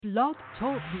Blog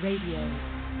Talk Radio.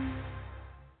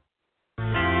 Oh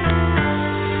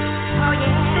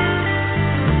yeah.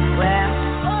 Well.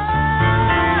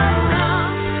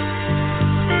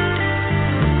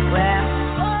 Well.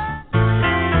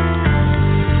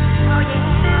 Oh yeah.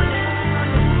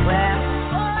 Well.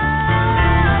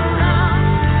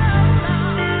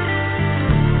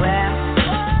 Well.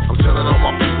 I'm telling all my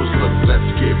peoples, look, let's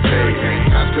get paid. Ain't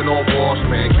asking no boss,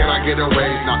 man, can I get a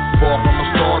raise? Not far from a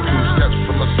star, 2 steps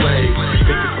from a slave.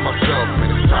 Thinking to myself,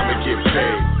 man, it's time to get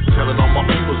paid. Telling all my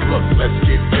peoples, look, let's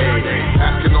get paid. Ain't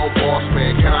asking no boss,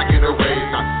 man, can I get a raise?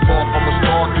 Not far from a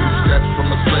star, 2 steps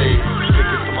from a slave.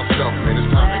 Thinking to myself, man,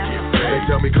 it's time to get paid. They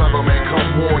tell me, clever man,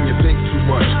 come on, you think too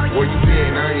much. Where you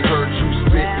been? I ain't heard you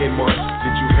spit in months.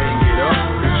 Did you hang it up?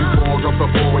 Did you fall off the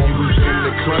ball when you was in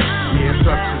the clutch? Yeah,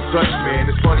 such and such, man.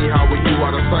 It's funny how when you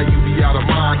out of sight, you be out of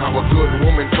mind. How a good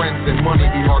woman, friends, and money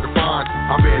be hard to find.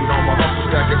 I've been on my hustle,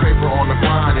 stacking paper on the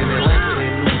grind in Atlanta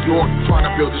and New York, trying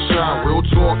to build a shine. Real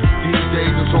talk, these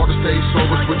days it's hard to stay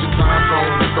sober, switching time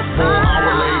zones with the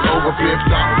 4-hour layover. Flip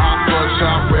stop, hot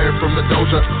bloodshot, red from the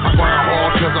doja. I grind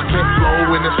hard cause I can't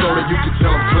flow in the soda. You can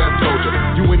tell I'm Clef told ya.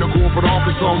 You in the corporate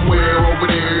office somewhere over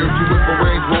there. If you with a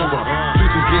Range Rover,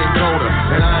 streets is getting colder,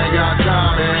 and I ain't got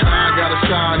time, man. I ain't got a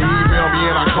shine. Email me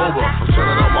in October. I'm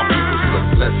telling all my people,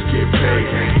 look, let's get paid.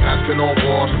 Ain't asking no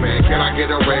boss, man, can I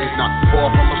get a raise? Not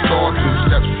far from a star, 2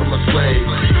 steps from a slave.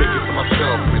 Thinking to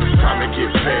myself, man, it's time to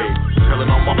get paid. Telling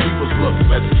all my people, look,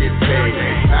 let's get paid.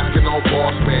 Ain't asking no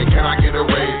boss, man, can I get a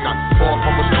raise? Not far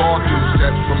from a star, 2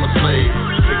 steps from a slave.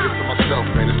 Thinking to myself,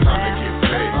 man, it's time to get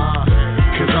paid.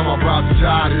 Cause I'm about to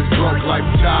die, this broke life,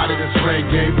 tired of this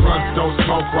reggae. Blunts don't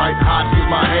smoke right, hot is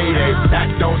my heyday.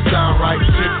 Act don't sound right,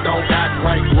 shit don't act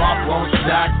right, guap won't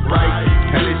stack right.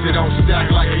 At least it don't stack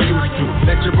like it used to.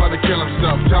 Let your brother kill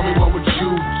himself, tell me what would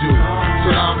you do? So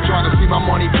now I'm trying to see my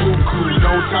money buku.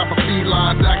 No time for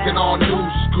felines acting all new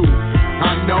school.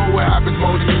 I know what happens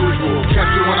more than usual.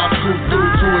 Catch you when I scoop through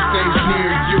to a stage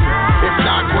near you. If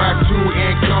not, grab 2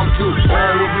 and come through.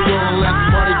 All will be on unless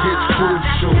money gets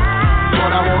crucial. But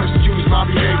I won't excuse my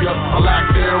behavior, a lack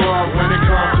thereof when it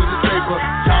comes to the paper.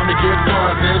 Time to get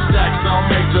buzzed and stack some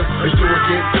major. Make sure it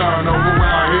get done over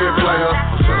around here, player.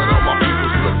 I'm telling all my people,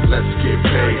 look, let's get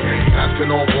paid. Ain't asking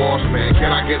no boss, man,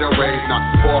 can I get a raise? Not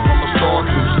far from a star,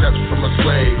 2 steps from a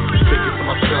slave. Thinking to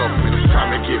myself, man, it's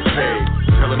time to get paid.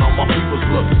 Telling all my people,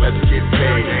 look, let's get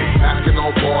paid. Ain't asking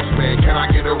no boss, man, can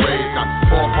I get a raise? Not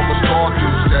far from a star,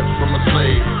 2 steps from a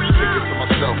slave. Thinking to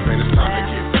myself, man, it's time to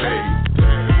get paid.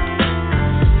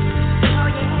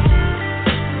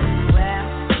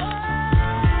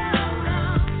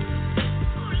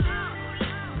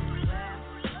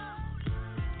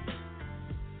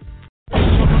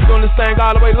 Doing this thing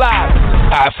all the way live.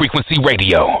 High Frequency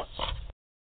Radio.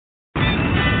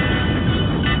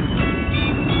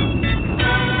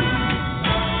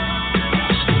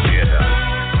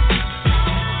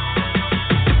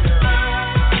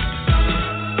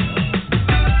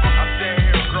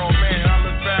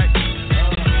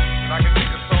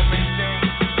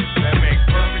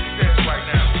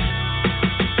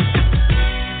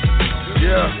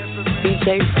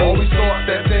 Always thought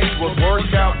that things would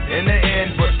work out in the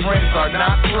end, but friends are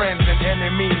not friends and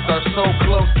enemies are so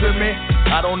close to me.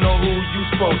 I don't know who you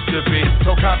supposed to be,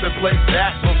 so contemplate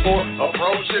that before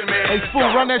approaching me. Hey, fool,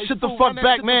 run that shit the fuck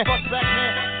back, man.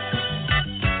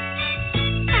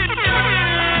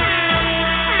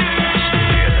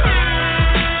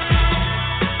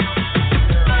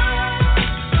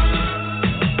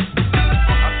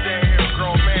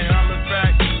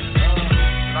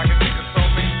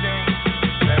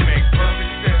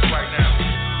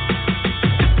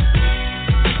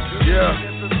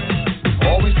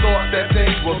 Always thought that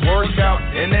things would work out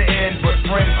in the end, but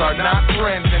friends are not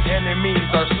friends and enemies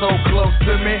are so close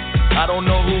to me. I don't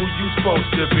know who you supposed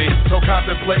to be, so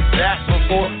contemplate that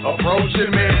before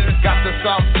approaching me. Got the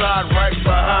south side right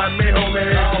behind me, homie.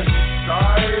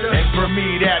 And for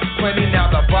me that's plenty. Now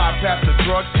the bypass the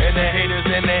drugs and the haters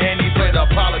and the henny play the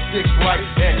politics right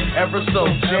and ever so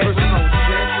gently.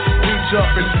 Reach up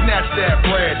and snatch that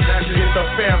bread, get the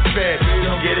fam fed.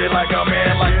 Get it like a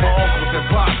man, like my uncles and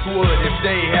pops would if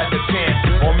they had the chance.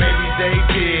 Or maybe they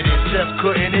did and just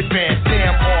couldn't advance.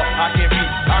 Damn, all I can be,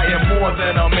 I am more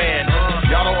than a man.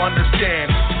 Y'all don't understand.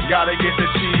 Gotta get the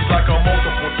cheese like a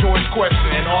multiple choice question,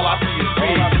 and all I see is B.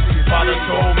 Father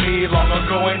told me long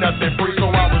ago ain't nothing free,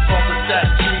 so I was off the stack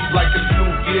cheese like it's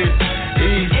New Year's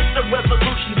Eve. It's a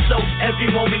revolution, so every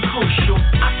moment crucial.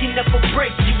 I can never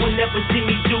break, you will never see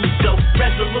me do so.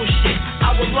 Resolution,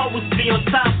 I will always be on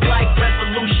top like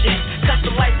revolution. Cut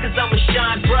the lights cause I'ma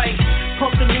shine bright.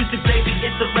 Pump the music, baby,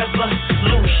 it's a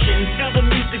revolution. Feel the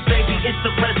music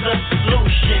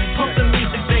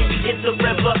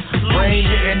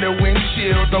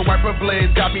with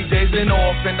blades, got me dazing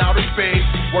off in outer space,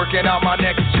 working out my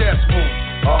next chess move.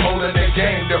 A hole in the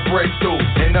game to break through.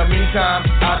 In the meantime,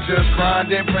 I just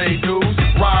grind and pay dues.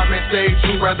 Rhyme and stay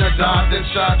true, rather die than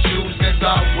shine shoes. Since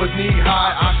I was knee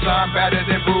high, I shine better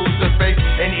than bruise the face.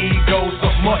 And egos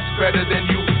are much better than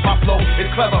you. My flow is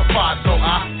clever fight, so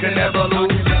I can never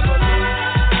lose.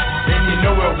 And you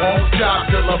know it won't stop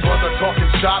till a brother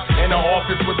talking shop in the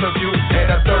office with a view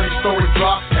and a 30-story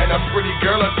drop and a pretty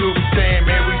girl or two saying,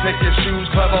 man, we take your shoes,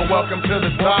 clever, welcome to the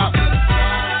top.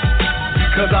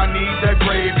 Cause I need that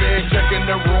gravy, checking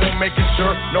the room, making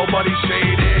sure nobody's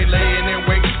shaded, laying in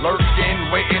wait, lurking,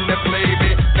 waiting to play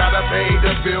me. Gotta pay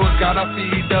the bills, gotta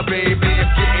feed the baby. If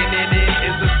getting in it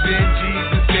is a sin,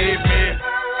 Jesus save me.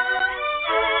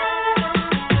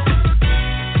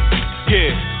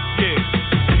 Yeah.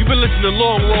 You've been listening to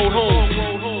Long Road Home.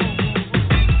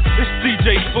 It's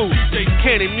DJ Food,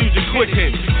 Cannon Music Quick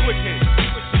Hit.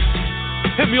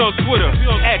 Hit me on Twitter,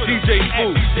 at DJ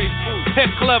Food. Head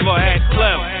Clever, at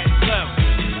Clever.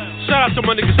 Shout out to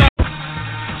my niggas.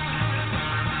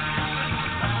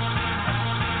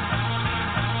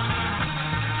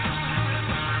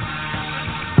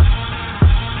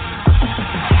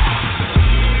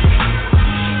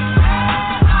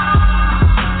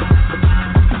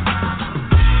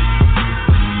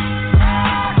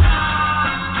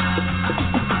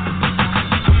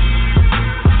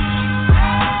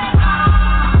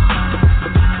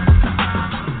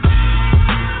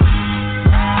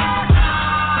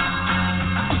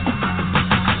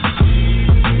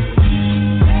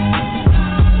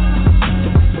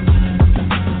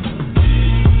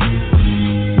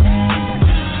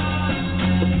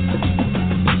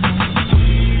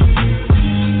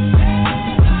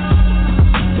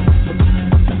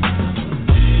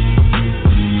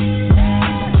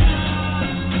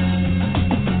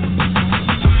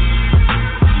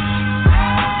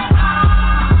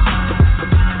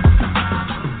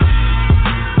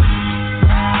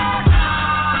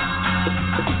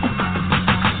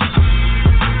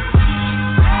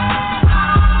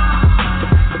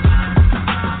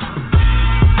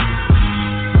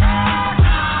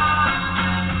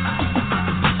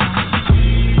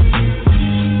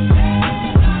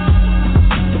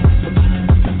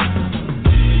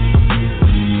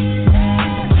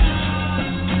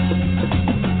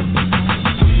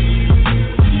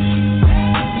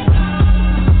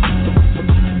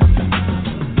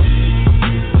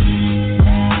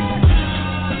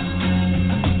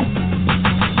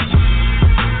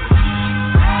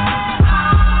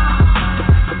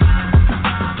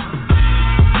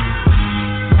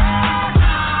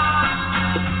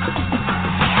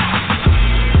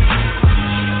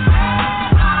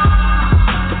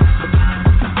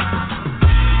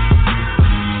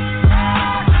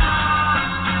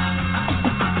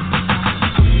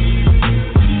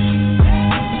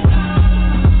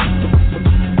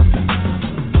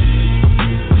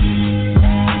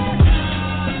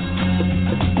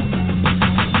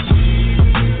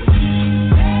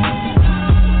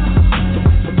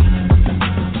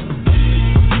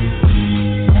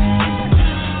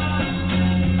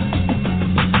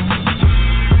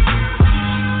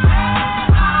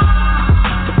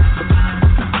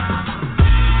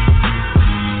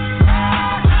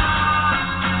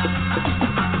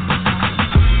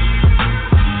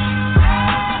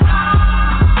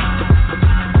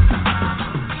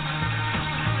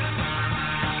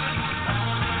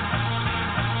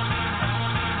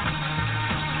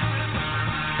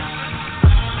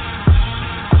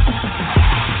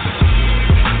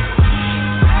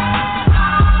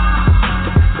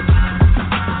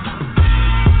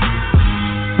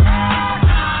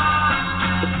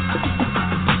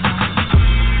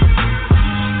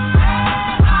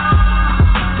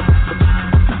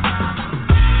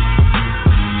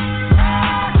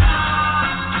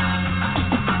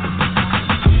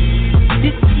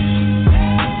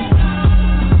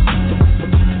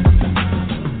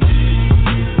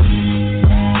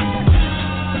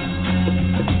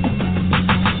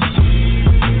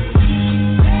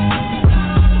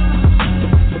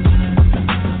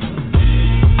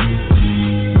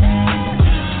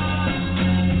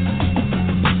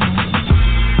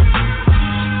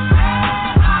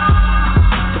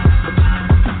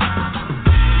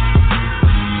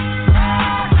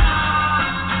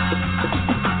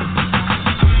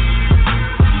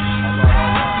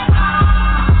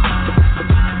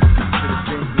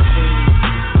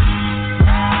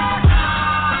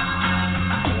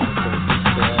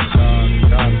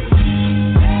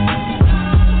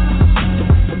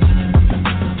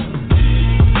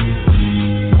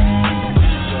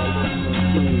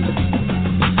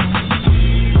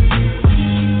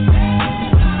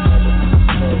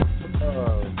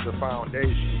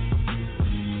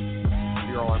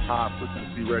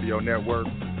 Radio Network,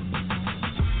 where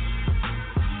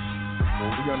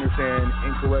we understand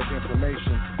incorrect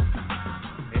information,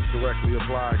 incorrectly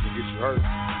applied, can get you hurt.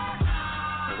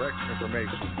 Correct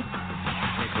information,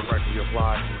 incorrectly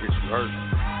applied, can get you hurt.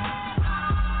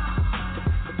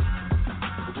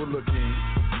 So we're looking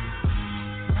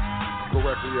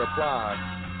correctly applied,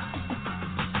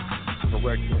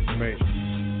 correct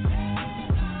information.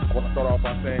 I want to start off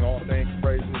by saying all thanks,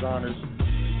 praises, honors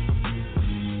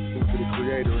due to the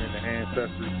Creator and the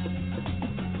ancestors.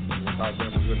 Without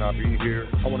them, we would not be here.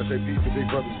 I want to say peace to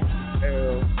Big Brother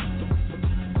L.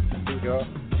 Big up.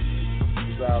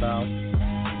 Shout out.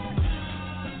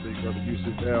 Big Brother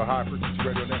Yusuf L.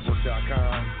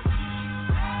 HighFrequencyRadioNetwork.com.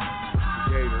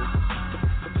 Creator.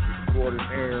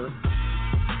 Extraordinaire.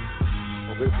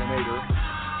 Originator.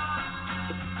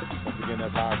 Once again,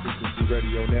 that's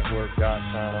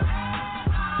HighFrequencyRadioNetwork.com.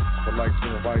 I would like to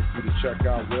invite you to check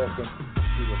out Welcome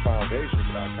to the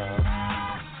Foundation.com.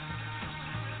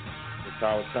 That's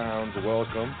how it sounds.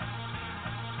 Welcome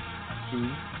to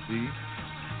the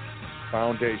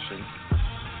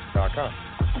Foundation.com.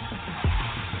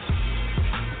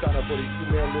 Sign up for the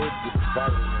email list, which is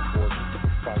vitally important.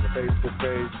 Find the Facebook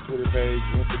page, Twitter page,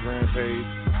 Instagram page.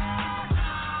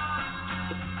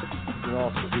 You can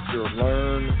also get your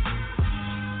Learn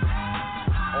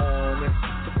on.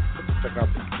 Check out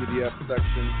the PDF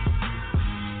section.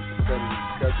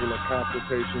 Schedule a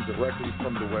consultation directly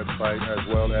from the website, as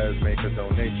well as make a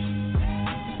donation.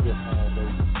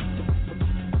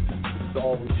 It's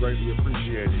always greatly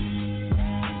appreciated.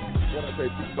 I want to say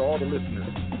peace to all the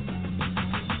listeners.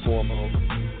 Foremost,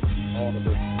 all the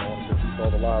listeners. I want to say peace to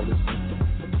all the live listeners.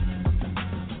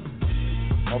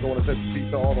 I also want to say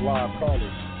peace to all the live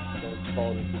callers.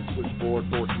 Call into the switchboard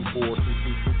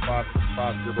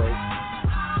 424-222-5650.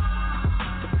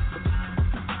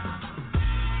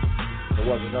 There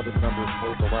was another number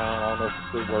floating around. I don't know if it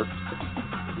still works.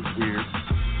 It's weird.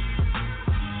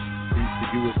 Peace to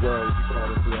you as well. You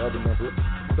call into the other number.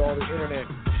 Peace to all the internet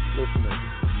listeners,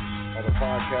 all the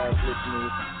podcast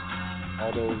listeners,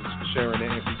 all those sharing the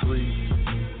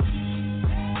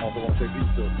MP3s. Also want to say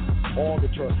peace to all the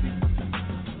trustees,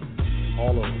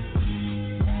 all of them,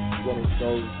 as well as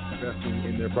those investing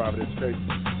in their private education.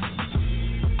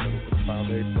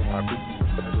 Foundation,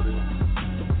 whatever it is.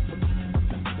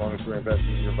 As long as you're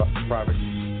investing in your private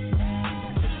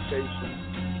education,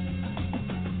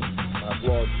 I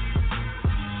applaud you.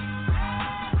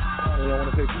 Finally, I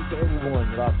want to say peace to everyone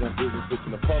that I've done business with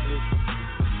in the public.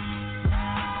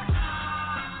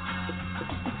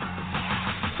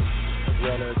 As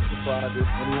well as the private.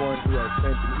 Anyone who has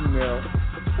sent an email,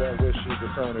 well wishes,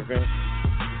 or current events.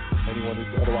 Anyone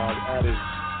who's otherwise added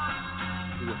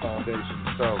to the foundation.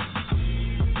 So,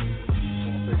 I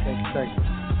want to say thank you.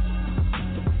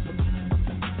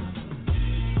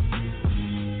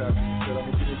 I'm going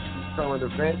to get into these current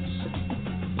events.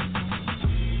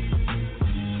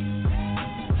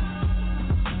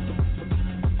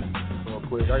 Real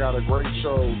quick, I got a great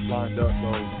show lined up,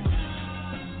 though.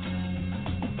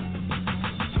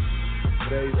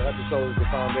 Today's episode is the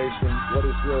foundation. What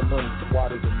is real money? Why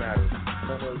does it matter?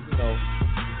 I'm going to,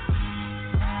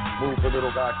 move a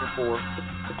little back and forth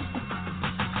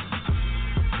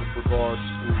with regards to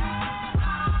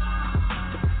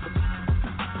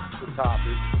the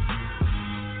topic.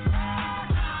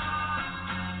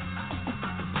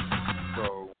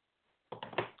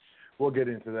 We'll get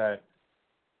into that.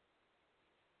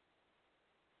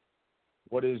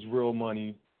 What is real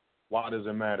money? Why does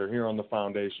it matter? Here on the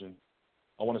Foundation.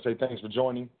 I want to say thanks for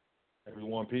joining.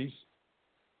 Everyone, peace.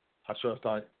 I trust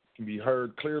I can be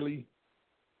heard clearly.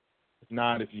 If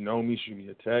not, if you know me, shoot me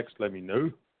a text. Let me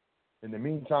know. In the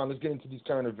meantime, let's get into these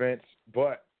current events.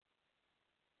 But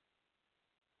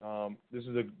this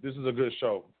is a good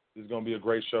show. This is going to be a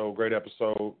great show, great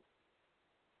episode.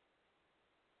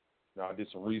 I did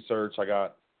some research. I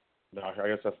guess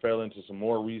I fell into some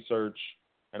more research,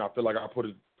 and I feel like I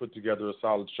put together a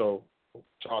solid show,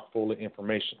 chock full of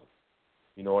information.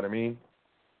 You know what I mean?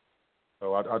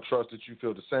 So I trust that you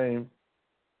feel the same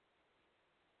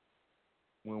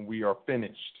when we are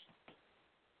finished.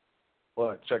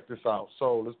 But check this out.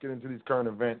 So let's get into these current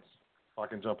events. If I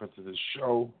can jump into this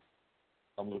show,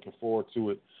 I'm looking forward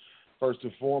to it. First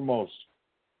and foremost,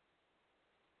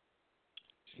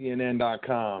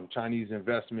 CNN.com, Chinese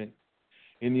investment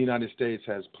in the United States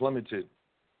has plummeted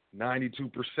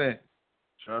 92%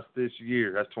 just this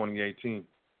year. That's 2018.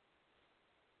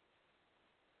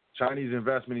 Chinese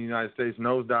investment in the United States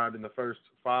nosedived in the first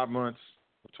 5 months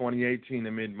of 2018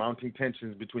 amid mounting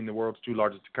tensions between the world's two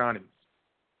largest economies.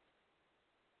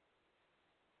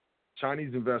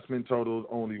 Chinese investment totaled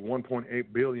only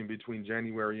 $1.8 billion between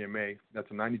January and May. That's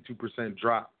a 92%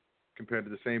 drop compared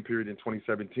to the same period in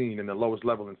 2017 and the lowest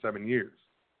level in 7 years,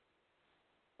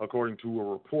 according to a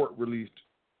report released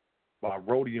by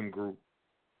Rhodium Group.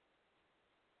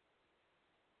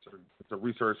 It's a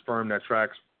research firm that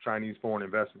tracks Chinese foreign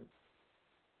investment.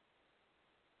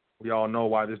 We all know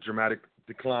why this dramatic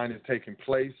decline is taking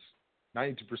place.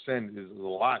 92% is a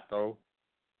lot, though.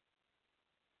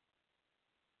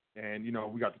 And, you know,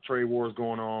 we got the trade wars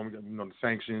going on. We got, you know, the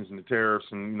sanctions and the tariffs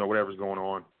and, you know, whatever's going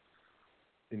on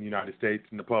in the United States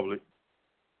and the public.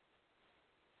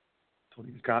 So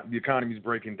the economy is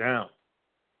breaking down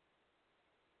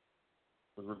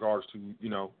with regards to, you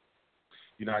know,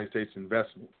 United States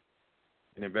investment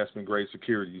and investment-grade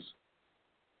securities.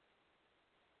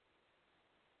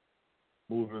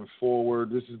 Moving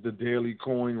forward, this is the Daily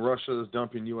Coin. Russia is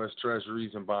dumping U.S.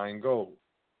 treasuries and buying gold.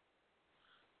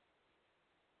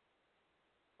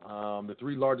 The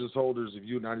three largest holders of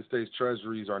United States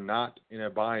treasuries are not in a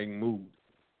buying mood.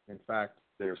 In fact,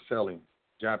 they're selling.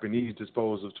 Japanese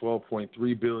dispose of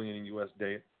 $12.3 billion in U.S.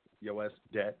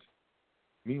 debt.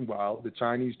 Meanwhile, the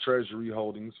Chinese treasury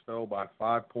holdings fell by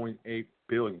 $5.8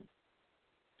 billion.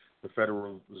 The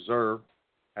Federal Reserve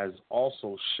has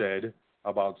also shed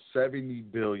about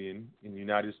 $70 billion in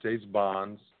United States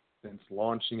bonds since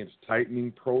launching its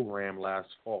tightening program last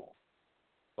fall.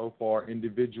 So far,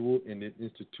 individual and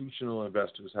institutional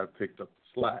investors have picked up the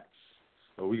slack.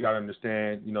 So we got to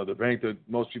understand, you know, the bank that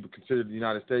most people consider the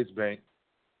United States Bank,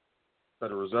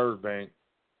 Federal Reserve Bank,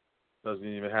 doesn't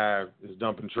even have, is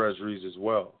dumping treasuries as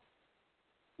well.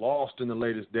 Lost in the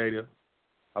latest data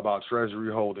about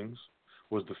treasury holdings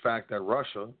was the fact that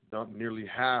Russia dumped nearly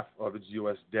half of its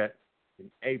U.S. debt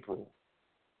in April.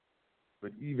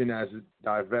 But even as it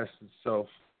divests itself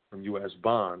from U.S.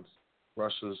 bonds,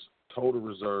 Russia's total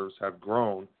reserves have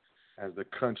grown as the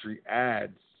country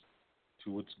adds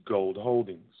to its gold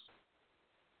holdings.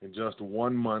 In just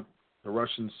 1 month, the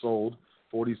Russians sold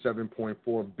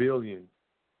 $47.4 billion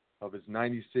of its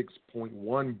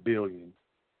 $96.1 billion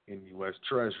in U.S.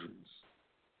 treasuries.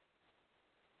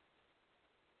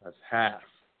 That's half,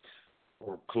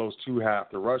 or close to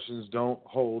half. The Russians don't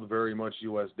hold very much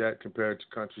U.S. debt compared to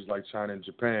countries like China and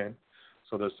Japan,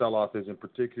 so the sell-off isn't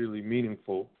particularly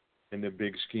meaningful in the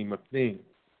big scheme of things.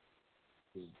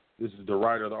 This is the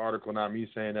writer of the article, not me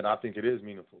saying that I think it is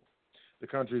meaningful. The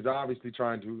country is obviously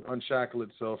trying to unshackle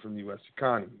itself from the U.S.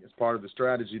 economy. As part of the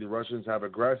strategy, the Russians have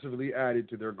aggressively added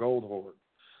to their gold hoard.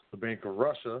 The Bank of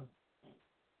Russia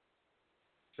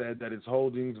said that its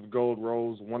holdings of gold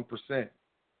rose 1%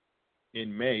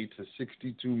 in May to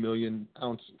 62 million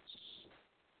ounces.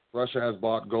 Russia has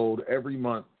bought gold every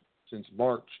month since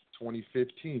March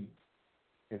 2015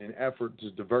 in an effort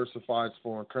to diversify its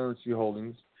foreign currency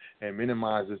holdings and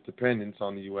minimize its dependence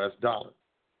on the U.S. dollar.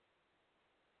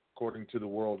 According to the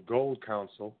World Gold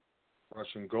Council,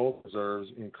 Russian gold reserves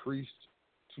increased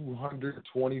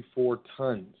 224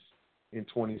 tons in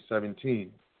 2017,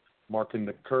 marking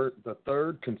the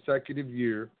third consecutive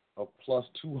year of plus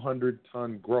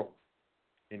 200-ton growth.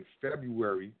 In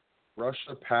February,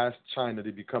 Russia passed China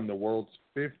to become the world's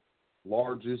fifth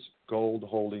largest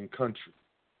gold-holding country.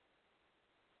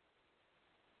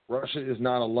 Russia is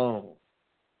not alone.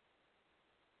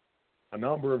 A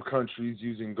number of countries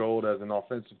using gold as an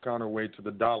offensive counterweight to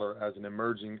the dollar as an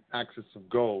emerging axis of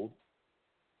gold.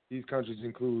 These countries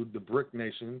include the BRIC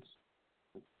nations,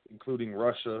 including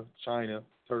Russia, China,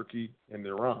 Turkey, and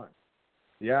Iran.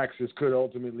 The axis could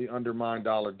ultimately undermine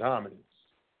dollar dominance.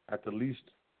 At the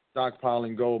least,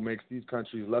 stockpiling gold makes these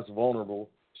countries less vulnerable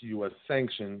to U.S.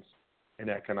 sanctions and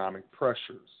economic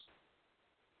pressures.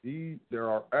 There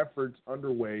are efforts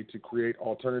underway to create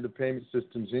alternative payment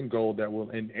systems in gold that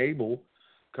will enable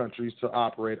countries to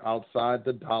operate outside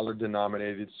the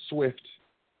dollar-denominated SWIFT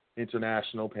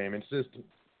international payment system.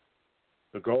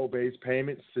 The gold-based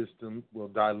payment system will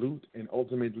dilute and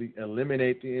ultimately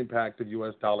eliminate the impact of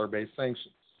U.S. dollar-based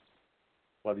sanctions.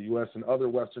 While the U.S. and other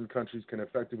Western countries can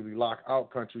effectively lock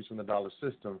out countries from the dollar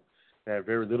system, they have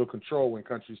very little control when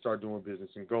countries start doing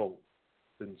business in gold.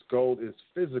 Since gold is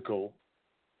physical,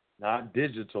 not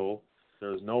digital,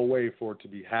 there is no way for it to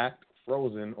be hacked,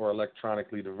 frozen, or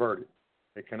electronically diverted.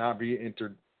 It cannot be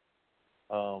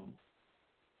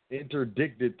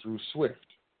interdicted through SWIFT.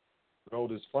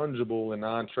 Gold is fungible and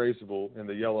non-traceable, and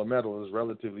the yellow metal is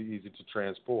relatively easy to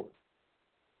transport.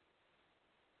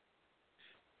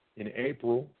 In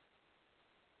April,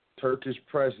 Turkish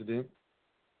President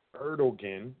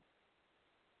Erdogan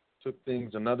took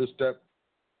things another step,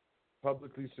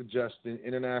 publicly suggesting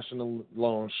international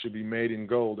loans should be made in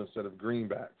gold instead of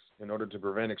greenbacks in order to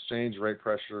prevent exchange rate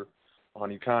pressure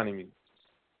on economy.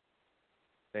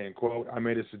 And, quote, I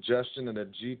made a suggestion at a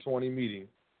G20 meeting.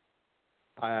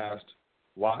 I asked,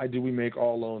 why do we make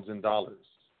all loans in dollars?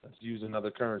 Let's use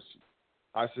another currency.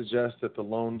 I suggest that the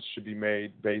loans should be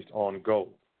made based on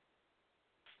gold.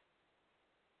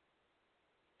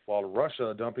 While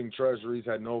Russia dumping treasuries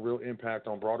had no real impact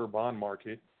on broader bond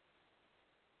market,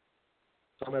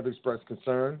 some have expressed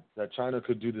concern that China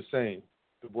could do the same.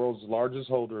 The world's largest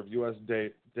holder of U.S.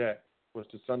 debt was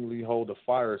to suddenly hold a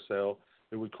fire sale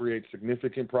that would create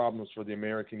significant problems for the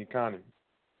American economy.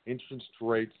 Interest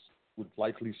rates would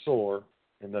likely soar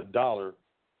and the dollar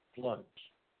plunge.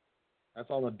 That's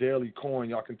on the Daily Coin.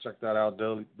 Y'all can check that out,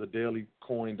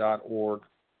 thedailycoin.org.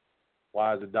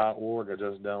 Why is it .org? I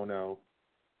just don't know.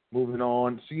 Moving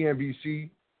on, CNBC,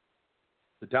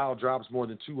 the Dow drops more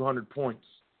than 200 points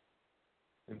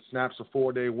and snaps a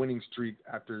 4-day winning streak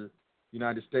after the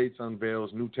United States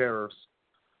unveils new tariffs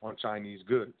on Chinese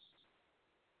goods.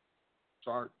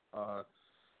 A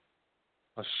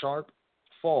sharp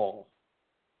fall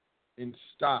in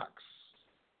stocks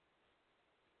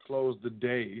closed the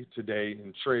day today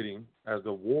in trading as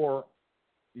the war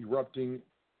erupting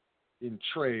in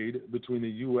trade between the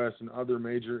U.S. and other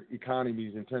major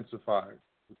economies intensified,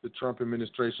 with the Trump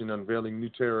administration unveiling new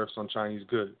tariffs on Chinese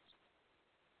goods.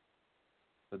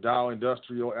 The Dow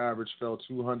Industrial Average fell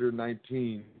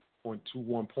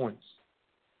 219.21 points,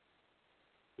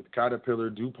 with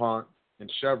Caterpillar, DuPont,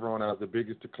 and Chevron as the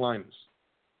biggest decliners.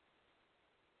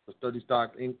 The 30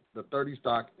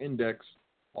 stock index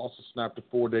also snapped a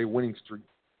 4-day winning streak,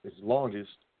 its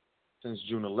longest since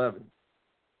June 11.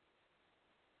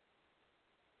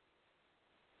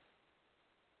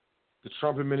 The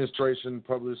Trump administration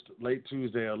published late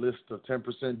Tuesday a list of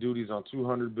 10% duties on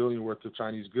 $200 billion worth of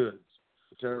Chinese goods.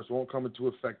 The tariffs won't come into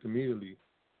effect immediately,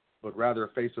 but rather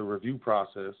face a review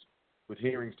process, with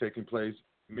hearings taking place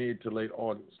mid to late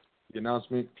August. The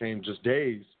announcement came just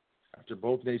days after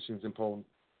both nations imposed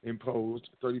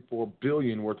 $34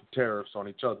 billion worth of tariffs on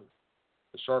each other.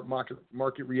 The sharp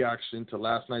market reaction to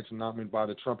last night's announcement by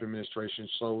the Trump administration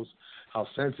shows how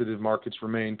sensitive markets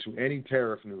remain to any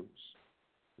tariff news.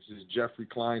 This is Jeffrey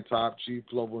Kleintop, Chief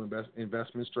Global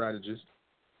Investment Strategist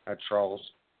at Charles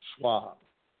Schwab.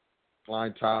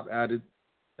 Kleintop added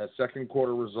that second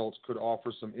quarter results could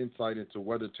offer some insight into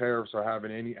whether tariffs are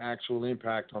having any actual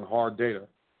impact on hard data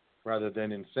rather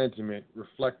than in sentiment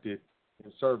reflected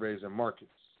in surveys and markets.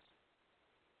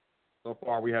 So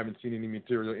far, we haven't seen any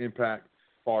material impact.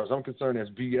 As far as I'm concerned,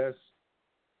 that's BS.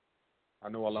 I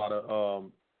know a lot of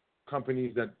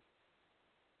companies that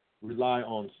rely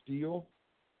on steel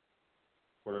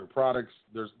for their products.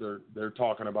 They're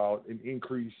talking about an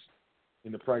increase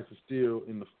in the price of steel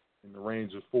in the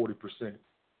range of 40%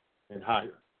 and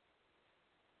higher.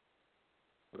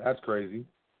 So that's crazy.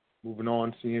 Moving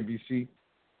on, CNBC.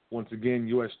 Once again,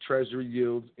 U.S. Treasury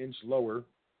yields inch lower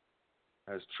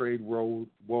as trade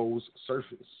woes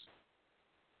surface.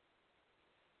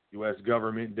 U.S.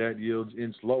 government debt yields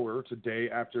inch lower today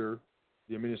after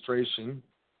the administration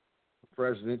of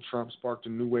President Trump sparked a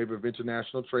new wave of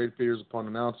international trade fears upon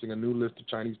announcing a new list of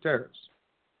Chinese tariffs.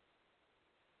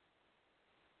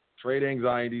 Trade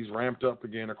anxieties ramped up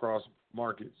again across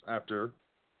markets after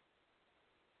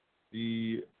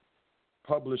the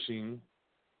publishing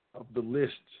of the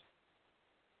list.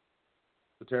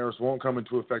 The tariffs won't come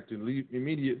into effect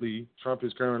immediately. Trump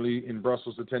is currently in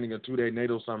Brussels attending a 2-day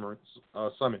NATO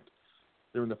summit.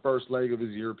 During the first leg of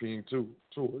his European tour,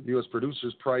 U.S.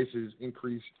 producers' prices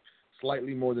increased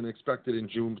slightly more than expected in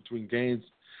June between gains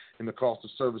in the cost of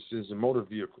services and motor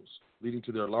vehicles, leading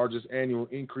to their largest annual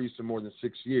increase in more than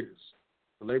 6 years.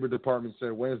 The Labor Department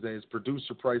said Wednesday its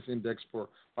producer price index for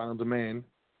final demand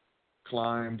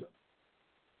climbed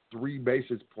 3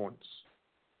 basis points,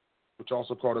 which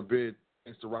also caught a bid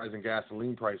against the rising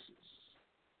gasoline prices.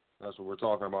 That's what we're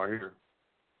talking about here.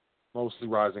 Mostly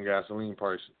rising gasoline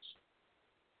prices.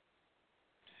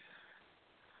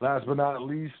 Last but not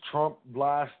least, Trump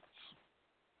blasts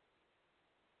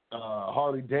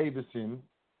Harley Davidson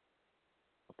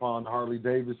upon Harley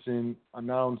Davidson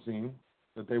announcing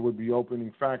that they would be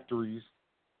opening factories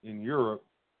in Europe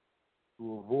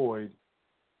to avoid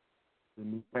the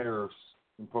new tariffs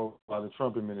imposed by the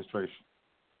Trump administration.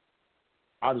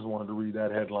 I just wanted to read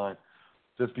that headline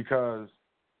just because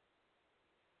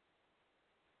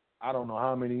I don't know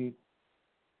how many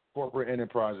corporate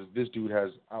enterprises this dude has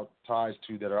ties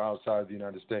to that are outside the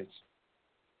United States.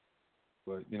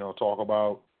 But, talk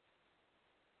about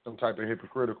some type of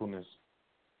hypocriticalness.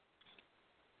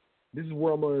 This is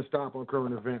where I'm going to stop on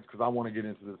current events because I want to get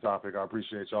into the topic. I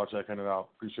appreciate y'all checking it out.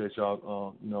 Appreciate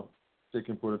y'all,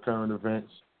 sticking for the current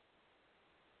events.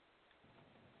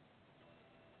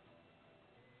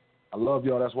 I love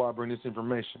y'all. That's why I bring this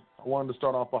information. I wanted to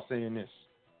start off by saying this.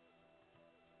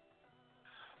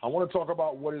 I want to talk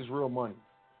about what is real money.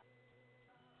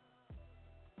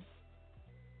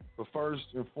 But first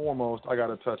and foremost, I got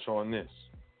to touch on this.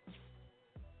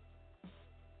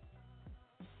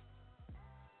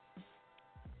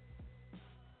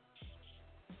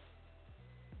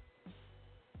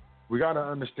 We got to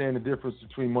understand the difference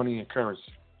between money and currency.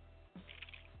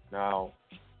 Now,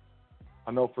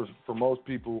 I know for most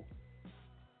people,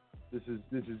 this is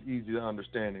easy to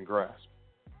understand and grasp.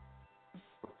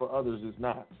 But for others, it's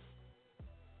not.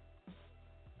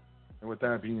 And with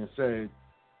that being said,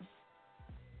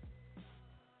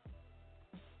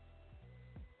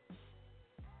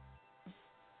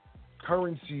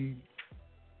 currency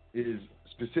is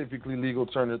specifically legal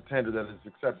tender that is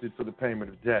accepted for the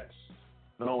payment of debts,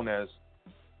 known as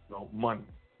money,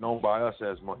 known by us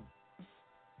as money.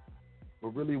 But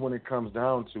really, when it comes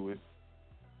down to it,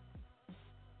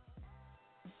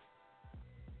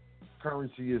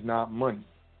 currency is not money.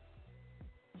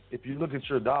 If you look at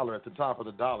your dollar, at the top of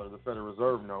the dollar, the Federal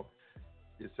Reserve note,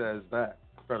 it says that,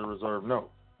 Federal Reserve note.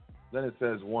 Then it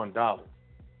says $1.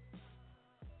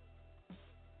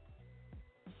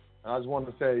 And I just want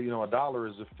to say, a dollar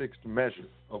is a fixed measure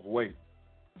of weight.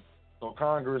 So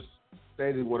Congress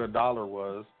stated what a dollar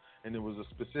was, and it was a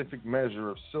specific measure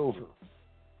of silver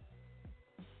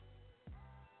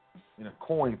in a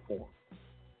coin form.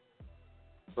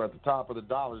 So at the top of the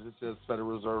dollars, it says Federal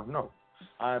Reserve note.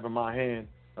 I have in my hand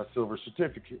a silver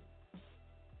certificate.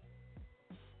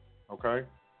 Okay?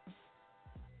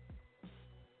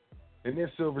 And this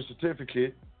silver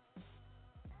certificate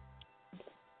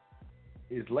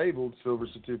is labeled silver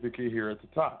certificate here at the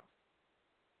top.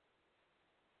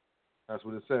 That's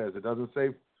what it says. It doesn't say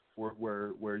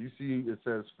where you see it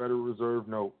says Federal Reserve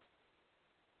note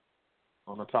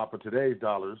on the top of today's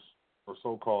dollars or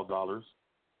so-called dollars.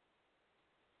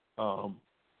 On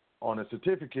the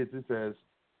certificates, it says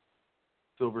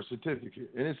silver certificate.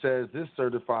 And it says this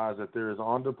certifies that there is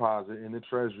on deposit in the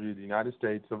Treasury of the United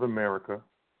States of America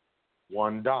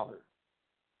 $1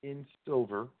 in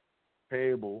silver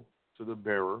payable to the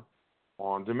bearer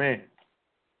on demand.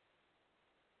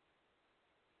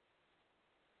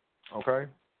 Okay?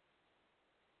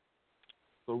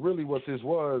 So really what this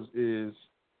was is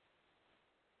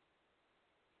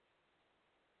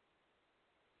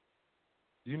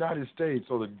the United States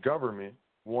or the government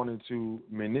wanted to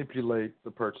manipulate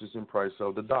the purchasing price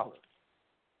of the dollar.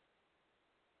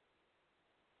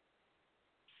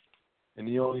 And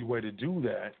the only way to do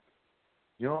that,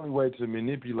 the only way to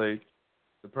manipulate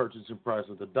the purchasing price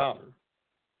of the dollar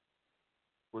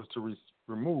was to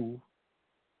remove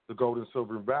the gold and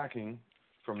silver backing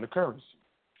from the currency.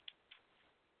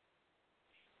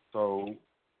 So,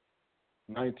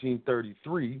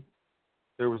 1933,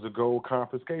 there was a Gold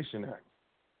Confiscation Act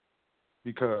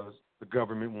because the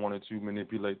government wanted to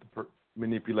manipulate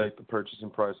the purchasing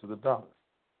price of the dollar.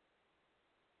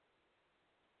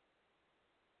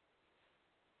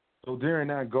 So during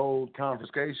that Gold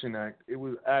Confiscation Act, it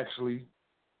was actually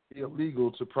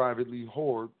illegal to privately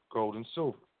hoard gold and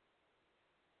silver.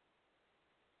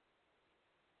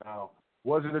 Now,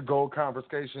 was it a Gold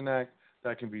Confiscation Act?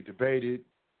 That can be debated.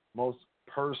 Most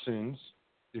persons,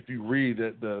 if you read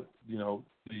the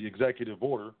executive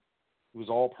order, it was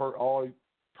all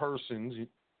persons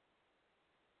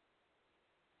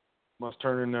must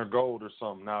turn in their gold or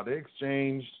something. Now they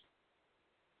exchanged,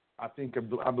 I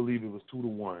believe it was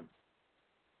 2-to-1.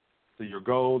 So your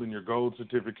gold and your gold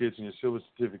certificates and your silver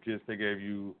certificates, they gave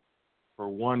you, for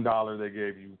 $1, they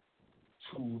gave you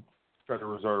 2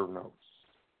 Federal Reserve notes.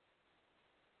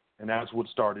 And that's what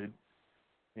started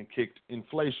and kicked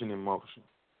inflation in motion.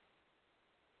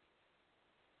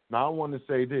 Now I want to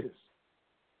say this.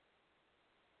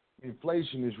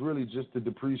 Inflation is really just the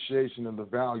depreciation of the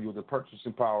value of the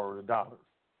purchasing power of the dollar.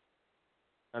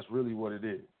 That's really what it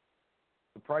is.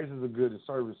 The prices of goods and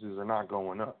services are not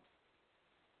going up.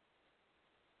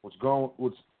 What's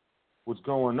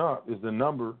going up is the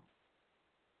number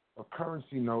of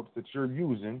currency notes that you're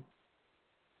using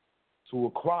to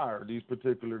acquire these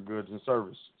particular goods and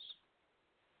services.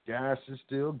 Gas is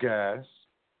still gas.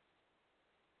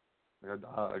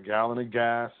 A gallon of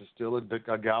gas is still a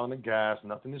gallon of gas.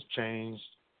 Nothing has changed.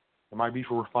 It might be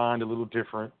refined a little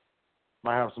different.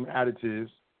 Might have some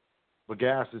additives, but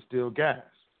gas is still gas.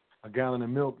 A gallon of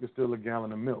milk is still a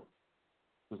gallon of milk.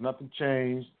 There's nothing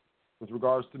changed with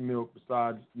regards to milk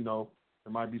besides, there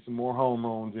might be some more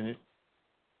hormones in it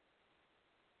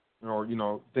or,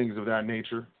 things of that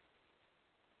nature.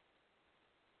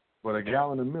 But a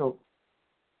gallon of milk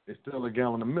is still a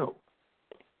gallon of milk.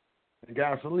 And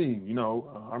gasoline,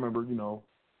 I remember,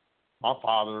 my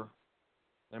father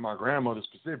and my grandmother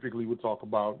specifically would talk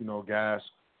about, gas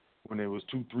when it was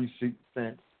 2-3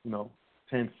 cents,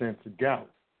 10 cents a gallon.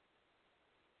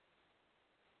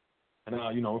 And now,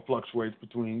 it fluctuates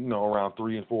between, around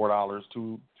 $3 and $4, $2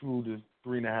 to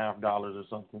 $3.50 or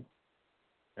something.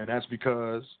 And that's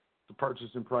because the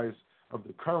purchasing price of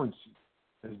the currency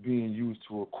that's being used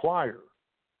to acquire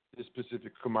this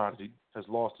specific commodity has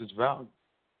lost its value.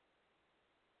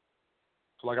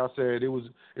 So like I said, it was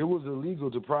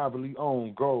illegal to privately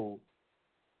own gold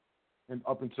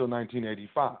up until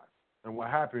 1985. And what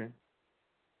happened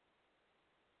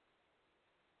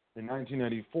in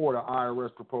 1984, the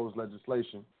IRS proposed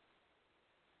legislation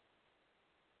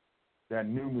that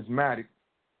numismatic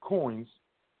coins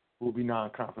will be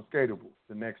non-confiscatable.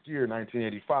 The next year,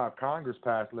 1985, Congress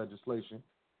passed legislation,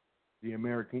 the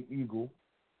American Eagle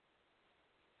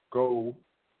Gold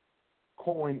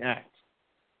Coin Act.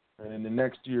 And in the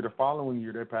next year, the following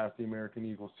year, they passed the American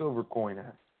Eagle Silver Coin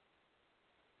Act.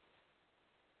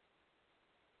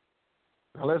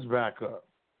 Now let's back up.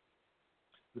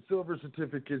 The silver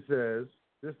certificate says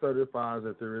this certifies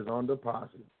that there is on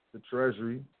deposit the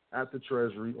Treasury, the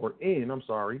Treasury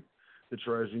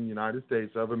United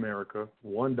States of America,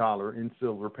 $1 in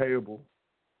silver payable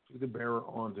to the bearer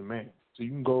on demand. So you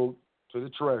can go to the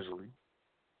Treasury,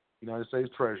 United States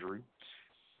Treasury,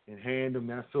 and hand them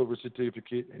that silver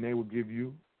certificate, and they will give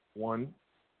you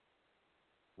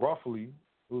roughly,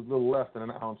 it was a little less than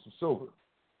an ounce of silver.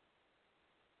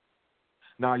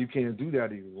 Now you can't do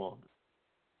that any longer.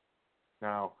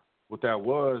 Now, what that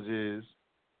was is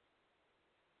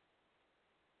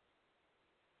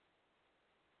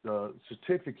the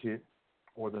certificate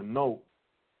or the note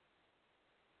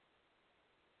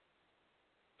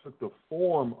took the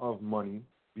form of money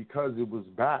because it was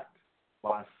backed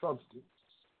by substance,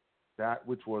 that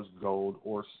which was gold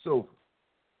or silver.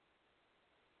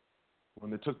 When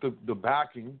they took the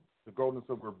backing, the gold and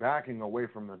silver backing away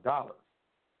from the dollar,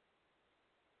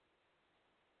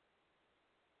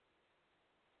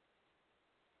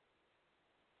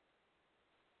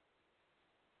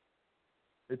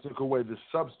 it took away the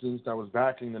substance that was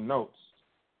backing the notes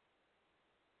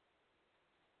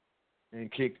and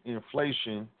kicked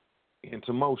inflation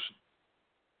into motion.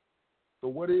 So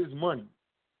what is money?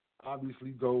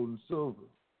 Obviously, gold and silver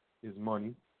is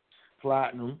money.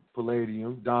 Platinum,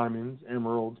 palladium, diamonds,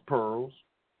 emeralds, pearls,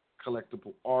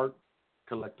 collectible art,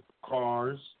 collectible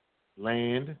cars,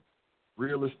 land,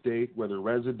 real estate, whether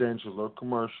residential or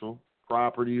commercial,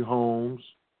 property, homes,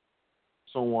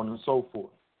 so on and so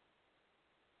forth.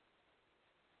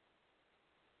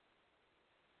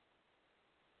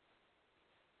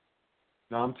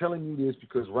 Now, I'm telling you this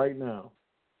because right now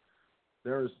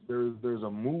there's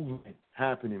a movement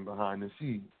happening behind the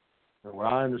scenes. And what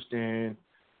I understand,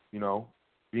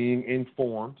 being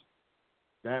informed,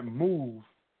 that move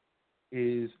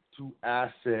is to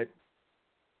asset-based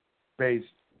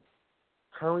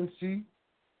currency,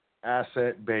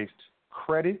 asset-based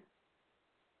credit,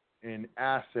 and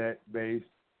asset-based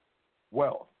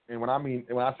wealth. And when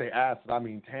I say asset, I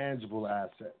mean tangible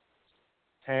assets.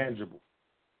 Tangible.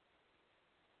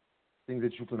 Things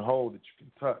that you can hold, that you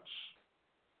can touch.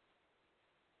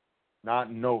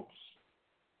 Not notes.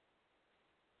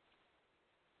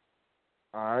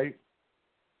 All right?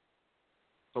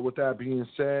 So with that being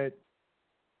said,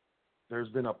 there's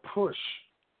been a push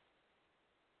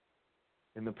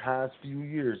in the past few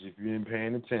years, if you've been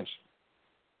paying attention.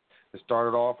 It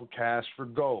started off with cash for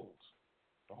gold.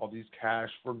 All these cash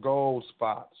for gold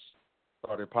spots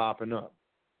started popping up.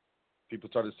 People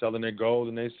started selling their gold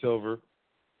and their silver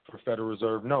for Federal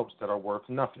Reserve notes that are worth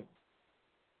nothing,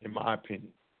 in my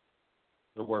opinion.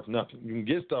 They're worth nothing. You can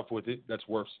get stuff with it that's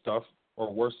worth stuff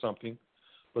or worth something,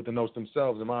 but the notes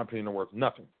themselves, in my opinion, are worth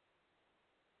nothing.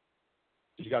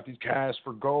 You got these cash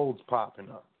for golds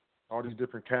popping up, all these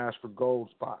different cash for gold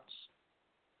spots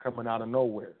coming out of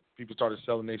nowhere. People started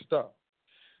selling their stuff.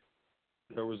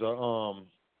 There was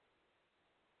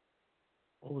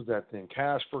what was that thing?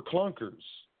 Cash for clunkers.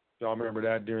 Y'all remember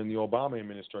that during the Obama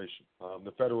administration.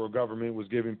 The federal government was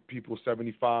giving people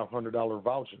 $7,500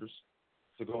 vouchers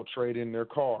to go trade in their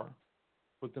car,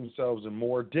 put themselves in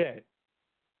more debt,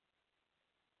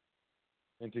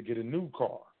 and to get a new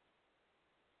car.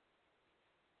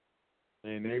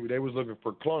 And they was looking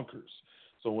for clunkers.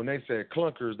 So when they said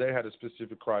clunkers, they had a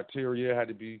specific criteria. It had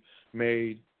to be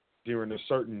made during a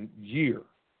certain year.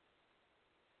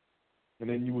 And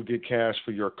then you would get cash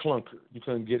for your clunker. You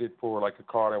couldn't get it for like a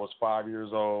car that was 5 years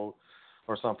old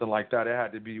or something like that. It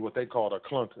had to be what they called a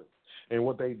clunker. And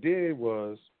what they did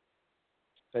was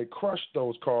they crushed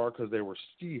those cars because they were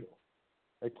steel.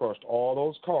 They crushed all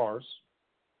those cars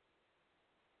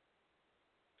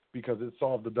because it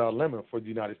solved the dilemma for the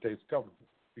United States government.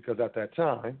 Because at that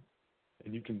time,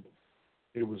 and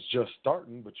it was just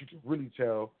starting, but you can really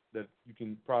tell that you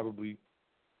can probably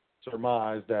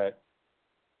surmise that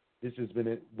this has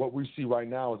been what we see right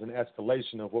now is an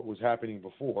escalation of what was happening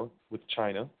before with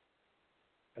China.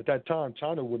 At that time,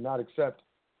 China would not accept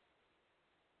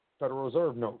Federal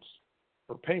Reserve notes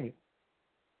for payment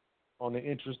on the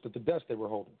interest of the debts they were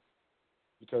holding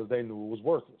because they knew it was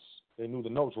worthless. They knew the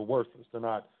notes were worthless. They're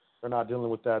not dealing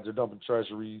with that. They're dumping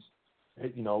treasuries.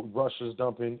 Russia's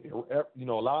dumping. A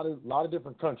lot of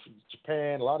different countries.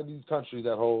 Japan, a lot of these countries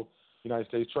that hold United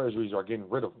States treasuries are getting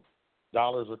rid of them.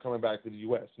 Dollars are coming back to the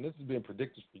U.S. And this has been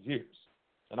predicted for years.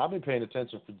 And I've been paying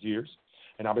attention for years,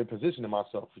 and I've been positioning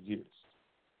myself for years.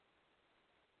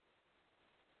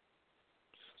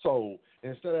 So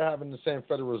instead of having the same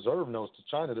Federal Reserve notes to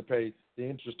China to pay the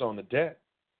interest on the debt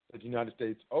that the United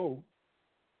States owe,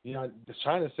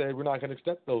 China said we're not going to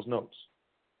accept those notes.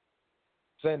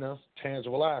 Send us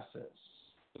tangible assets.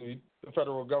 So the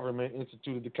federal government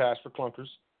instituted the cash for clunkers,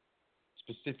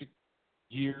 specific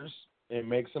years and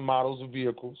makes and models of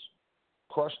vehicles,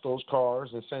 crushed those cars,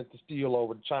 and sent the steel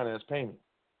over to China as payment.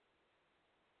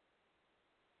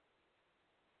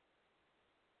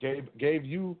 Gave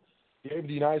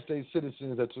the United States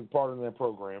citizens that took part in that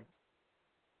program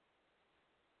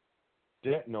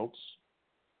debt notes,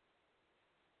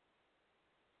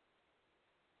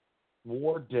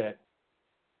 more debt,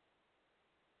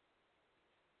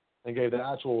 and gave the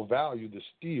actual value, the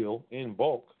steel, in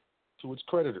bulk to its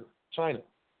creditor, China.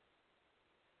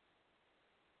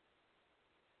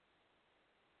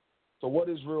 So what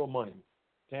is real money?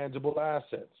 Tangible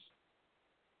assets.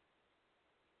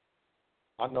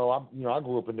 I know I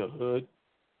grew up in the hood.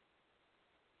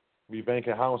 Be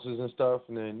banking houses and stuff,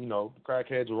 and then, the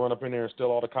crackheads would run up in there and steal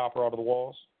all the copper out of the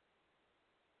walls.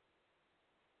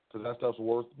 Because that stuff's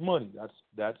worth money.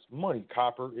 That's money.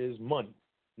 Copper is money.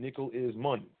 Nickel is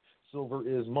money. Silver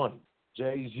is money.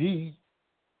 Jay-Z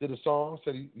did a song,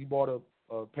 said he bought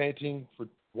a painting for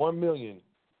 $1 million.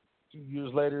 2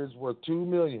 years later, it's worth $2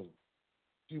 million. A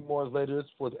few more years later, it's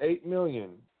worth $8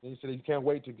 million. And he said he can't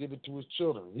wait to give it to his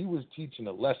children. He was teaching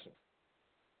a lesson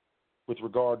with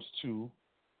regards to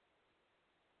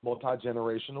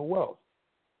multi-generational wealth.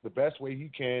 The best way he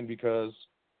can, because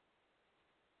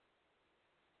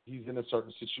he's in a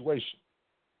certain situation.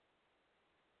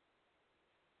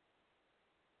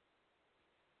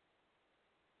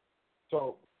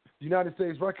 So the United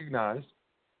States recognized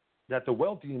that the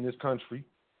wealthy in this country,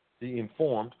 the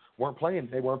informed, weren't playing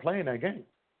that game. They weren't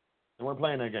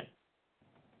playing that game.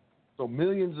 So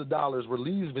millions of dollars were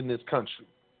leaving this country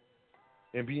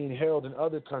and being held in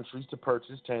other countries to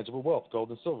purchase tangible wealth, gold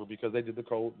and silver, because they did the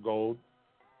Gold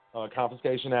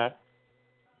Confiscation Act.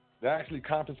 They actually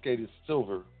confiscated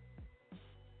silver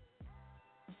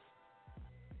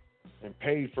and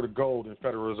paid for the gold in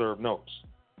Federal Reserve notes.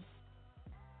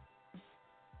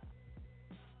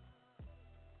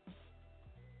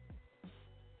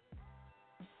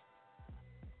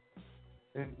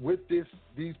 And with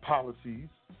these policies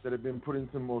that have been put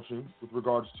into motion with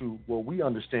regards to what we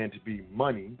understand to be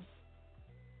money,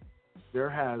 there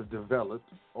has developed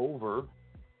over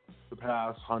the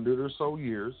past 100 or so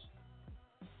years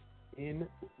in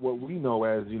what we know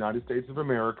as the United States of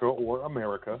America or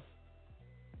America,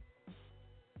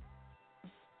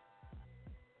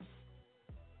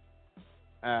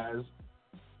 as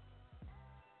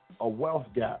a wealth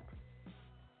gap.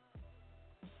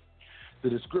 The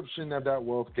description of that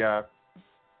wealth gap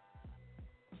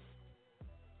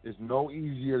is no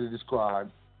easier to describe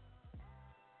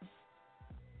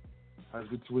as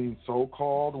between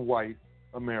so-called white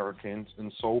Americans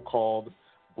and so-called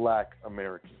black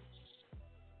Americans.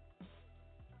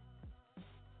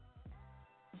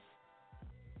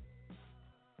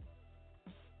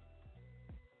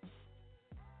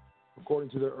 According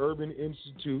to the Urban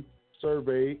Institute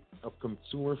Survey of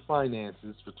Consumer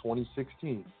Finances for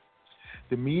 2016,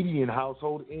 the median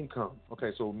household income,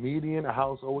 median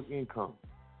household income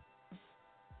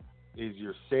is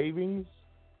your savings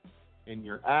and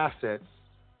your assets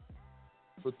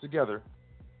put together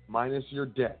minus your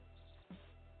debts.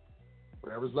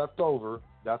 Whatever's left over,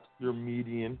 that's your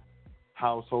median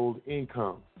household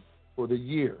income for the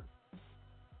year.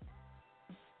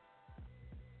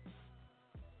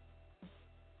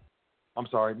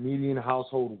 Median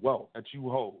household wealth that you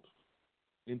hold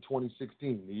in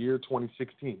 2016, the year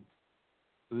 2016.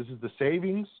 So this is the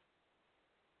savings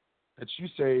that you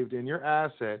saved in your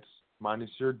assets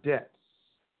minus your debts.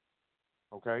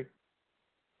 Okay?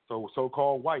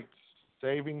 So-called whites,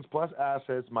 savings plus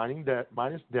assets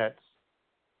minus debts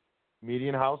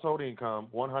Median household income,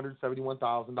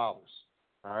 $171,000. All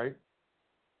right?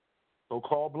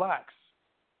 So-called blacks,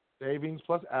 savings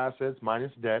plus assets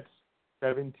minus debts,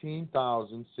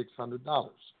 $17,600.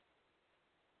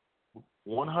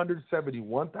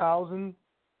 171,000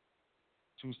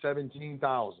 to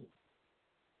 17,000.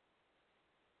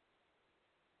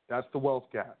 That's the wealth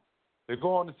gap. They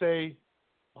go on to say,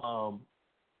 in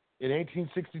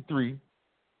 1863,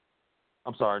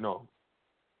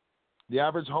 the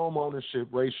average home ownership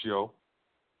ratio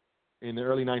in the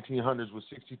early 1900s was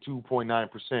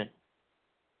 62.9%.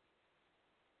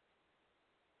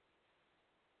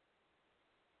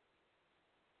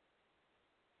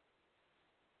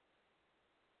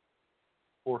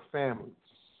 For families,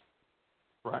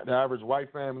 right? The average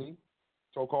white family,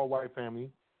 so-called white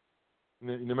family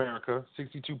in America,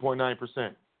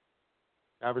 62.9%.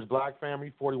 Average black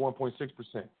family,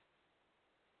 41.6%.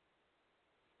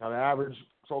 Now, the average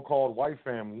so-called white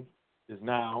family is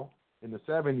now in the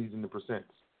 70s in the percents,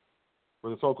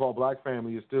 where the so-called black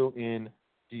family is still in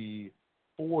the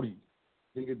 40s.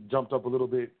 I think it jumped up a little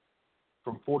bit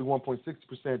from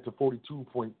 41.6% to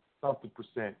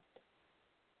 42-point-something%.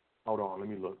 Hold on, let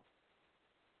me look.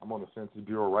 I'm on the Census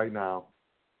Bureau right now.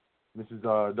 This is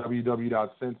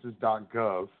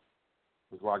www.census.gov.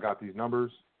 Is where I got these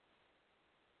numbers.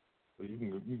 So you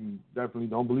can definitely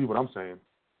don't believe what I'm saying.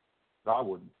 I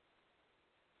wouldn't.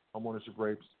 Homeownership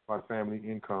rates by family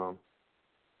income.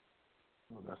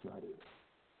 No, that's not it.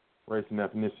 Race and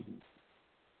ethnicity.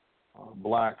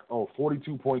 Black,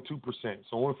 42.2%.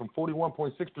 So it went from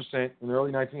 41.6% in the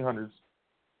early 1900s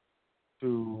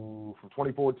to from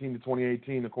 2014 to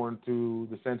 2018, according to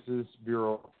the Census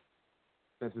Bureau,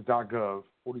 census.gov,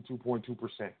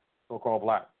 42.2%, so-called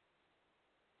black.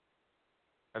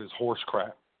 That is horse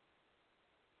crap.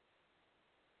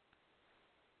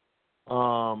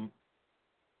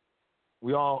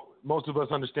 Most of us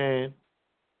understand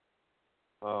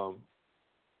the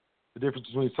difference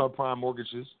between subprime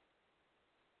mortgages.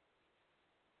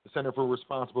 The Center for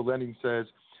Responsible Lending says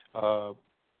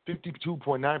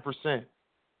 52.9%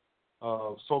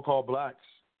 of so-called blacks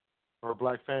or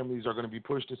black families are going to be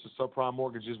pushed into subprime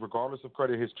mortgages regardless of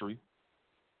credit history.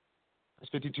 That's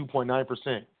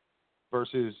 52.9%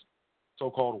 versus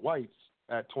so-called whites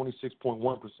at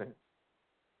 26.1%.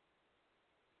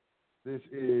 This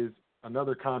is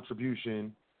another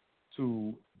contribution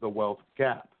to the wealth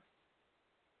gap.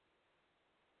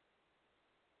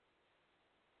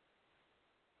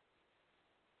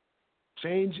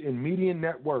 Change in median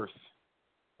net worth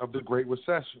of the Great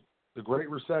Recession. The Great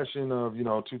Recession of,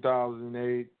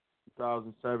 2008,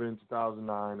 2007,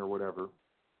 2009, or whatever.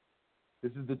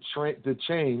 This is the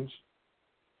change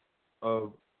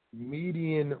of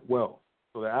median wealth.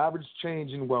 So the average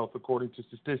change in wealth, according to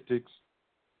statistics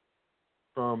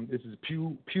this is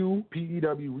Pew,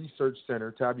 P-E-W Research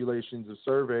Center, tabulations of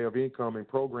survey of income and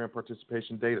program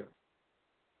participation data.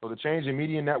 So the change in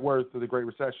median net worth of the Great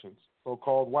Recessions,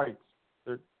 so-called whites,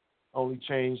 they only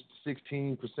changed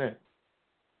 16%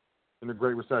 in the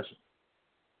Great Recession.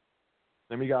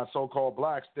 Then we got so-called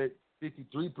blacks that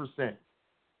 53%.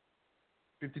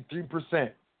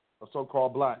 53% of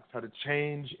so-called blacks had a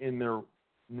change in their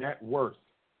net worth,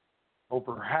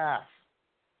 over half.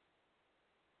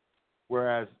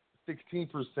 Whereas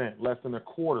 16%, less than a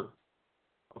quarter,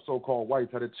 of so-called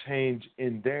whites had a change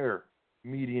in their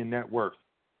median net worth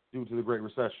due to the Great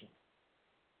Recession.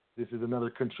 This is another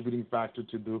contributing factor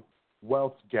to the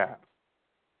wealth gap.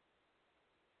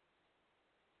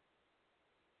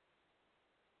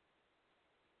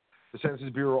 The Census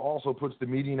Bureau also puts the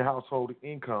median household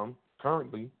income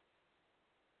currently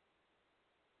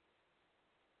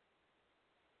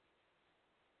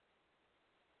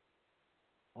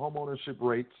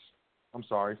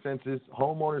census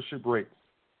homeownership rates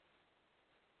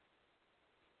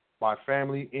by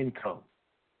family income.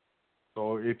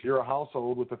 So if you're a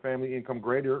household with a family income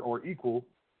greater or equal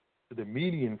to the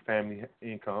median family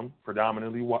income,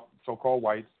 predominantly so-called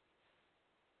whites,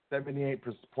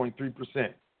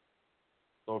 78.3%.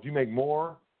 So if you make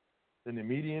more than the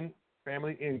median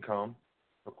family income,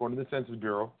 according to the Census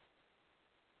Bureau,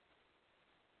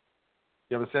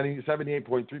 you have a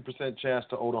 78.3% chance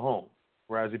to own a home.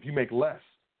 Whereas if you make less,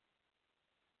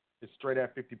 it's straight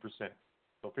at 50%.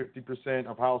 So 50%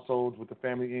 of households with a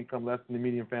family income less than the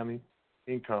median family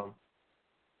income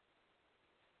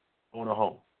own a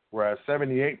home. Whereas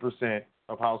 78%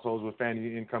 of households with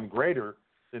family income greater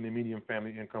than the median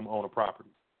family income own a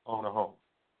home.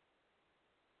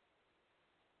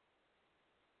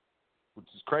 Which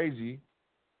is crazy.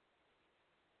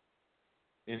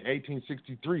 In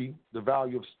 1863, the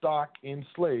value of stock in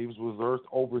slaves was worth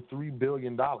over $3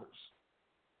 billion.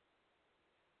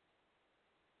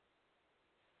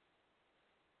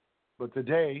 But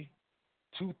today,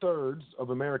 2/3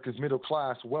 of America's middle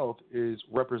class wealth is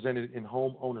represented in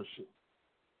home ownership.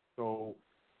 So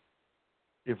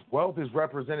if wealth is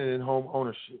represented in home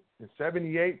ownership, and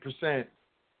 78%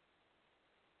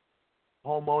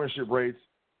 home ownership rates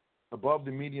above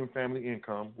the median family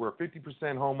income, where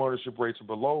 50% home ownership rates are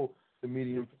below the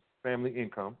median family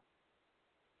income,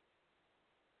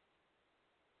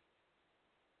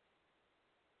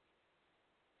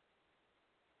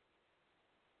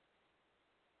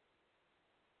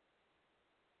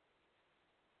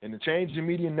 and the change in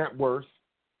median net worth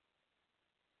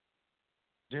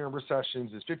during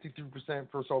recessions is 53%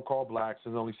 for so-called blacks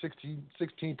and only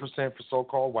 16% for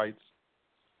so-called whites.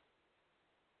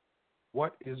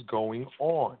 What is going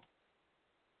on?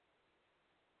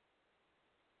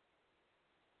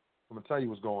 I'm going to tell you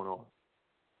what's going on.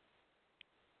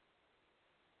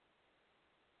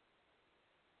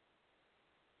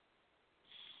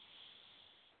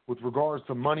 With regards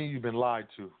to money, you've been lied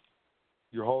to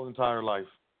your whole entire life.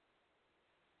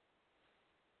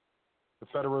 The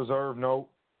Federal Reserve note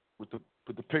with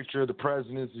the picture of the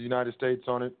President of the United States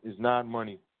on it is not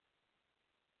money.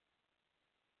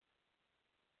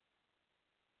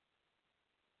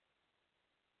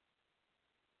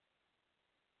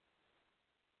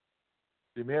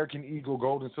 The American Eagle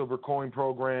Gold and Silver Coin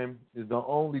Program is the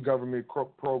only government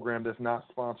program that's not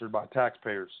sponsored by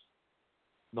taxpayers.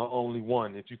 The only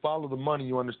one. If you follow the money,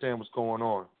 you understand what's going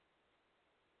on.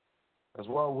 As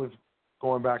well with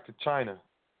going back to China.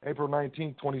 April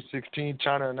 19, 2016,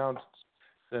 China announced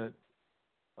that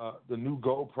the new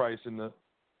gold price in the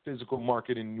physical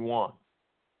market in yuan.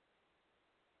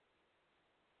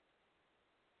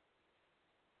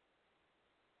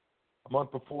 A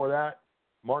month before that,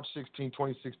 March 16,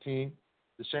 2016,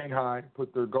 the Shanghai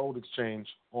put their gold exchange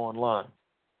online.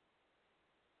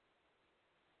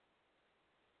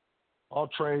 All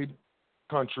trade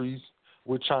countries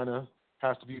with China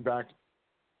has to be backed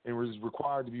and is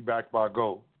required to be backed by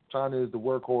gold. China is the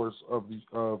workhorse of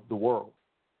the world.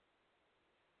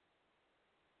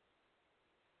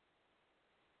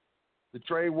 The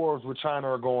trade wars with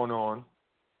China are going on,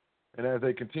 and as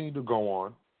they continue to go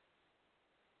on,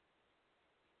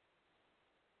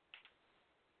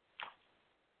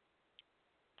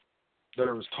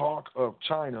 there is talk of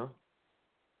China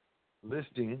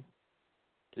listing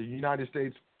the United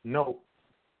States note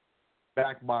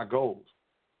backed by gold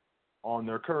on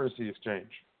their currency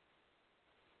exchange.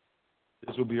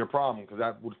 This would be a problem because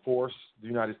that would force the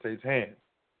United States' hand.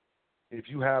 If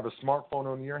you have a smartphone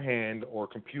on your hand or a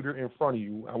computer in front of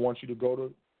you, I want you to go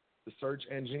to the search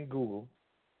engine Google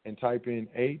and type in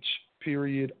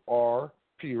H.R.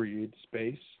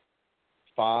 space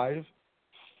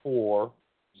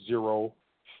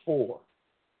 5404.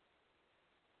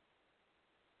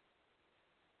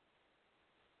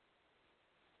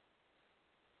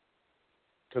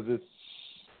 Because it's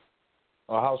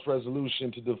a House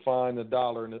resolution to define the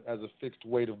dollar as a fixed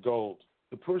weight of gold.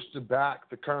 The push to back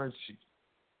the currency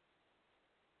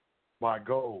by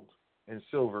gold and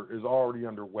silver is already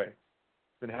underway.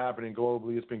 It's been happening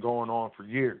globally. It's been going on for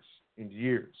years and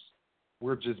years.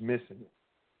 We're just missing it.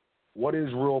 What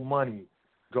is real money?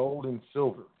 Gold and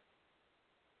silver.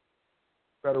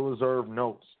 Federal Reserve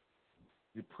notes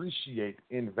depreciate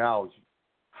in value.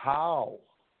 How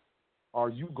are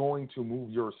you going to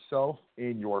move yourself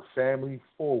and your family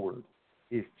forward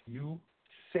if you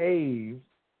save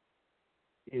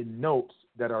in notes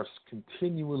that are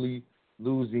continually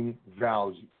losing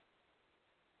value?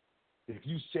 If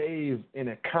you save in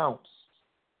accounts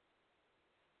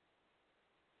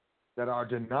that are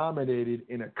denominated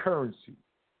in a currency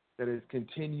that is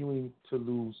continuing to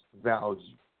lose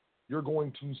value, you're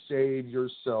going to save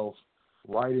yourself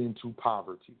right into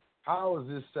poverty. How is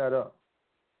this set up?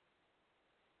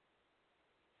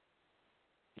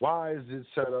 Why is it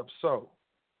set up so?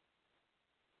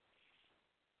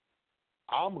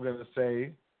 I'm going to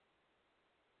say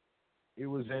it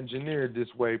was engineered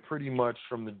this way pretty much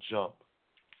from the jump.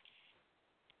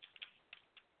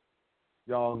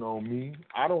 Y'all know me.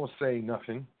 I don't say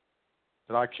nothing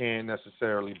that I can't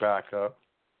necessarily back up.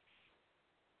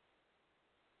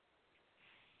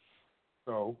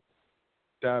 So,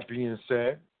 that being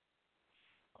said,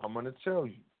 I'm going to tell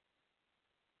you.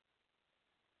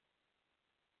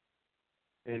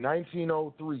 In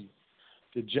 1903,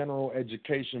 the General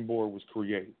Education Board was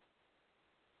created.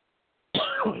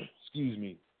 Excuse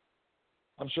me.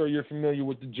 I'm sure you're familiar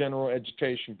with the General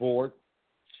Education Board.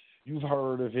 You've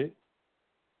heard of it.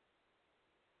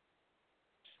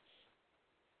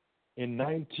 In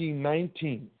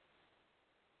 1919,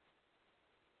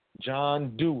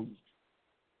 John Dewey,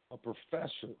 a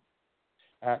professor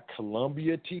at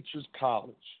Columbia Teachers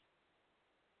College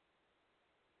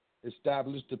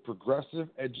established the Progressive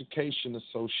Education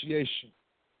Association,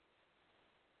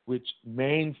 which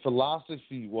main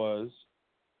philosophy was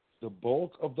the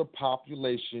bulk of the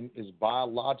population is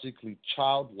biologically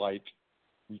childlike,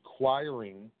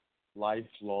 requiring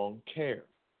lifelong care.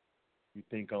 You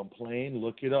think I'm playing?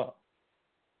 Look it up.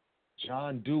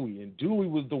 John Dewey, and Dewey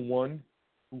was the one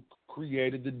who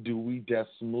created the Dewey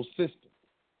Decimal System.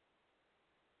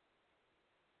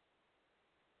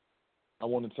 I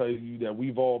want to tell you that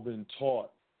we've all been taught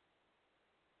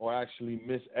or actually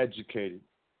miseducated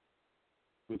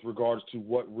with regards to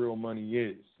what real money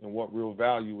is and what real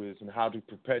value is and how to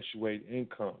perpetuate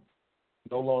income.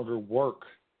 No longer work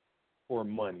for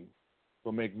money,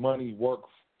 but make money work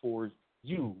for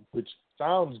you, which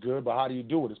sounds good, but how do you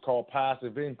do it? It's called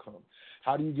passive income.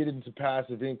 How do you get into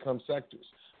passive income sectors?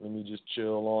 Let me just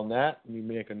chill on that. Let me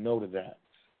make a note of that.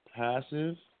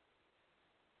 Passive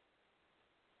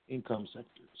income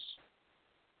sectors.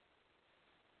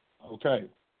 Okay.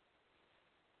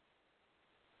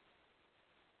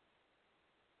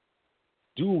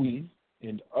 Dewey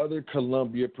and other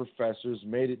Columbia professors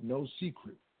made it no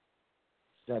secret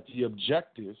that the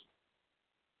objective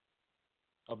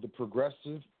of the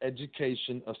Progressive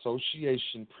Education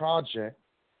Association project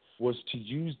was to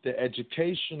use the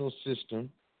educational system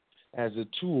as a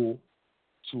tool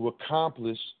to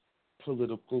accomplish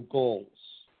political goals.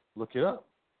 Look it up.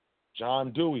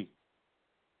 John Dewey.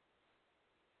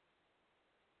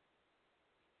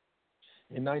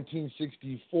 In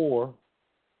 1964,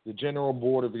 the General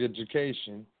Board of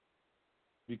Education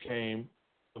became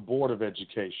the Board of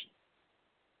Education.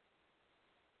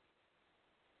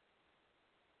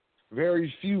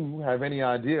 Very few have any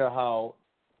idea how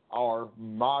our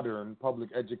modern public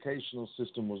educational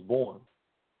system was born,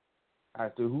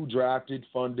 as to who drafted,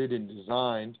 funded, and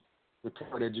designed the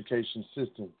current education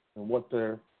system and what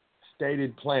their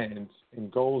stated plans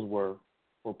and goals were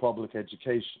for public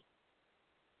education.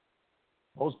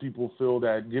 Most people feel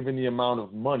that given the amount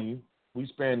of money we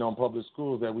spend on public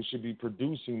schools, that we should be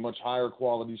producing much higher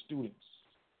quality students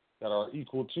that are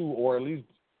equal to, or at least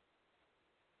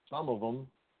some of them,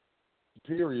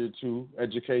 superior to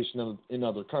education in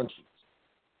other countries.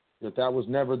 That was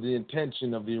never the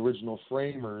intention of the original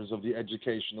framers of the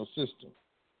educational system.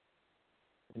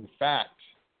 In fact,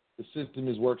 the system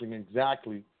is working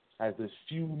exactly as the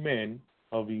few men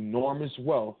of enormous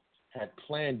wealth had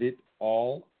planned it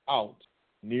all out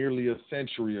nearly a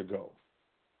century ago.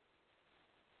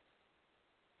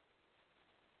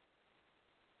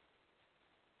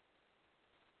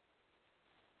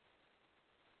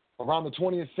 Around the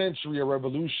 20th century, a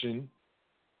revolution,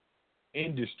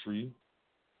 industry,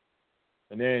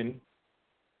 and then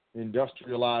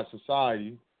industrialized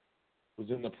society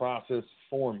was in the process of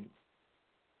forming.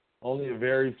 Only a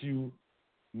very few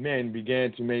men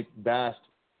began to make vast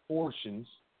fortunes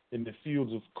in the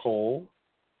fields of coal,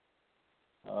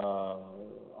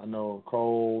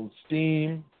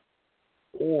 steam,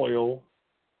 oil,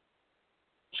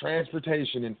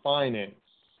 transportation, and finance.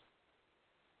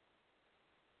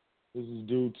 This is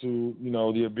due to,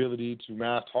 the ability to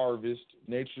mass harvest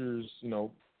nature's,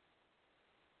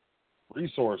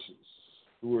 resources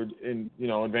who were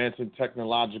advancing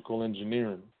technological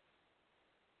engineering,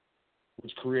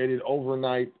 which created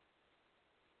overnight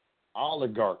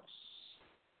oligarchs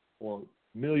or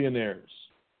millionaires.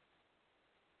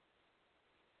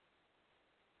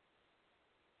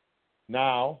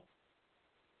 Now,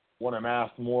 want to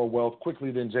amass more wealth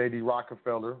quickly than J.D.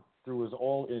 Rockefeller through his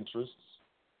own interests.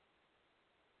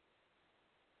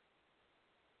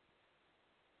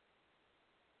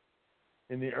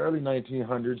 In the early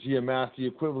 1900s, he amassed the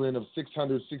equivalent of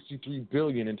 $663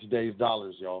 billion in today's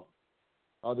dollars, y'all.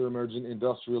 Other emerging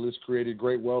industrialists created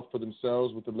great wealth for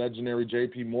themselves with the legendary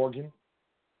J.P. Morgan,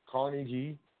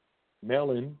 Carnegie,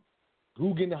 Mellon,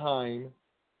 Guggenheim,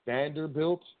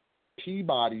 Vanderbilt,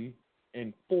 Peabody,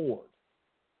 and Ford.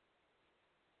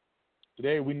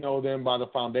 Today, we know them by the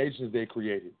foundations they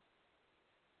created,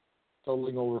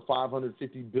 totaling over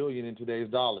 $550 billion in today's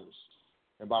dollars,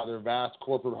 and by their vast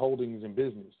corporate holdings in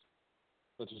business,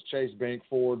 such as Chase Bank,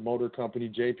 Ford Motor Company,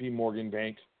 J.P. Morgan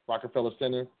Bank, Rockefeller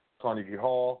Center, Carnegie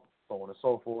Hall, so on and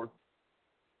so forth.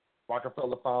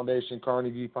 Rockefeller Foundation,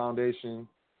 Carnegie Foundation,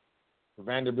 the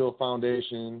Vanderbilt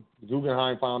Foundation, the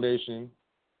Guggenheim Foundation.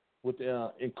 With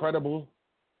incredible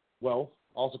wealth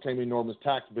also came enormous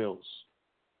tax bills.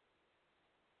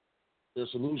 Their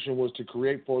solution was to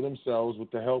create for themselves,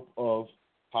 with the help of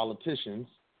politicians,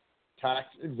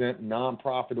 tax-exempt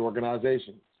nonprofit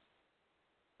organizations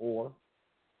or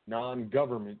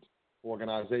non-government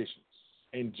organizations.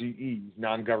 NGEs,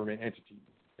 non-government entities.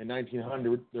 In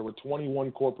 1900, there were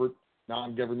 21 corporate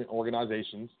non-government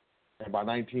organizations, and by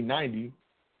 1990,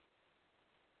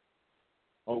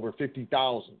 over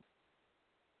 50,000.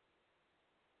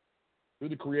 Through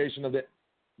the creation of the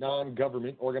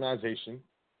non-government organization,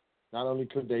 not only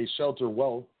could they shelter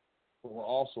wealth, but were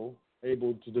also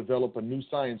able to develop a new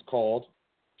science called,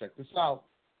 check this out,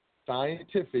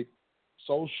 scientific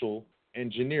social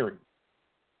engineering,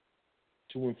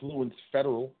 to influence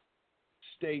federal,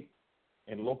 state,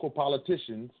 and local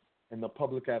politicians and the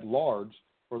public at large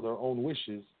for their own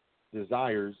wishes,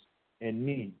 desires, and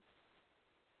needs.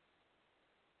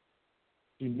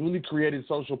 The newly created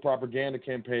social propaganda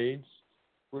campaigns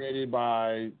created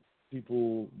by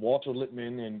people Walter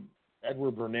Lippmann and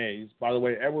Edward Bernays. By the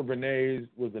way, Edward Bernays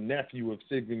was the nephew of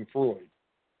Sigmund Freud.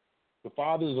 The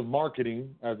fathers of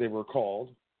marketing, as they were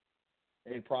called,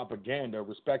 and propaganda,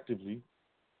 respectively,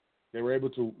 they were able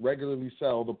to regularly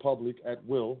sell the public at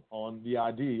will on the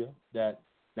idea that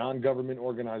non-government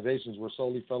organizations were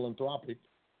solely philanthropic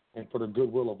and for the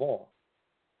goodwill of all.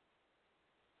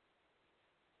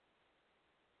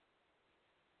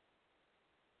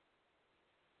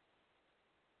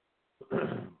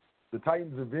 The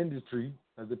titans of industry,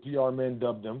 as the PR men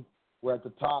dubbed them, were at the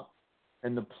top,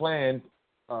 and the plan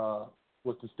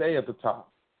was to stay at the top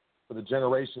for the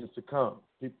generations to come.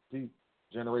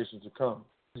 Generations to come.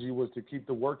 The strategy was to keep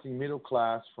the working middle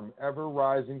class from ever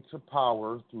rising to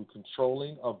power through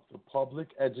controlling of the public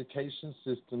education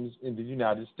systems in the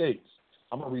United States.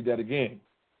 I'm going to read that again.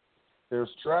 Their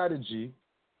strategy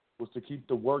was to keep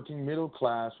the working middle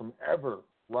class from ever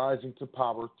rising to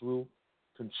power through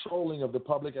controlling of the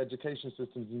public education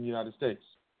systems in the United States.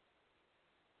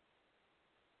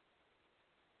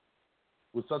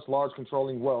 With such large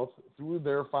controlling wealth, through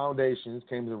their foundations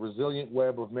came the resilient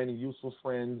web of many useful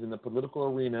friends in the political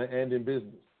arena and in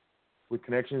business. With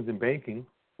connections in banking,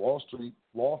 Wall Street,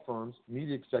 law firms,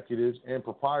 media executives, and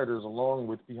proprietors, along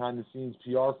with behind-the-scenes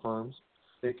PR firms,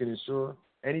 they can ensure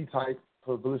any type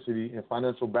of publicity and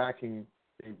financial backing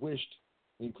they wished,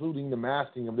 including the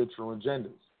masking of their true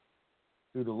agendas.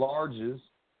 Through the largest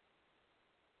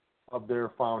of their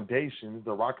foundations,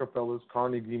 the Rockefellers,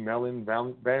 Carnegie, Mellon,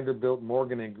 Vanderbilt,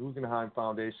 Morgan, and Guggenheim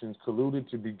foundations colluded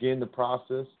to begin the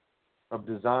process of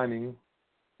designing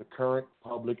the current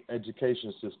public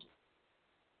education system.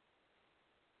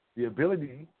 The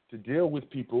ability to deal with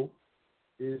people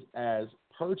is as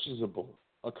purchasable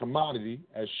a commodity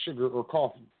as sugar or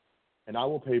coffee, and I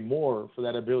will pay more for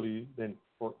that ability than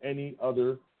for any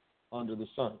other under the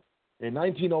sun. In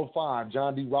 1905,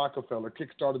 John D. Rockefeller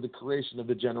kickstarted the creation of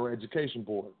the General Education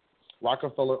Board.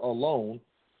 Rockefeller alone,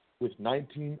 with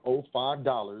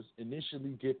 $1905,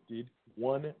 initially gifted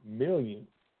 $1 million.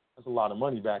 That's a lot of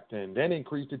money back then. Then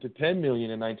increased it to $10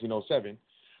 million in 1907.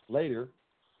 Later,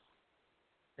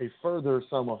 a further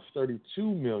sum of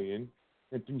 $32 million,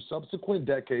 and through subsequent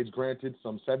decades granted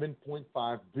some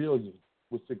 $7.5 billion,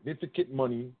 with significant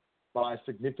money by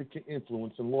significant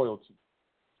influence and loyalty.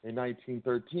 In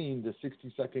 1913, the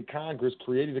 62nd Congress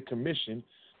created a commission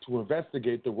to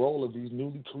investigate the role of these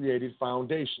newly created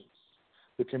foundations.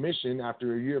 The commission,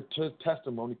 after a year of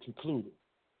testimony, concluded,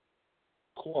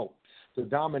 quote, the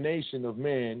domination of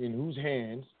man in whose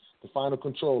hands the final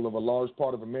control of a large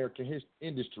part of American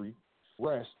industry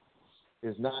rests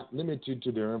is not limited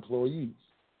to their employees,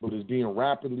 but is being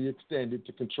rapidly extended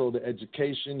to control the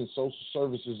education and social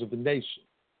services of the nation.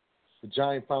 The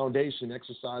giant foundation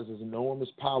exercises enormous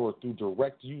power through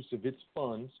direct use of its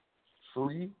funds,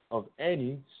 free of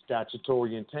any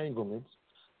statutory entanglements,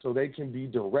 so they can be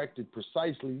directed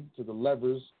precisely to the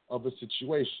levers of a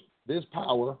situation. This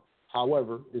power,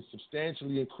 however, is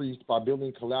substantially increased by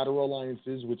building collateral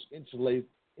alliances which insulate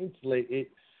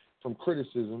it from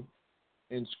criticism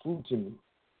and scrutiny.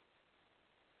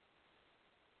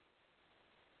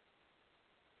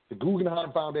 The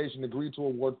Guggenheim Foundation agreed to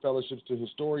award fellowships to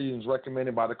historians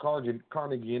recommended by the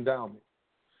Carnegie Endowment.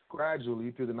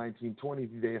 Gradually, through the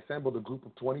 1920s, they assembled a group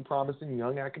of 20 promising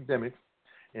young academics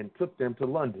and took them to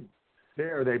London.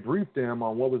 There, they briefed them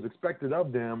on what was expected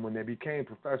of them when they became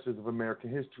professors of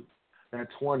American history. That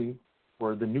 20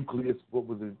 were the nucleus of what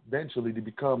was eventually to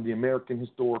become the American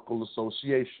Historical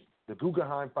Association. The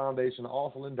Guggenheim Foundation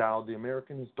also endowed the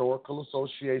American Historical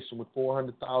Association with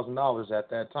 $400,000 at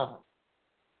that time.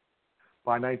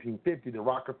 By 1950, the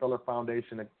Rockefeller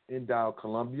Foundation endowed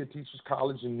Columbia Teachers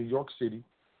College in New York City,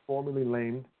 formerly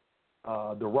named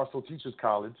the Russell Teachers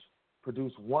College,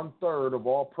 produced 1/3 of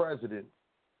all precedent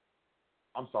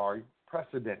of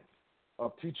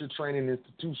teacher training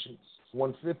institutions,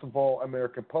 1/5 of all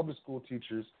American public school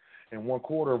teachers, and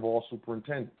 1/4 of all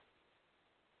superintendents.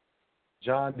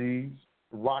 John Dees,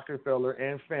 Rockefeller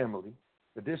and family.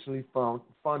 Additionally,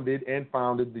 funded and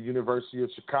founded the University of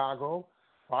Chicago,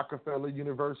 Rockefeller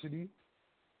University,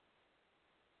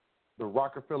 the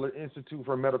Rockefeller Institute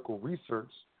for Medical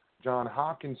Research, Johns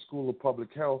Hopkins School of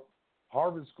Public Health,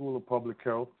 Harvard School of Public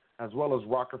Health, as well as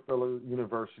Rockefeller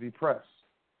University Press.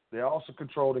 They also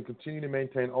controlled and continue to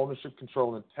maintain ownership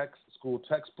control in school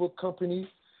textbook companies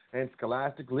and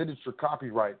scholastic literature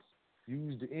copyrights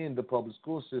used in the public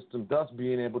school system, thus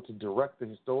being able to direct the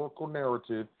historical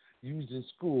narrative used in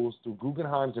schools through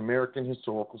Guggenheim's American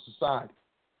Historical Society.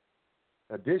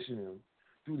 Additionally,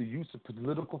 through the use of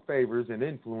political favors and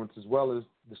influence, as well as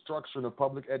the structuring of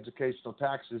public educational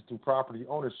taxes through property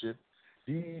ownership,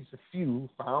 these few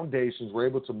foundations were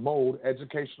able to mold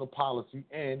educational policy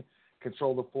and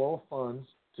control the flow of funds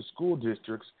to school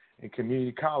districts and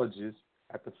community colleges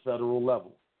at the federal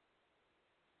level.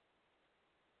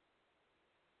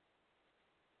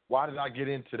 Why did I get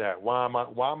into that? Why am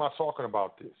I talking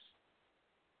about this?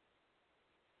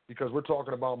 Because we're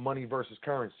talking about money versus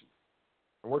currency.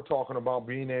 And we're talking about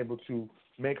being able to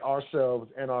make ourselves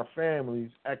and our families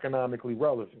economically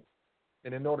relevant.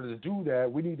 And in order to do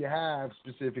that, we need to have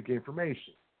specific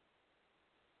information.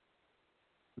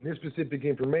 And this specific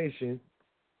information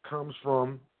comes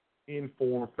from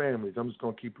informed families. I'm just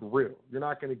going to keep it real. You're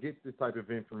not going to get this type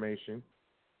of information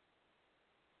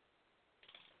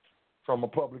from a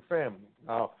public family.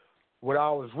 Now, what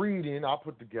I was reading, I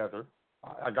put together.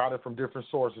 I got it from different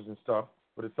sources and stuff,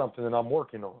 but it's something that I'm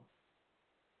working on.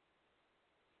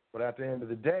 But at the end of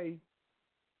the day,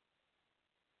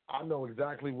 I know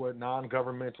exactly what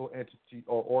non-governmental entity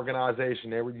or organization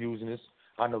they were using this.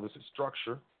 I know this is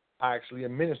structure. I actually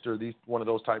administer one of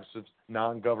those types of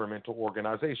non-governmental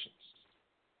organizations.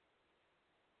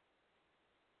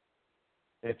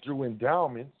 And through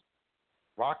endowments,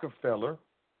 Rockefeller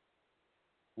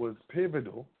was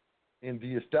pivotal in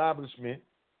the establishment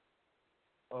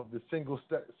of the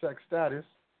single-sex status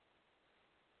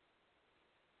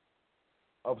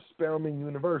of Spelman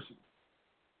University.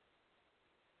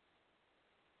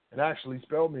 And actually,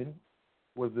 Spelman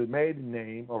was the maiden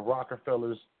name of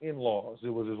Rockefeller's in-laws. It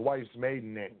was his wife's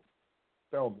maiden name,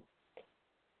 Spelman.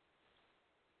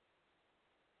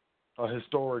 A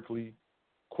historically,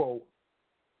 quote,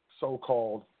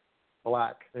 so-called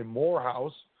black. And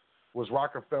Morehouse was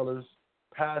Rockefeller's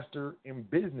pastor and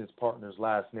business partner's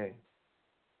last name.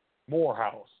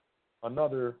 Morehouse,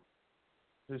 another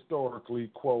historically,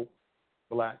 quote,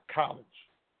 black college.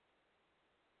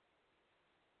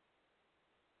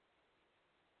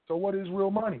 So what is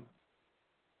real money?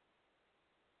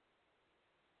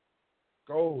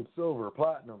 Gold, silver,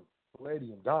 platinum,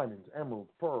 palladium, diamonds,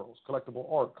 emeralds, pearls,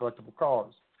 collectible art, collectible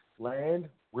cars, land,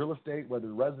 real estate,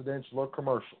 whether residential or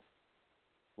commercial.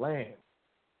 Land.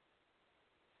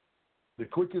 The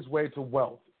quickest way to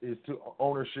wealth is to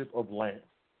ownership of land.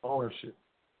 Ownership.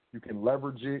 You can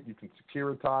leverage it. You can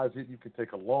securitize it. You can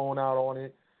take a loan out on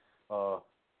it. A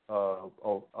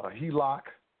HELOC,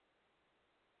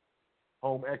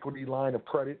 home equity line of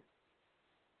credit.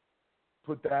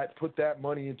 Put that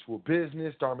money into a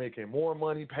business. Start making more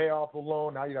money. Pay off a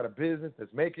loan. Now you got a business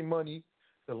that's making money.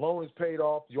 The loan is paid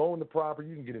off. You own the property.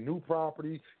 You can get a new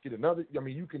property. Get another. I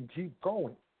mean, you can keep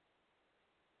going.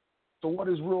 So what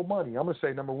is real money? I'm going to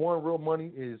say, number one, real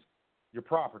money is your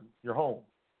property, your home.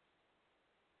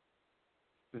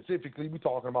 Specifically, we're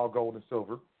talking about gold and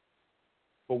silver.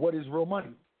 But what is real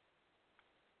money?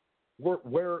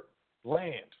 Where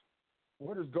land?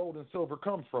 Where does gold and silver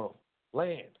come from?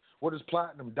 Land. Where does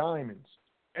platinum, diamonds,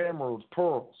 emeralds,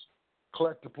 pearls,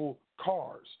 collectible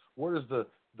cars? Where does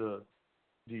the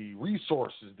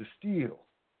resources, the steel,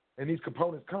 and these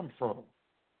components come from?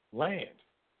 Land.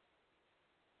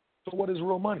 So what is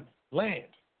real money? Land.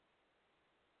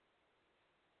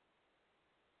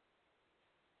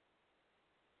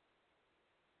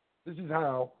 This is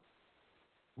how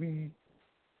we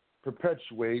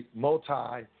perpetuate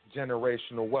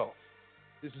multi-generational wealth.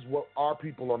 This is what our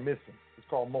people are missing. It's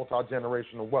called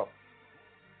multi-generational wealth.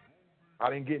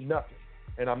 I didn't get nothing,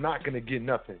 and I'm not going to get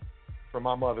nothing from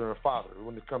my mother and father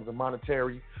when it comes to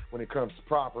monetary, when it comes to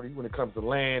property, when it comes to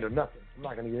land or nothing. I'm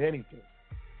not going to get anything.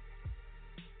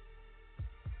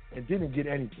 And didn't get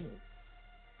anything.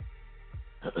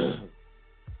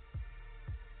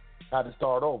 Had to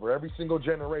start over. Every single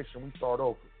generation, we start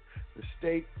over. The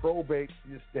state probates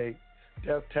the estate,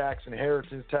 death tax,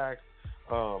 inheritance tax,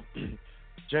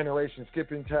 generation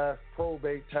skipping tax,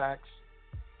 probate tax,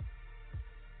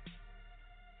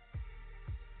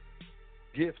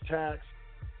 gift tax,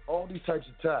 all these types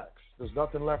of tax. There's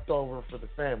nothing left over for the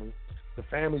family. The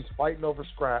family's fighting over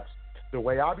scraps. The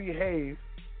way I behave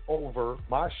over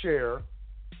my share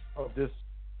of this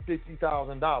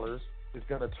 $50,000 is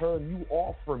going to turn you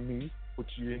off from me, which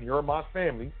you're my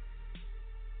family,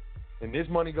 and this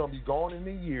money going to be gone in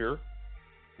a year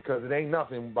because it ain't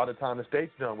nothing by the time the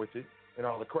state's done with it and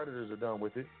all the creditors are done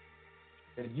with it,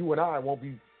 and you and I won't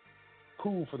be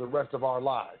cool for the rest of our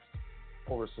lives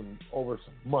over some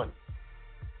money.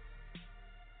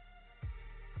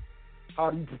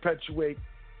 How do you perpetuate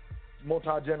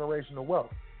multi-generational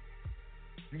wealth?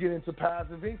 You get into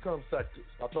passive income sectors.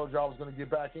 I told you I was going to get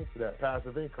back into that,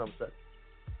 passive income sector.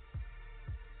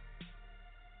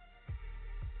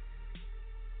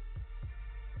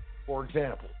 For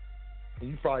example, and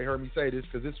you probably heard me say this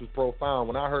because this was profound.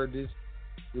 When I heard this,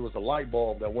 it was a light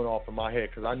bulb that went off in my head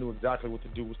because I knew exactly what the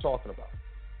dude was talking about.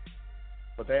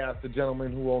 But they asked the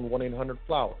gentleman who owned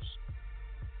 1-800-Flowers,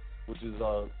 which is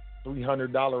a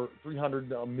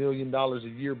 $300 million a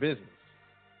year business.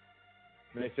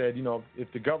 And they said, if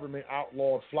the government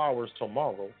outlawed flowers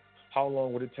tomorrow, how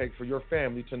long would it take for your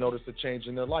family to notice a change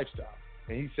in their lifestyle?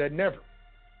 And he said, never.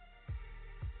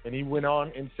 And he went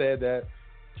on and said that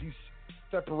he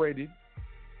separated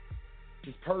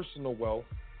his personal wealth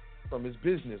from his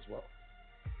business wealth.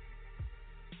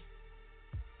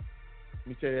 Let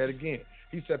me say that again.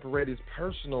 He separated his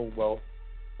personal wealth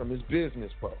from his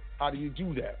business wealth. How do you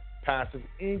do that? Passive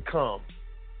income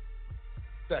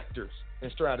sectors and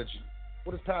strategy.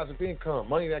 What is passive income?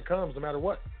 Money that comes no matter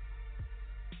what.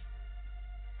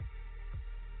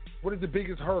 What is the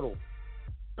biggest hurdle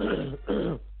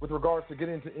with regards to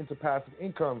getting into passive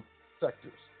income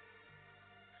sectors?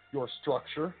 Your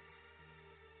structure.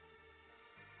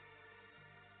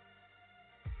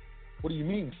 What do you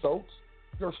mean, Stokes?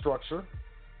 Your structure.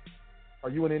 Are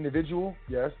you an individual?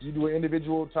 Yes. Do you do an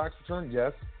individual tax return?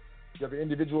 Yes. Do you have an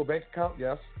individual bank account?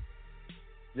 Yes. Do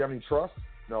you have any trust?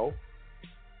 No.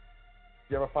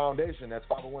 Do you have a foundation that's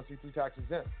 501c3 tax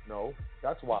exempt? No.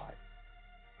 That's why.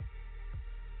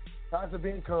 Passive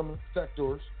income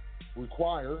sectors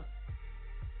require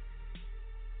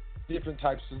different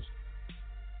types of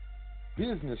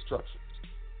business structures.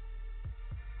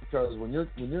 Because when you're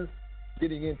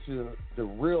getting into the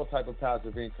real type of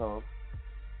passive income,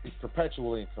 it's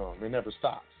perpetual income. It never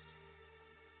stops.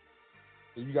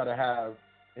 So you got to have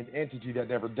an entity that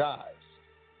never dies.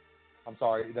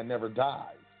 That never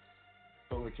dies.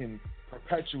 So it can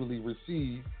perpetually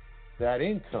receive that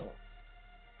income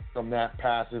from that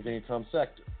passive income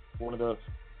sector. One of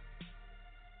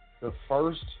the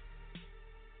first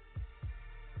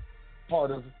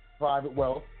part of private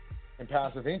wealth and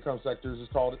passive income sectors is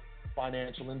called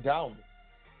financial endowment.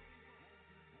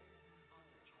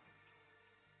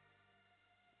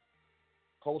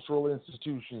 Cultural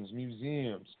institutions,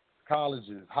 museums,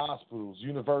 colleges, hospitals,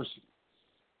 universities,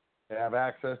 they have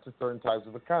access to certain types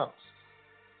of accounts.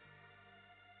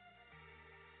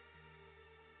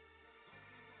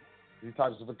 These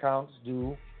types of accounts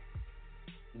do,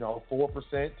 4%,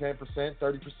 10%,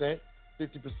 30%,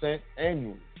 50%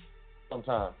 annually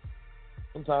sometimes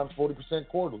 40%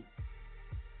 quarterly.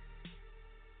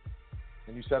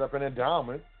 And you set up an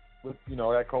endowment with,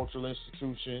 that cultural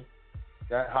institution,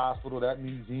 that hospital, that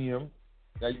museum,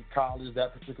 that college,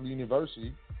 that particular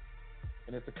university,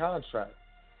 and it's a contract.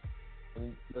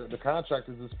 And the contract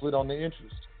is a split on the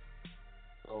interest.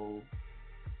 So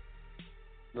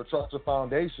your trust or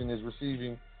foundation is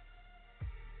receiving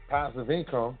passive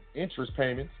income, interest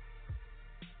payments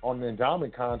on the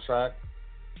endowment contract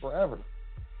forever.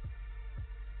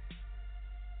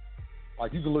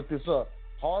 Like, you can look this up.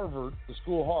 Harvard, the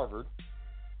school Harvard,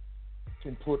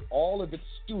 can put all of its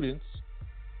students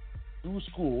through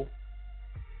school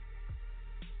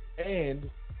and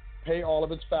pay all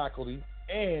of its faculty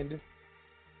and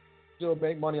still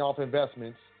make money off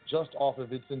investments just off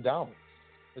of its endowments.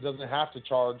 It doesn't have to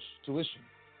charge tuition.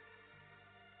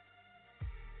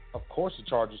 Of course it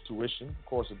charges tuition. Of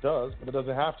course it does, but it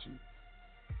doesn't have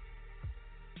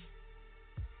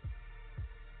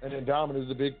to. An endowment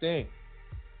is a big thing.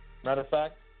 Matter of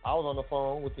fact, I was on the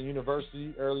phone with the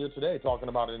university earlier today talking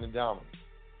about an endowment.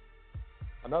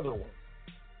 Another one.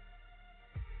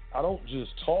 I don't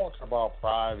just talk about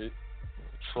private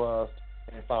trust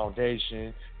and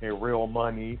foundation and real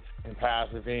money and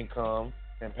passive income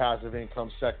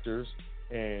sectors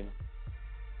and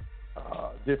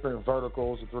different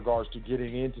verticals with regards to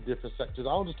getting into different sectors.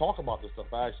 I don't just talk about this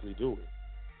stuff. I actually do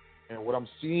it. And what I'm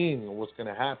seeing and what's going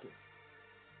to happen,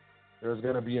 there's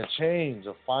going to be a change.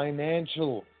 A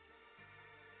financial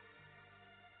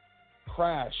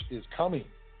crash is coming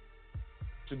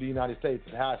to the United States.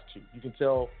 It has to. You can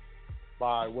tell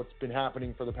by what's been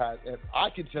happening for the past, I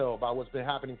can tell by what's been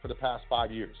happening for the past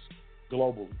 5 years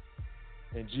globally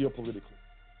and geopolitically.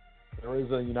 There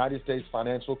is a United States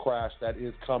financial crash that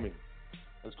is coming.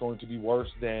 It's going to be worse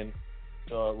than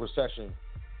the recession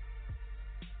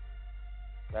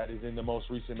that is in the most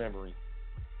recent memory.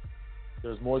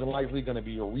 There's more than likely going to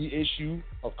be a reissue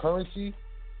of currency.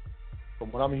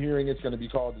 From what I'm hearing, it's going to be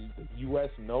called the U.S.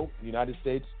 note, the United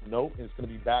States note, and it's going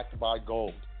to be backed by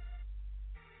gold.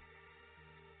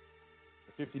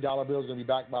 The $50 bill is going to be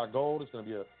backed by gold. It's going to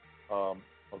be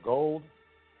a gold.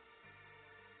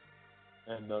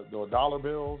 And the dollar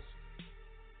bills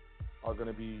are going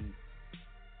to be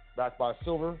backed by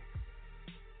silver.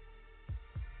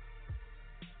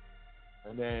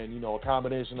 And then, a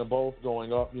combination of both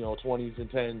going up, 20s and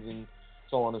 10s and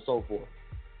so on and so forth.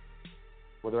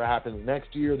 Whether it happens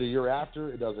next year, the year after,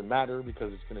 it doesn't matter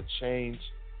because it's going to change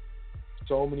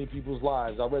so many people's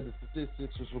lives. I read the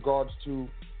statistics with regards to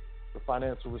the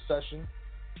financial recession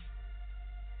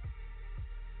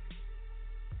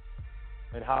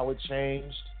and how it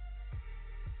changed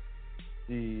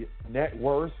the net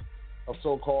worth of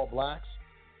so-called blacks.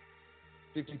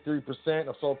 53%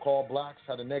 of so-called blacks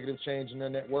had a negative change in their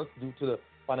net worth due to the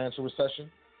financial recession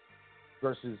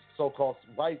versus so-called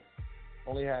whites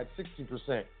only had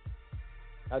 16%.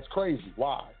 That's crazy.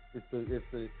 Why? It's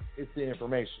the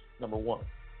information, number one.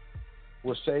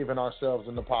 We're saving ourselves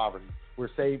into poverty.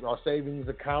 Our savings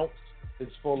accounts is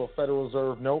full of Federal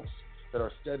Reserve notes that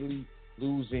are steadily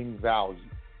losing value.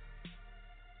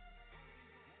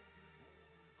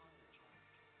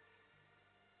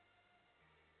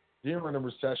 During a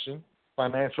recession,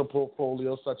 financial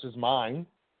portfolios such as mine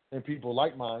and people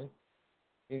like mine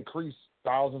increase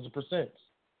thousands of percent.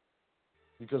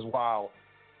 Because while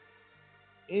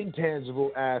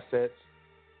intangible assets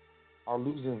are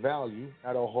losing value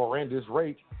at a horrendous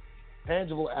rate,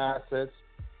 tangible assets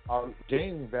are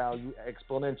gaining value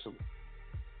exponentially.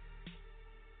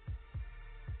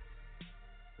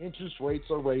 Interest rates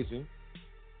are raising.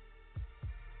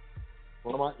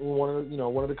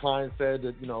 One of the clients said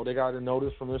that they got a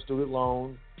notice from their student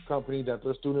loan company that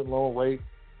their student loan rate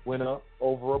went up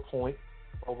over a point,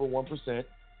 over 1%.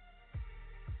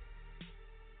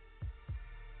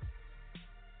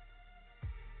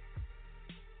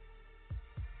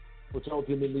 Which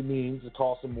ultimately means it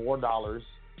costs them more dollars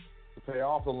to pay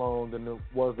off the loan than it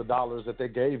was the dollars that they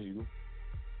gave you.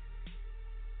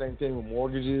 Same thing with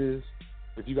mortgages.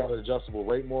 If you got an adjustable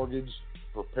rate mortgage,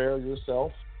 prepare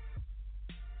yourself.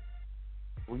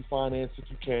 Refinance if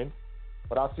you can.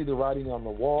 But I see the writing on the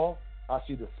wall. I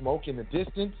see the smoke in the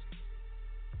distance.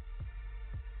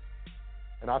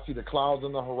 And I see the clouds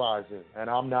on the horizon. And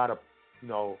I'm not a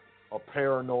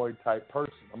paranoid type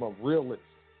person. I'm a realist.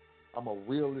 I'm a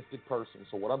realistic person.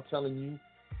 So what I'm telling you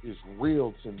is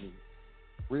real to me.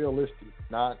 Realistic.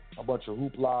 Not a bunch of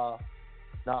hoopla,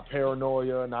 not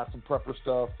paranoia, not some prepper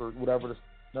stuff or whatever.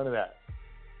 None of that.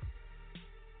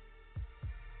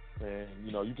 And,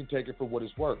 you can take it for what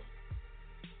it's worth.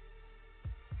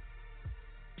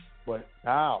 But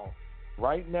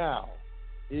right now,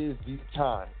 is the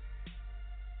time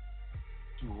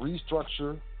to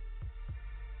restructure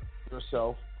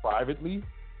yourself privately,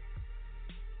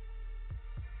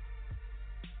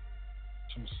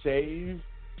 to save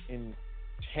in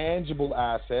tangible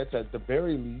assets, at the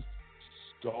very least,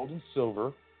 gold and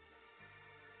silver,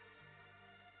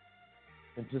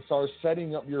 and to start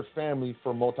setting up your family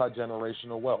for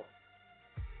multi-generational wealth.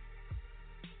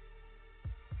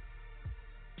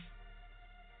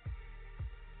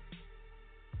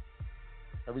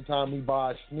 Every time we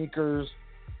buy sneakers,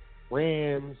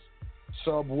 rims,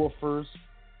 subwoofers,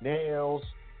 nails,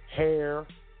 hair,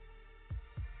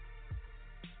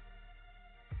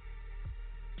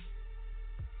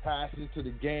 passes to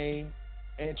the game,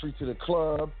 entry to the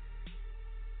club,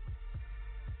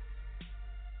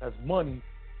 that's money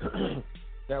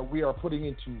that we are putting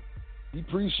into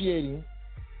depreciating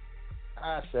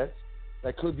assets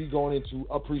that could be going into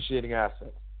appreciating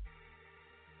assets.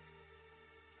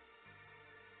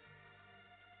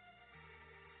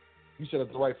 You set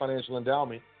up the right financial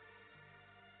endowment,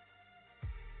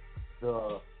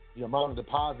 the amount of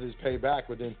deposit is paid back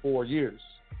within 4 years,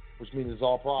 which means it's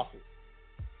all profit.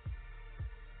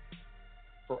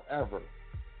 Forever.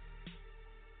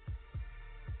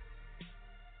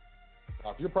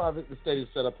 Now, if your private estate is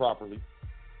set up properly,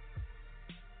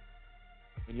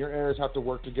 and your heirs have to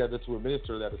work together to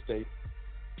administer that estate,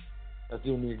 that's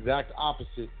doing the exact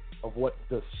opposite of what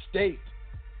the state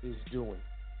is doing.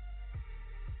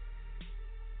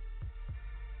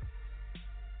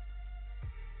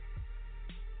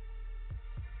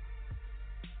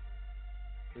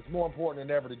 It's more important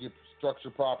than ever to get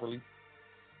structured properly.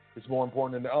 It's more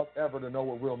important than ever to know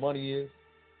what real money is.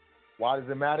 Why does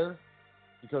it matter?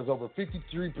 because over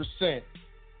 53%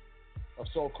 of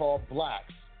so-called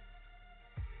blacks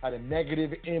had a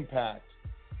negative impact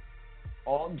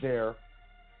on their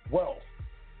wealth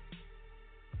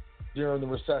during the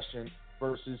recession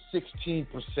versus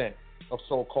 16% of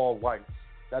so-called whites.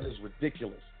 That is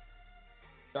ridiculous.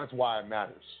 That's why it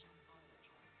matters.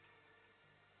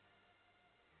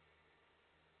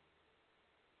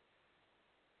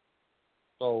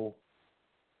 So,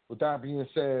 with that being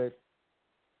said,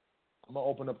 I'm gonna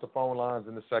open up the phone lines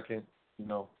in a second. You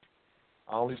know,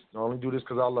 I only do this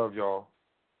because I love y'all,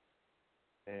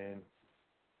 and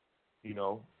you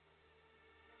know,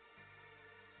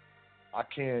 I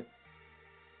can't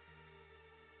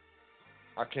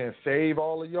save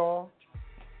all of y'all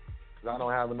because I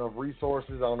don't have enough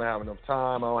resources. I don't have enough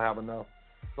time. I don't have enough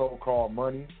so-called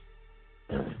money.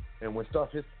 And when stuff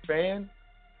hits the fan,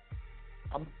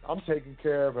 I'm taken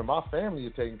care of, and my family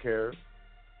is taken care of.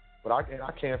 But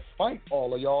I can't fight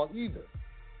all of y'all either.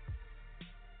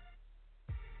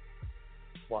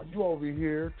 While you over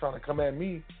here trying to come at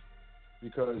me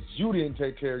because you didn't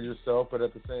take care of yourself, but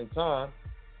at the same time,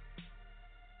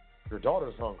 your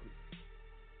daughter's hungry.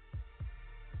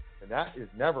 And that is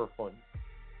never funny.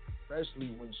 Especially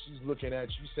when she's looking at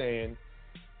you saying,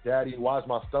 Daddy, why's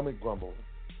my stomach grumbling?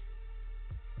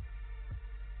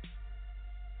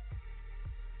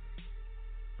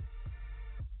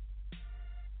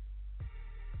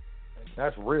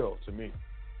 That's real to me.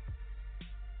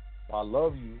 I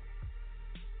love you.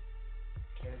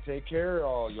 Can't take care of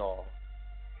all y'all.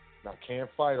 And I can't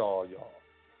fight all y'all.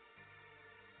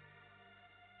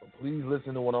 So please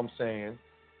listen to what I'm saying.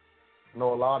 I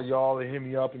know a lot of y'all that hit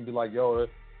me up and be like, yo,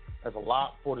 that's a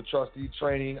lot for the trustee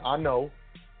training. I know.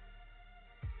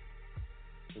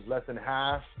 It's less than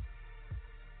a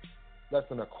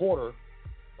quarter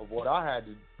of what I had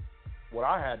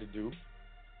to do.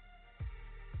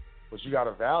 But you got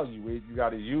to value it. You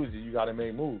got to use it. You got to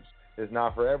make moves. It's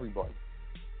not for everybody.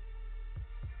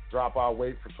 Dropout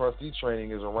rate for trustee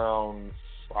training is around,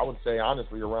 I would say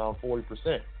honestly, around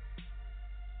 40%.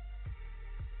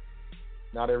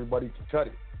 Not everybody can cut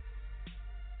it.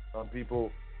 Some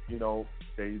people, you know,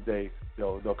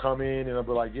 they'll come in and they'll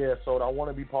be like, yeah, so I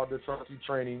want to be part of the trustee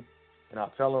training, and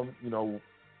I'll tell them, you know,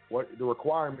 what the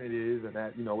requirement is, and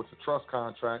that, you know, it's a trust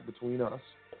contract between us.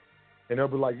 And they'll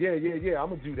be like, yeah, I'm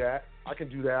going to do that. I can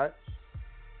do that.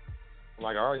 I'm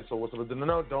like, all right, so what's the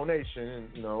donation? And,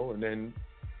 you know, and then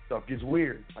stuff gets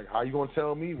weird. Like, how you going to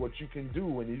tell me what you can do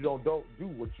when you don't do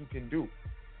what you can do?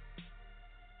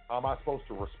 How am I supposed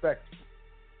to respect you?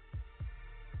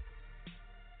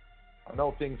 I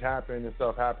know things happen and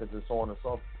stuff happens and so on and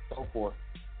so forth.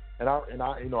 And I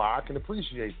you know, I can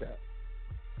appreciate that.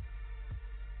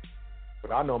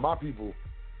 But I know my people,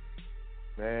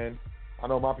 man. I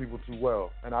know my people too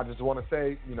well. And I just want to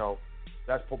say, you know,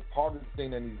 that's part of the thing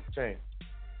that needs to change.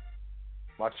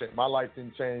 My life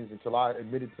didn't change until I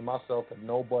admitted to myself that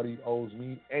nobody owes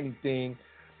me anything.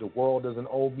 The world doesn't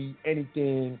owe me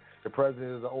anything. The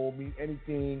president doesn't owe me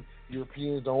anything.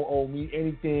 Europeans don't owe me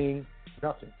anything.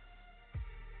 Nothing.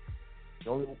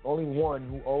 The only one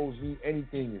who owes me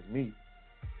anything is me.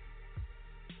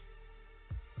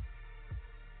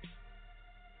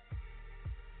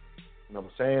 And I'm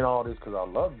saying all this because I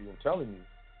love you. I'm telling you.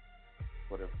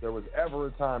 But if there was ever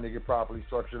a time to get properly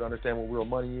structured, understand what real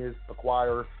money is,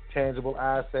 acquire tangible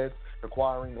assets,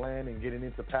 acquiring land and getting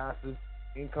into passive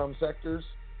income sectors,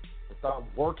 and stop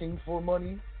working for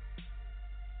money,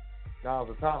 now's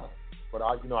the time. But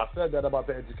I said that about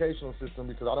the educational system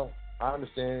because I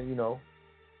understand, you know,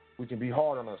 we can be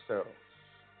hard on ourselves.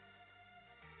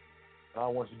 I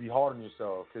don't want you to be hard on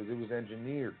yourself because it was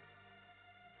engineered.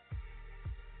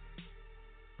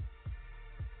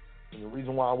 And the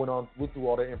reason why I went through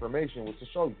all that information was to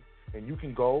show you. And you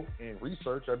can go and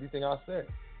research everything I said.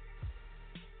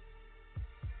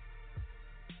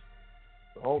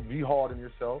 Don't be hard on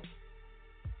yourself.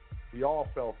 We all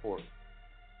fell for it.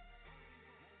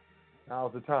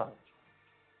 Now's the time.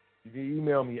 You can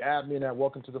email me,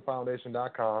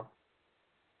 admin@welcometothefoundation.com.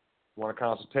 You want a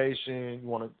consultation? You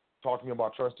want to talk to me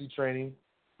about trustee training?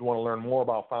 You want to learn more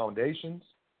about foundations?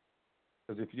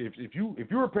 Because if you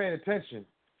were paying attention,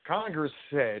 Congress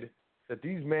said that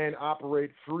these men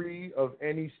operate free of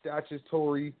any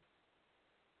statutory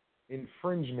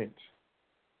infringement.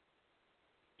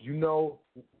 You know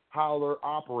how they're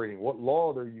operating, what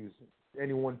law they're using.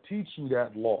 Anyone teach you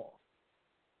that law?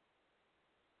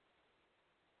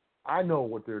 I know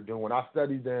what they're doing. I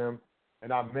studied them,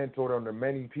 and I've mentored under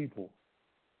many people,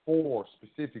 4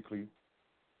 specifically,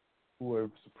 who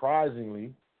have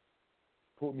surprisingly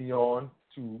put me on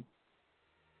to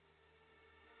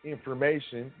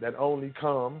information that only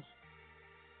comes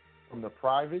from the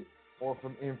private or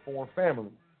from informed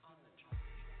family.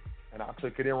 And I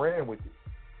took it and ran with it.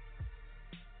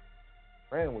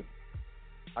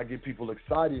 I get people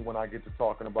excited when I get to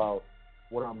talking about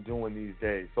what I'm doing these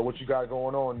days. So what you got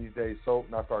going on these days, Soap?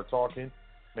 And I start talking,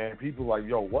 man, people like,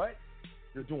 yo, what?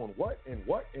 You're doing what and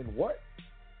what and what?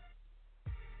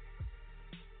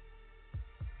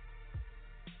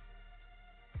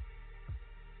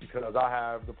 Because I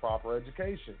have the proper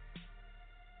education.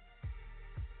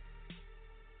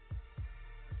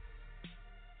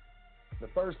 The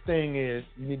first thing is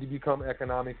you need to become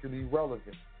economically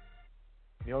relevant.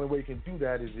 The only way you can do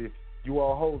that is if you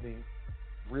are holding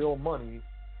real money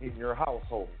in your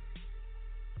household.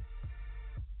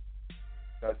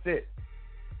 That's it.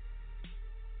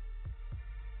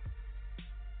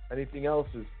 Anything else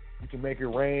is you can make it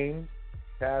rain,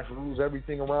 cash rules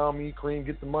everything around me, Cream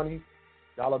get the money,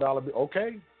 dollar bill.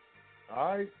 Okay,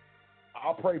 all right,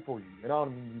 I'll pray for you. And I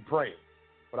don't mean you pray,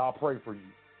 but I'll pray for you.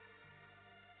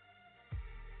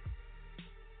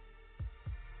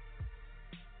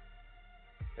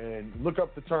 And look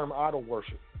up the term idol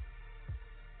worship.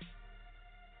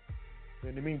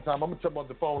 In the meantime, I'm going to tell about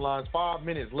the phone lines. 5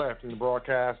 minutes left in the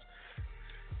broadcast.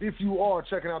 If you are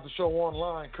checking out the show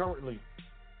online currently,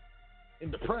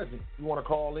 in the present, you want to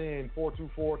call in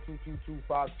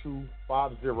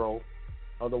 424-222-5250.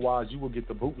 Otherwise, you will get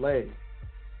the bootleg.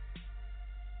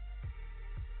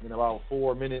 In about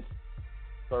 4 minutes,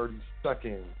 30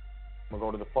 seconds. I'm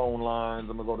going to go to the phone lines.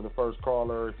 I'm going to go to the first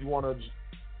caller. If you want to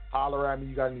holler at me,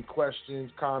 you got any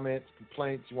questions, comments,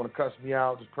 complaints, you want to cuss me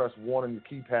out, just press 1 on your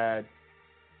keypad,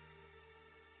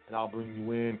 and I'll bring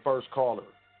you in. First caller,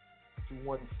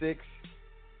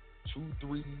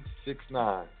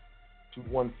 216-2369.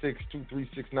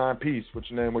 216-2369. Peace. What's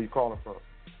your name? Where you calling from?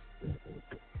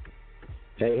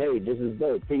 Hey, this is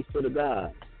Bo. Peace to the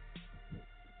guys.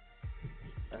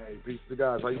 Hey, peace to the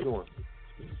guys. How you doing?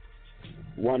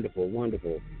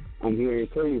 Wonderful. I'm here in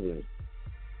Cleveland.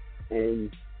 And,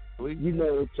 you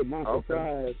know, to my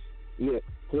surprise,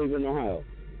 Cleveland, Ohio.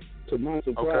 To my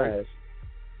surprise,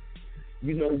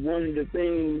 you know, one of the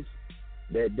things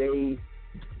that they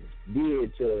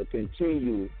did to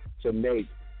continue to make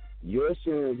your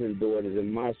sons and daughters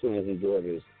and my sons and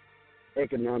daughters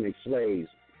economic slaves,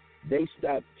 they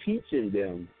stopped teaching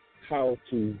them how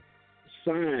to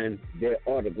sign their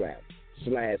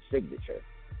autograph/signature.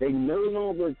 They no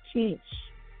longer teach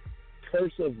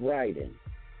cursive writing.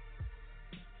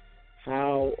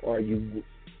 Why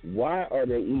are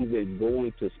they even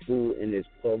going to school in this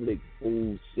public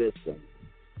school system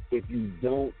if you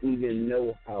don't even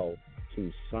know how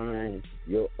to sign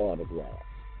your autograph?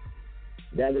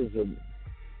 That is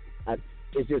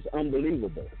it's just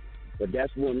unbelievable. But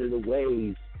that's one of the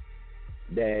ways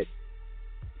that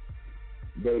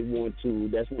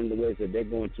that's one of the ways that they're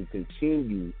going to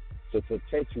continue to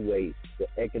perpetuate the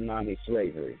economic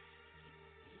slavery.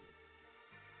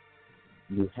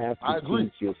 You have to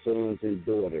teach your sons and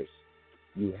daughters.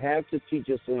 You have to teach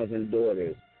your sons and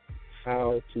daughters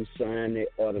how to sign their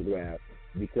autograph,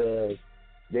 because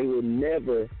they will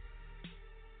never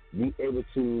be able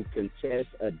to contest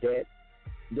a debt.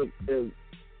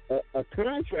 A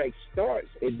contract starts.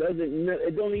 It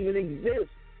don't even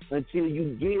exist until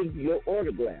you give your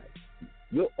autograph.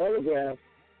 Your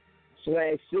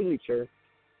autograph/signature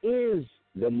is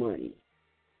the money.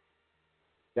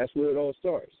 That's where it all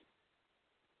starts.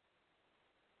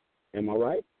 Am I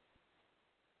right?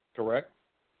 Correct.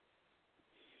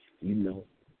 You know,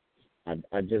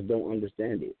 I just don't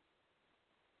understand it.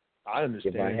 I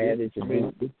understand. If I had it to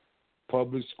do,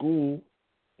 public school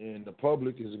and the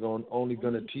public is only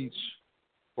going to teach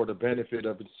for the benefit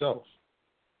of itself.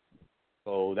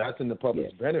 So that's in the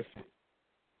public's benefit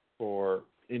for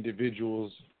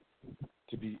individuals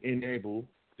to be enabled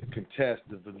to contest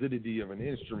the validity of an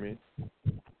instrument,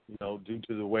 due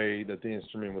to the way that the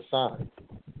instrument was signed.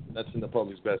 That's in the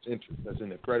public's best interest. That's in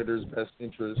the creditor's best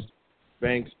interest,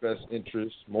 bank's best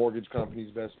interest, mortgage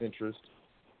company's best interest.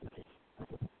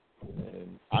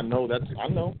 And I know.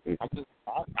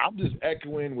 I'm just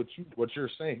echoing what you're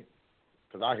saying,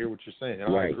 because I hear what you're saying,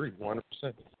 and I agree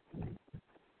 100%.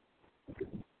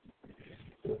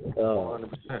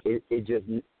 100%.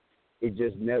 It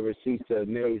just never ceased to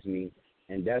amaze me,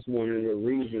 and that's one of the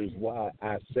reasons why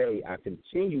I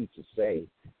continue to say,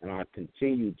 and I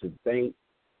continue to thank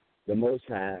the Most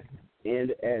High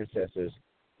and the ancestors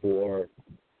for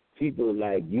people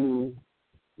like you,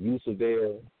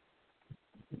 Yusufel,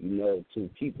 to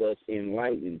keep us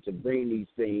enlightened, to bring these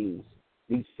things,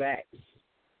 these facts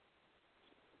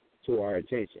to our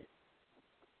attention.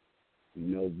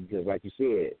 Because like you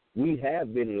said, we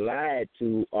have been lied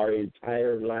to our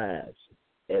entire lives.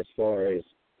 as far as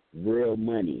real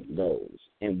money goes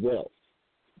and wealth.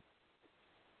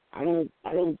 I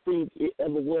don't think it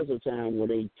ever was a time where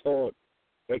they taught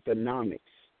economics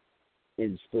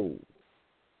in school.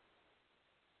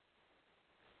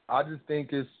 I just think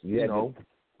it's, you know,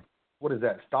 what is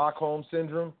that, Stockholm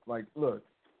Syndrome? Like, look,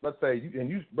 let's say,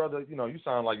 you, brother, you know, you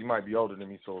sound like you might be older than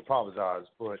me, so apologize.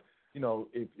 But, you know,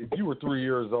 if you were 3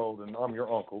 years old and I'm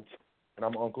your uncle, and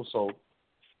I'm Uncle Soap,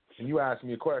 and you ask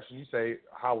me a question, you say,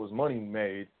 how was money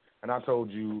made? And I told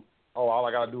you, oh, all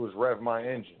I got to do is rev my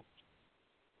engine.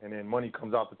 And then money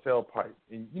comes out the tailpipe.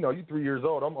 And, you know, you 3 years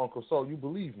old, I'm Uncle Soap, you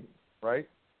believe me, right?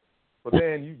 But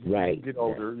then you get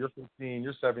older, you're 15,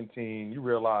 you're 17, you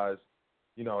realize,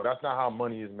 you know, that's not how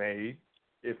money is made.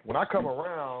 When I come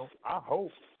around, I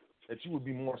hope that you would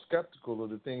be more skeptical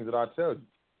of the things that I tell you.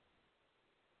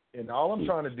 And all I'm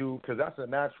trying to do, because that's a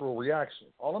natural reaction,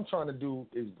 all I'm trying to do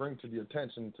is bring to the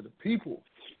attention to the people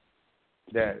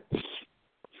that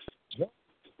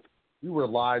we were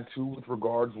lied to with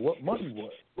regards to what money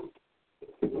was.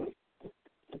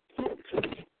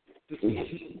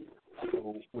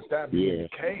 So with that being the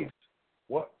case,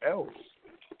 what else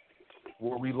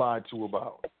were we lied to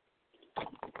about?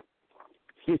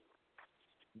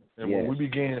 And when we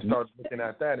began to start looking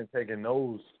at that and taking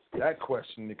that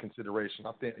question into consideration,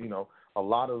 I think, you know, a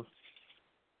lot of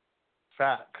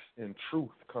facts and truth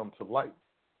come to light.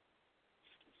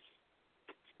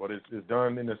 But it's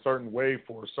done in a certain way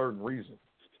for a certain reason.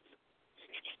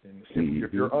 And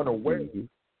if you're unaware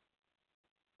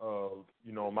of,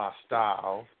 you know, my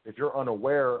style, if you're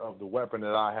unaware of the weapon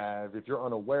that I have, if you're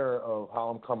unaware of how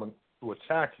I'm coming to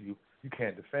attack you, you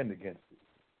can't defend against it.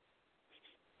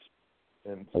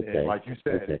 And like you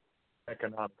said,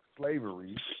 economic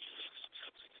slavery.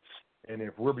 And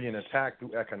if we're being attacked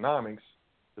through economics,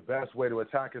 the best way to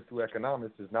attack us through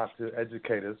economics is not to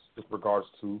educate us with regards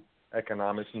to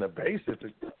economics. And the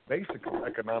basic of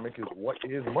economic is what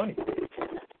is money?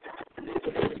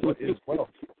 What is wealth?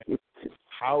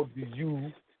 How do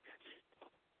you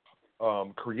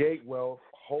create wealth,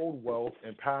 hold wealth,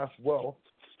 and pass wealth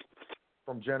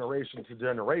from generation to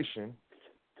generation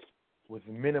with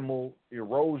minimal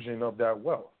erosion of that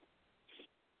wealth?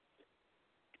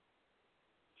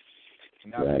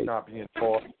 And that's not being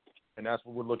taught, and that's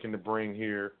what we're looking to bring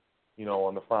here, you know,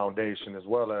 on the foundation, as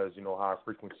well as, you know, high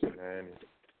frequency, man. And,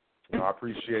 you know, I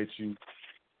appreciate you,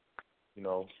 you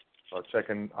know,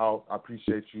 checking out. I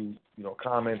appreciate you, you know,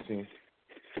 commenting,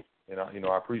 and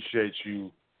I appreciate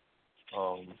you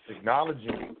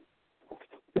acknowledging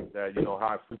that, you know,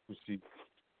 high frequency.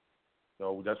 You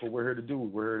know, that's what we're here to do.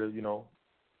 We're here to, you know,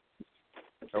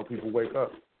 help people wake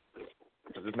up,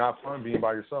 because it's not fun being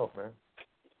by yourself, man.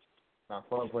 Not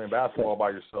fun playing basketball by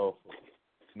yourself,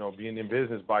 you know, being in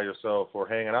business by yourself or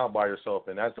hanging out by yourself.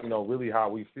 And that's, you know, really how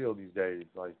we feel these days.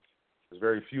 Like, there's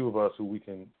very few of us who we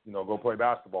can, you know, go play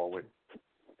basketball with,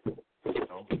 you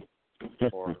know,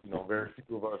 or, you know, very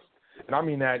few of us. And I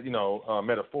mean that, you know,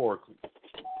 metaphorically.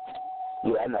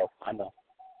 Yeah, I know.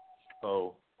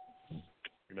 So,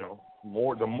 you know,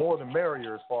 the more the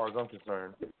merrier as far as I'm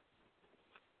concerned.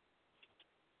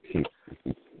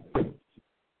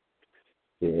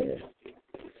 Yeah.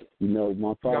 You know,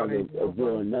 my father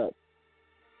growing up.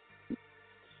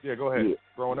 Yeah, go ahead. Yeah.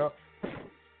 Growing up?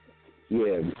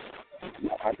 Yeah.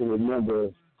 I can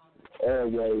remember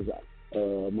always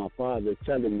my father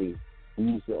telling me, he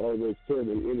used to always tell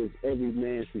me, it is every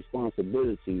man's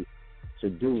responsibility to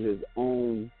do his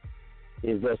own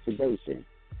investigation.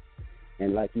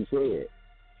 And like you said,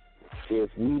 if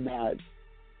we're not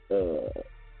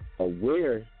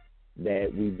aware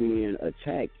that we're being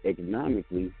attacked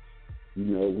economically, you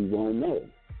know, we won't know.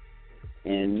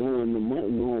 And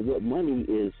knowing what money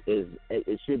is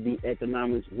it should be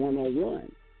economics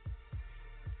 101.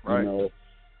 Right. You know,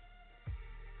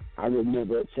 I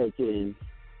remember taking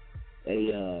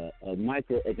a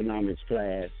microeconomics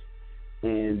class,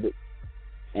 and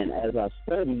as I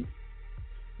studied,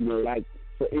 you know, like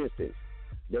for instance,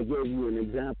 they gave you an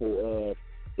example of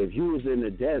if you was in the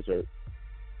desert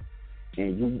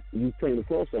and you came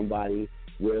across somebody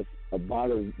with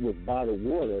bottled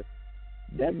water,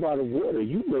 that bottled water,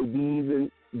 you may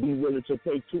be willing to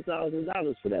pay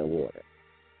 $2,000 for that water,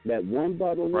 that one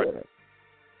bottle of water.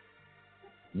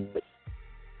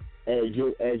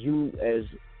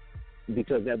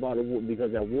 Because that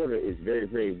water is very,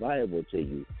 very valuable to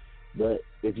you. But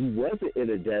if you wasn't in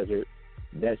a desert,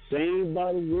 that same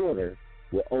bottle of water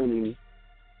will only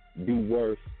be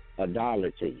worth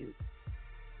 $1 to you.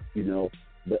 You know,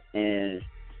 and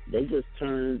they just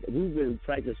we've been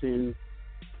practicing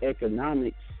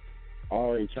economics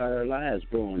our entire lives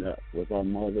growing up with our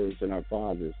mothers and our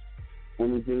fathers.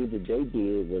 only thing that they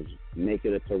did was make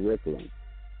it a curriculum.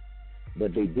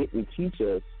 But they didn't teach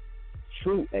us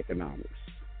true economics.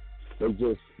 They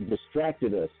just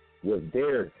distracted us with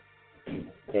their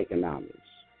economics.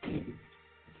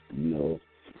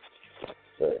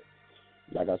 So,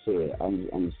 like I said,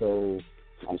 I'm so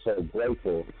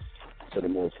grateful to the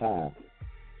Most High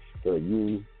for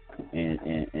you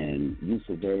and you,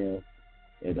 Surveyor,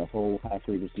 and the whole High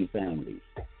Frequency family.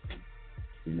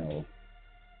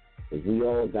 Because we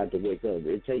all got to wake up.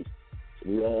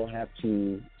 We all have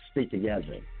to stick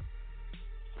together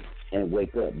and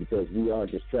wake up, because we are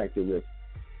distracted with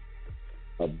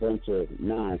a bunch of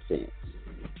nonsense.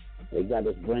 They got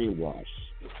us brainwashed.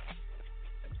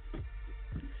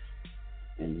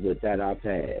 And with that, I'll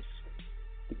pass.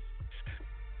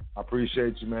 I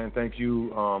appreciate you, man. Thank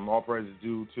you. All praise is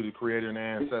due to the Creator and the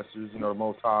ancestors, the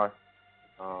Most High.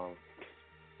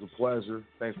 It's a pleasure.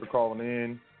 Thanks for calling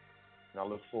in. And I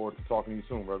look forward to talking to you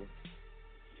soon, brother.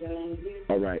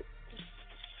 All right.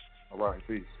 All right.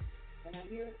 Peace. Can I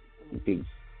hear it? Peace.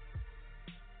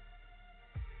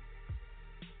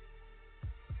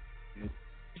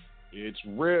 It's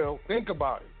real. Think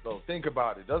about it, though. Think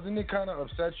about it. Doesn't it kind of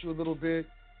upset you a little bit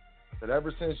that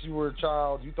ever since you were a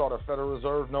child, you thought a Federal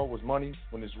Reserve note was money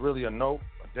when it's really a note,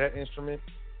 a debt instrument,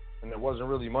 and it wasn't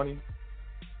really money?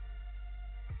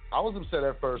 I was upset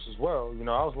at first as well.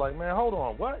 I was like, man, hold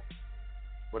on, what?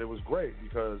 But it was great,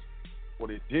 because what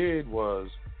it did was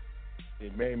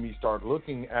it made me start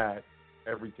looking at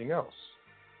everything else.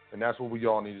 And that's what we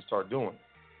all need to start doing.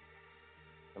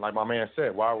 And like my man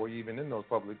said, why are we even in those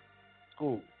public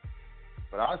schools?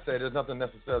 But I say there's nothing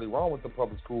necessarily wrong with the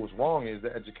public schools. What's wrong is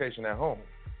the education at home.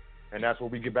 And that's where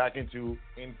we get back into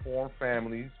informed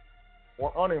families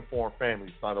or uninformed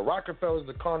families. Now, the Rockefellers,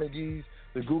 the Carnegies,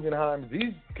 the Guggenheims,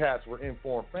 these cats were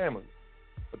informed families.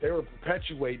 But they were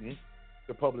perpetuating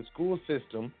the public school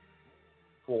system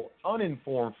for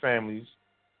uninformed families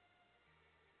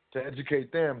to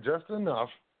educate them just enough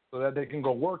so that they can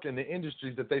go work in the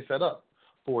industries that they set up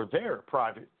for their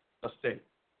private estate.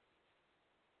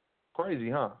 Crazy,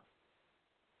 huh?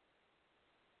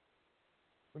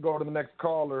 We go to the next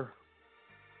caller.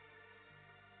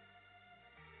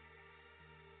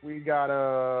 We got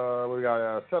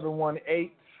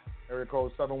 718, area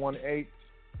code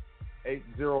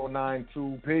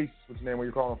 718-8092. Peace. What's your name? Where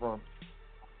you calling from?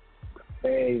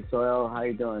 Hey, Soel, how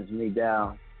you doing? It's me,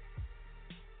 Dow.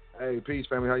 Hey, peace,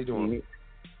 family. How you doing?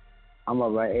 I'm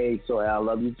all right. Hey, Soel, I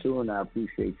love you too, and I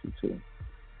appreciate you too.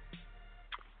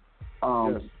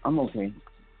 Yes. I'm okay.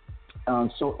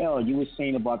 So, El, you were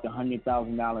saying about the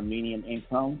 $100,000 median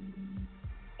income,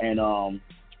 and the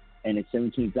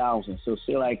 17,000. So,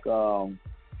 say like I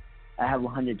have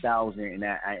 100,000,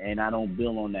 and I don't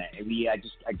bill on that every year. I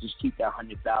just keep that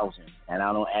 100,000, and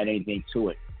I don't add anything to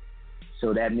it.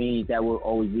 So that means that will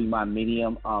always be my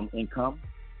medium income.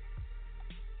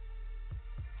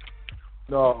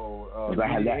 No, if I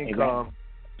have that income.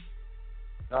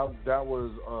 That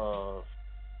was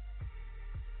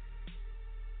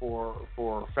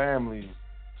for families,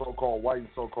 so-called white and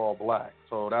so-called black.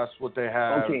 So that's what they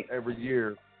have every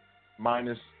year,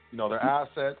 minus their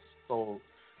assets. So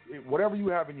whatever you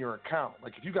have in your account,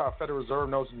 like if you got Federal Reserve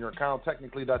notes in your account,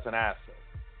 technically that's an asset.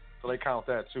 So they count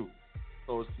that too.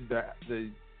 So it's the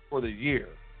for the year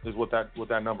is what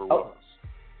that number was.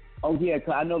 Oh yeah,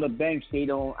 cause I know the banks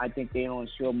I think they don't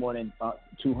insure more than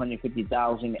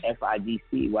 250,000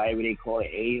 FIDC, whatever they call it,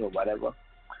 A or whatever.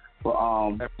 But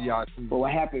FDIC. But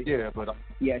what happens? Yeah, but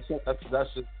so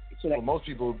that's just for most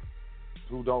people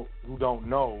who don't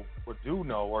know or do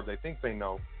know or they think they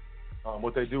know.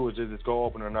 What they do is just go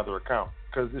open another account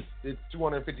because it's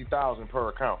 250,000 per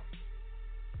account,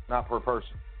 not per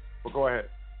person. But go ahead.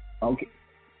 Okay.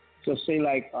 So say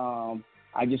like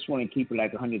I just want to keep it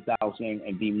like 100,000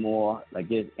 and be more like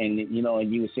this, and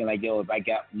and you were saying like if I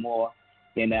got more,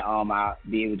 then I'll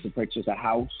be able to purchase a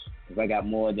house. If I got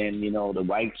more than the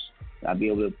whites, I'll be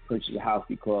able to purchase a house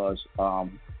because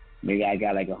maybe I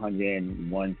got like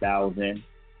 101,000,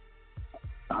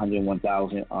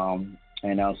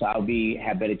 and so I'll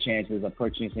have better chances of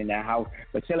purchasing that house.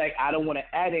 But say like I don't want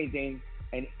to add anything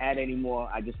and add any more.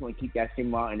 I just want to keep that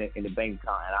same amount in the bank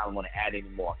account, and I don't want to add any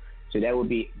more. So that would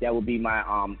be my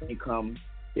income.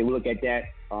 They would look at that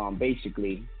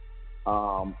basically.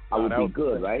 I would be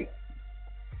good, right?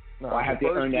 No, I have to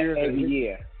earn that every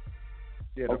year.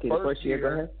 Yeah, the first year, go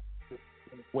ahead.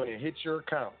 When it hits your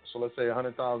account, so let's say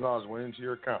 $100,000 went into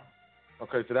your account.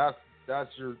 Okay, so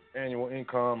that's your annual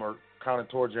income or counted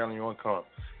towards your annual income.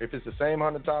 If it's the same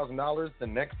 $100,000 the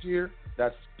next year,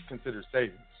 that's considered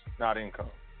savings, not income.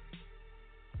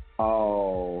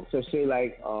 Oh, So say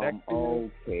like, next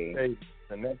year, okay. savings.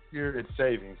 The next year it's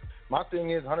savings. My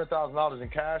thing is $100,000 in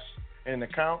cash in an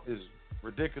account is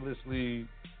ridiculously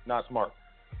not smart.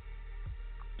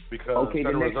 Because okay, the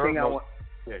Federal next Reserve thing I want.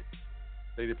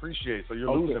 they depreciate, so you're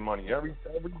Okay. losing money every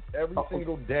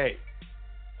single day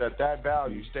that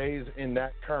value stays in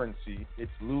that currency.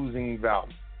 It's losing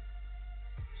value.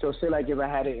 So say like if I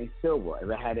had it in silver,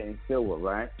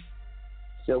 right?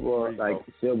 Silver, like go.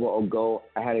 silver or gold.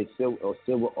 I had it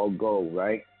silver or gold,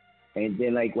 right? And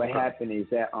then like what happened is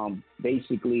that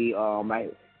basically I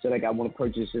want to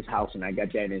purchase this house and I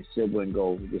got that in silver and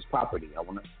gold, this property. I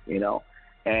want to,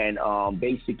 and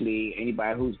basically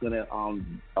anybody who's gonna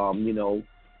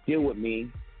deal with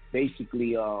me,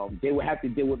 basically they would have to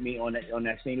deal with me on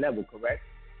that same level, correct?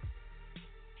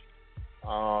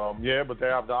 Yeah, but they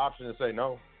have the option to say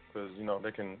no, because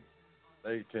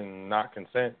they can not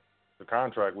consent to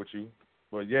contract with you.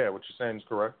 But yeah, what you're saying is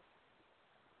correct.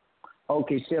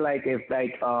 Okay, so like if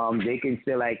like they can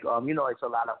say like it's a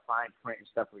lot of fine print and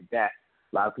stuff like that.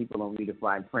 A lot of people don't read the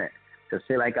fine print. So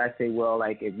say like I say, well,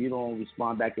 like if you don't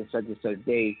respond back in such and such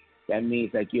day, that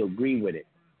means like you agree with it.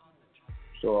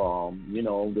 So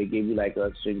they give you like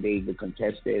a certain day to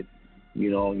contest it,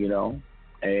 and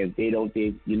if they don't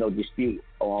dispute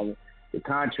the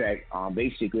contract,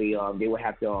 basically they would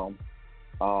have to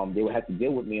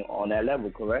deal with me on that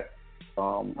level, correct?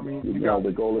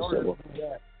 The goal is civil.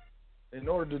 In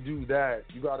order to do that,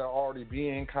 you got to already be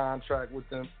in contract with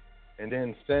them, and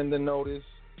then send the notice,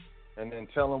 and then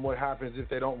tell them what happens if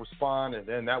they don't respond, and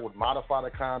then that would modify the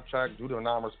contract due to a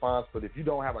non-response. But if you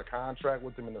don't have a contract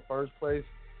with them in the first place,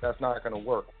 that's not going to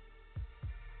work.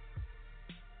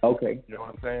 Okay. You know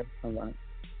what I'm saying? All right.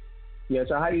 Yeah,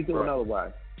 so how you doing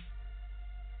otherwise?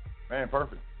 Man,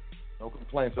 perfect. No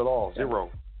complaints at all. Zero.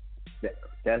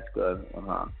 That's good.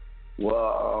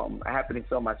 Well, I happened to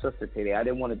tell my sister today. I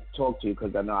didn't want to talk to you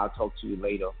because I know I'll talk to you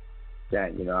later.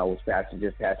 That I was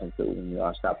just passing through, and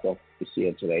I stopped off to see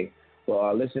her today.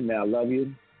 Well, listen, man, I love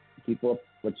you. Keep up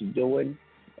what you're doing,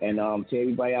 and to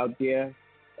everybody out there,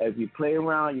 if you play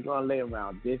around, you're gonna lay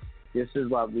around. This is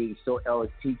what L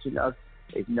is teaching us.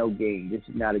 It's no game. This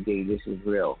is not a game. This is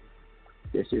real.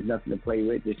 This is nothing to play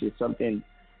with. This is something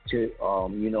to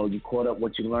you caught up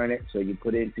what you learn it, so you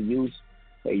put it into use.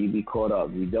 Hey, you be caught up.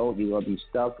 You don't, you're going to be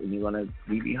stuck and you're going to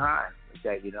be behind.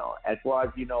 That, as far as,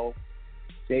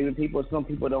 saving people, some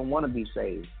people don't want to be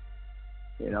saved,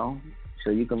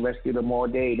 So you can rescue them all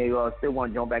day. They still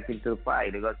want to jump back into the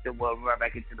fight. They're going to still want to run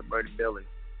back into the burning building.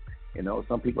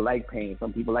 Some people like pain.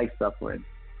 Some people like suffering.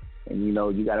 And,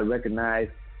 you got to recognize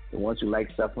the ones who like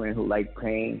suffering, who like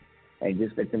pain, and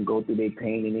just let them go through their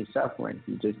pain and their suffering.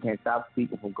 You just can't stop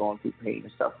people from going through pain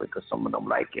and suffering because some of them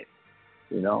like it,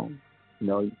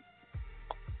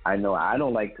 I know I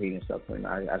don't like pain and suffering.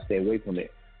 I stay away from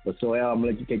it. But so I'm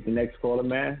gonna let you take the next caller,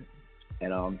 man.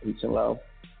 And peace and love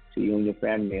to you and your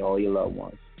family and all your loved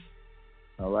ones.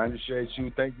 All right. Appreciate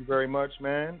you. Thank you very much,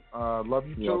 man. Love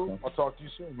you You're too. welcome. I'll talk to you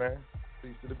soon, man.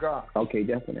 Peace to the God. Okay,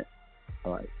 definite.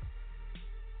 All right.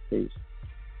 Peace.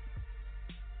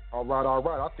 All right.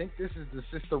 I think this is the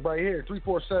sister right here.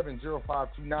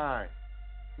 347-0529.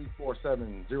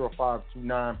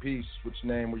 347-0529. Peace. Which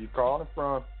name were you calling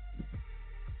from?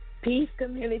 Peace,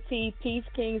 community. Peace,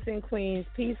 kings and queens.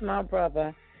 Peace, my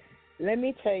brother. Let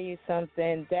me tell you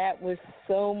something. That was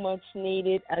so much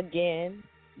needed. Again,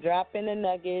 dropping the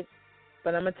nuggets.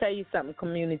 But I'm going to tell you something,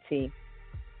 community.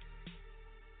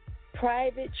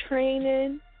 Private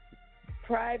training,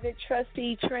 private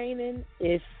trustee training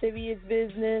is serious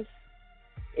business.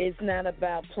 It's not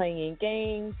about playing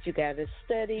games. You got to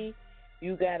study.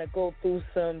 You got to go through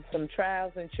some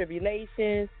trials and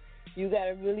tribulations. You got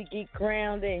to really get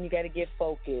grounded and you got to get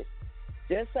focused.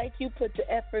 Just like you put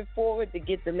the effort forward to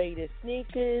get the latest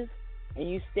sneakers and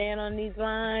you stand on these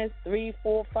lines 3,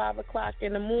 4, 5 o'clock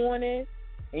in the morning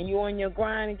and you on your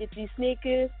grind and get these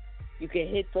sneakers, you can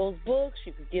hit those books,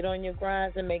 you can get on your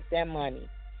grinds and make that money.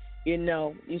 You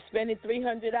spending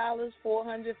 $300,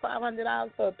 $400,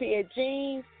 $500 for a pair of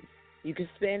jeans, you can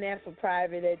spend that for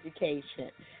private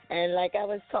education. And like I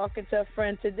was talking to a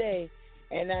friend today,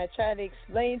 and I try to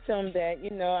explain to him that,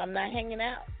 I'm not hanging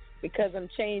out because I'm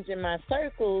changing my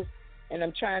circles and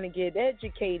I'm trying to get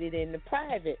educated in the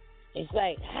private. He's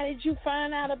like, how did you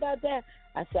find out about that?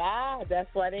 I said, that's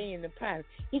why they in the private.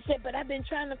 He said, but I've been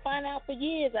trying to find out for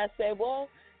years. I said, well,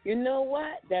 you know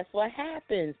what? That's what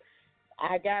happens.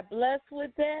 I got blessed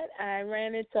with that. I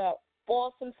ran into an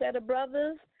awesome set of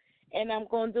brothers, and I'm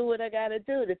going to do what I got to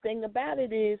do. The thing about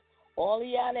it is, all of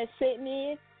y'all that's sitting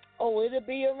in, it'll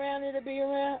be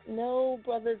around. No,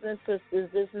 brothers and sisters,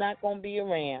 it's not going to be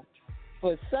around.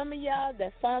 for some of y'all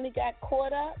that finally got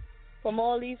caught up from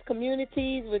all these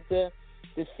communities with the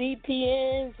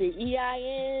CPNs, the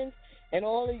EINs, and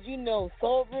all of,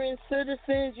 sovereign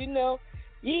citizens,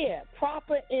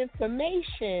 proper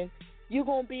information, you're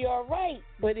going to be all right.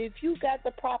 But if you got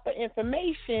the proper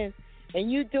information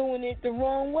and you doing it the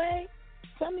wrong way,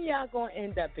 some of y'all going to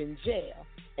end up in jail.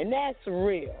 And that's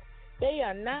real. They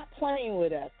are not playing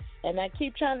with us. And I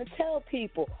keep trying to tell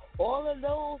people, all of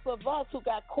those of us who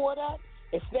got caught up,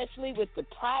 especially with the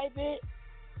private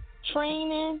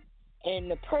training and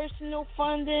the personal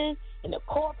funding and the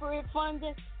corporate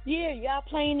funding, y'all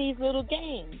playing these little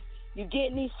games. You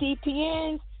getting these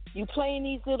CPNs, you playing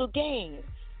these little games.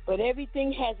 But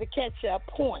everything has a catch-up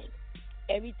point.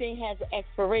 Everything has an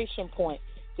expiration point.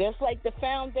 Just like the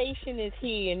foundation is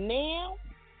here now,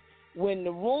 when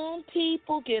the wrong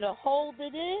people get a hold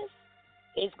of this,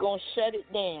 it's going to shut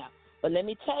it down. But let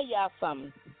me tell y'all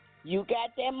something. You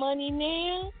got that money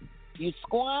now, you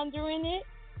squandering it,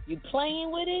 you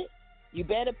playing with it, you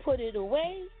better put it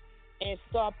away and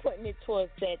start putting it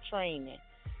towards that training.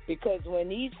 Because when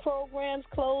these programs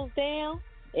close down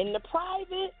in the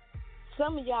private,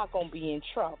 some of y'all going to be in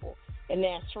trouble. And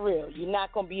that's real. You're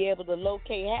not going to be able to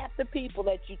locate half the people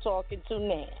that you're talking to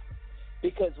now.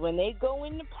 Because when they go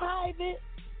in the private,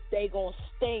 they going to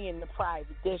stay in the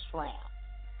private this round.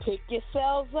 Pick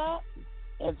yourselves up,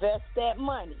 invest that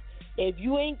money. If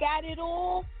you ain't got it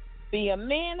all, be a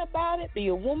man about it, be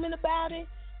a woman about it,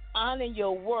 honor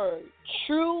your word.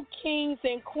 True kings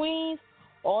and queens,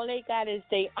 all they got is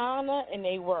their honor and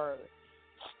their word.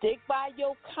 Stick by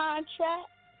your contract,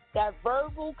 that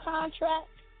verbal contract,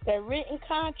 that written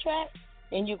contract,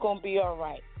 and you're going to be all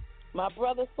right. My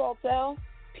brother Saltel,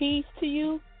 peace to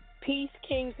you, peace,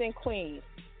 kings and queens.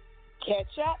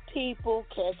 Catch up, people,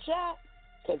 catch up,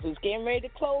 because it's getting ready to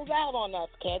close out on us.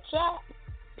 Catch up.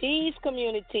 Peace,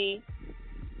 community.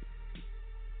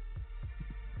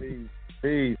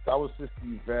 Peace. I was Sister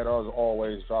Yvette. I was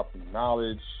always dropping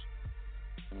knowledge.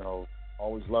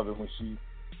 Always love it when she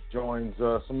joins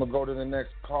us. I'm going to go to the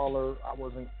next caller. I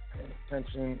wasn't paying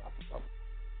attention.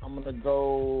 I'm going to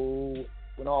go,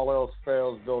 when all else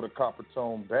fails, go to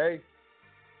Coppertone Bay.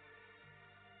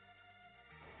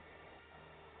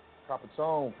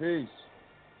 Coppertone, peace.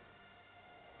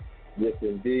 Yes,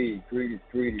 indeed. Greetings,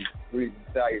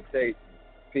 salutations.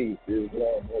 Peace.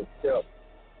 Islam, hotel.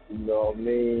 You know what I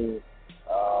mean?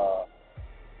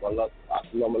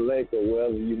 Assalamu alaikum,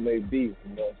 wherever you may be. You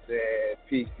know what I'm saying?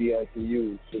 Peace be unto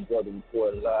you. It's your brother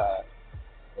reporting live.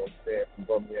 You know what I'm saying? From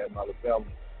Birmingham, Alabama.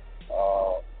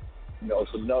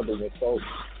 It's another one, folks.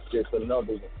 Just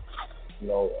another one.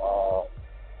 It's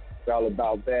all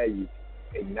about value.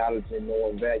 Acknowledging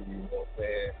knowing value, you know what I'm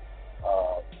saying?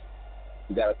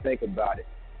 You got to think about it.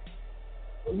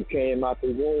 When you came out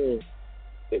the womb,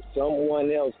 if someone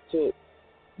else took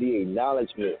the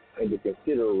acknowledgement and the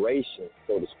consideration,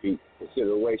 so to speak,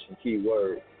 consideration, key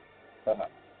word,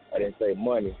 I didn't say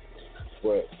money,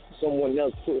 but someone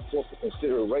else put forth the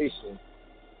consideration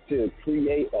to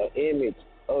create an image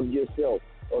of yourself,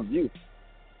 of you,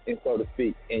 and so to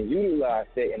speak, and utilize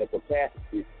that in a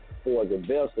capacity for the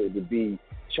vessel to be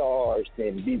charged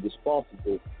and be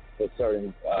responsible for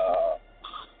certain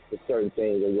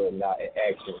things and whatnot in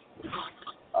action.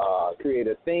 Create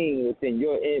a thing within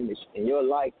your image and your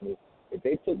likeness. If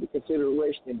they took the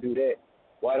consideration to do that,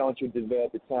 why don't you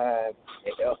develop the time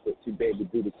and effort to be able to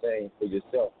do the same for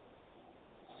yourself?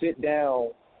 Sit down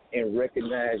and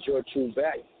recognize your true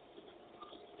value.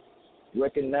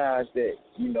 Recognize that,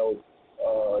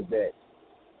 that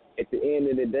at the end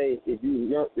of the day, if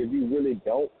you really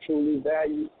don't truly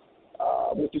value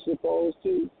what you're supposed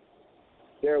to,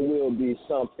 there will be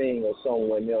something or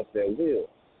someone else that will.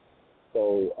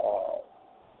 So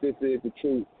this is the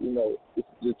truth, this is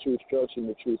the true structure and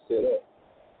the true setup.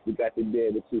 We got to be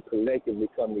able to collectively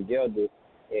come together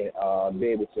and be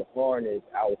able to harness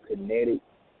our kinetic,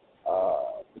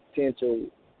 potential,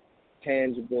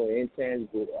 tangible and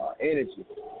intangible energy.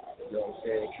 You know what I'm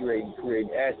saying?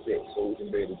 Creating assets so we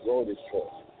can be able to grow this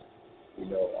trust.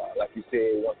 Like you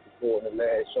said once before in the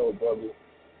last show, brother,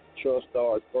 trust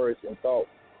starts first in thought,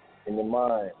 in the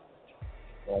mind.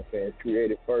 You know what I'm saying?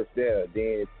 Create it first there,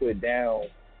 then put down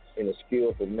in a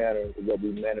skillful manner what we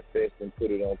manifest and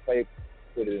put it on paper,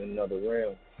 put it in another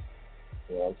realm.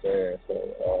 You know what I'm saying? So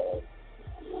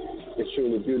it's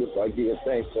truly beautiful. I give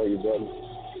thanks for you, brother.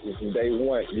 From day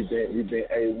one, you've been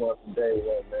A1 from day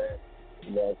one, man.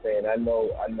 You know what I'm saying? I know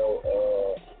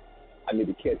I need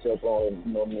to catch up on,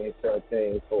 certain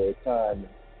things for a time.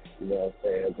 You know what I'm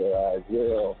saying? But as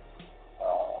well,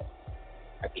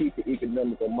 I keep the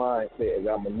economical mindset as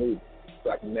I maneuver so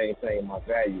I can maintain my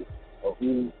value of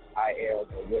who I am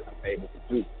and what I'm able to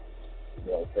do. You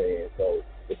know what I'm saying? So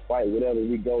despite whatever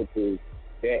we go through,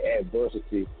 that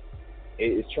adversity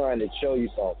is trying to show you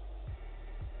something.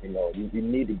 You know, you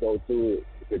need to go through it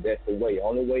because that's the way. The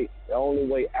only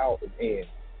way out is in.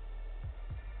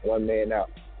 One man out.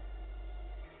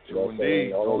 You know what I'm saying?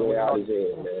 The only way out is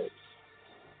in, man.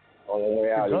 Only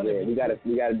way out is in. We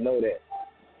gotta know that.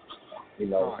 You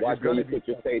know, watch where you put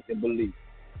your faith and belief.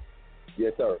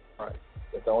 Yes, sir. Right.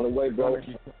 It's the only way, bro. It's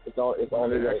the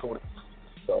only way.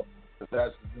 So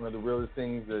that's one of the realest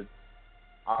things that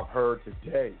I've heard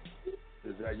today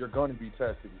is that you're going to be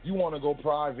tested. If you want to go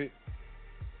private,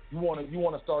 you want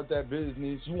to start that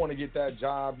business, you want to get that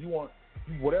job, you want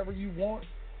whatever you want,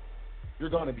 you're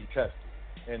going to be tested.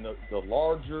 And the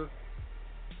larger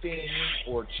thing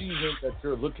or achievement that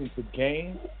you're looking to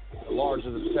gain, the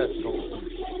larger the test is going to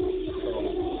be. So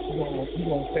you're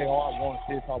going to say, oh,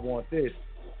 I want this.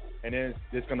 And then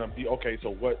it's going to be, okay, so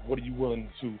what are you willing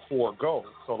to forego?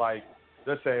 So, like,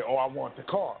 let's say, oh, I want the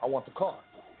car.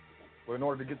 Well, in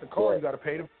order to get the car, you got to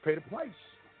pay the price.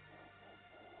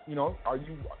 You know,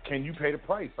 can you pay the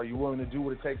price? Are you willing to do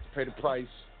what it takes to pay the price?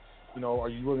 You know, are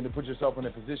you willing to put yourself in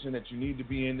a position that you need to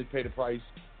be in to pay the price?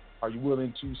 Are you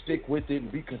willing to stick with it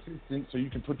and be consistent so you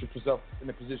can put yourself in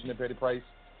a position to pay the price?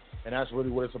 And that's really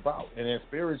what it's about. And then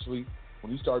spiritually,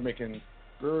 when you start making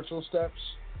spiritual steps,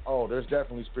 oh, there's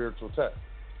definitely spiritual tests.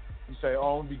 You say,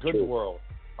 oh, I'm going to be good in the world.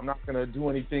 I'm not going to do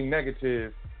anything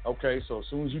negative. Okay, so as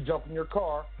soon as you jump in your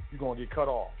car, you're going to get cut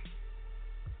off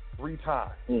 3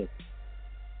 times.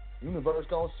 Universe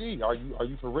going to see, are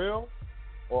you for real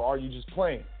or are you just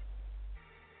playing?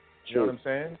 You know what I'm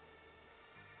saying?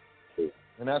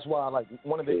 And that's why, like,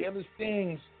 one of the illest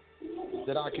things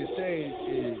that I can say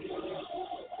is,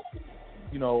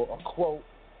 you know, a quote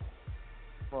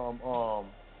from,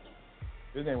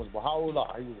 his name was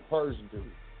Baha'u'llah. He was a Persian dude,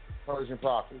 Persian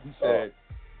prophet. He said,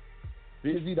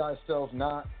 busy thyself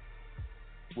not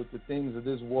with the things of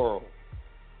this world,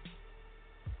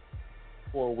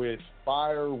 for with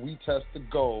fire we test the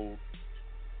gold,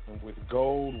 and with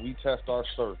gold we test our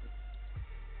servant.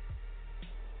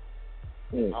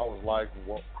 I was like,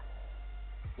 well,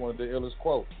 one of the illest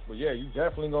quotes. But yeah, you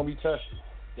definitely gonna be tested.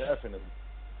 Definitely.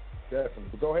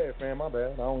 But go ahead, fam. My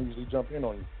bad. I don't usually jump in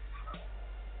on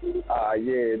you. But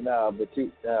that's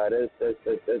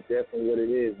definitely what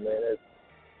it is, man.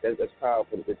 That's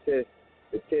powerful. The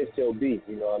test your beat.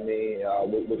 You know what I mean?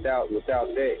 Without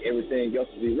that, everything else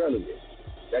is irrelevant.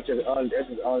 That's just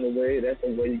the only way. That's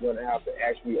the way you're gonna have to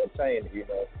actually obtain it. You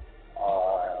know.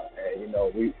 And you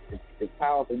know, it's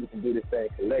powerful. We can do this thing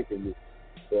collectively,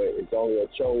 but it's only a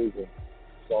chosen,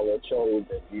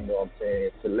 you know what I'm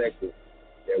saying, selective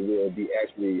that will be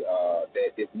actually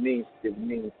that it means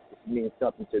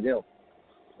something to them. You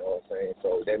know what I'm saying?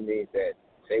 So that means that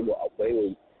they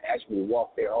will actually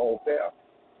walk their own path.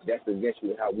 That's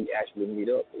eventually how we actually meet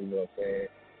up. You know what I'm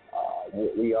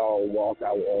saying? We all walk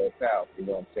our own path. You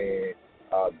know what I'm saying?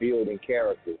 Building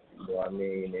character. You know what I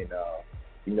mean? And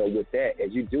you know, with that,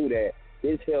 as you do that,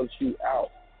 this helps you out.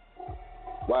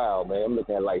 Wow, man, I'm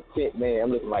looking at like 10, man.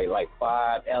 I'm looking like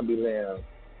 5 ambulance,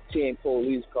 10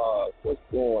 police cars. What's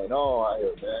going on out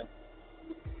here, man?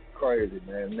 Crazy,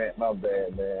 man. My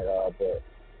bad, man. But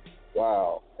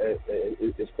wow,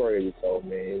 it's crazy. So,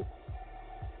 man,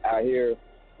 out here,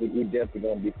 we definitely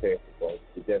gonna be tested, folks.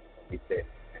 We definitely gonna be tested,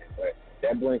 man. But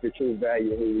that brings the true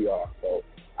value of who we are. So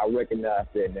I recognize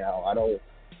that now. I don't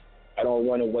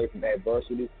run away from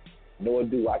adversity, nor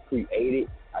do I create it.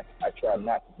 I try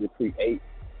not to create.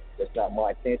 That's not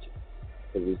my intention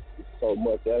because it's so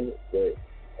much of it. But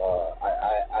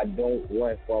I don't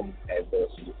run from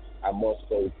adversity. I must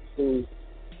go through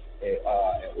in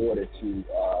order to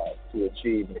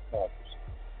achieve and accomplish,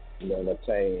 you know, and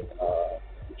obtain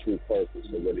the true purpose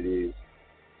of what it is.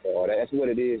 So that's what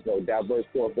it is, though. Diverse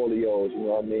portfolios, you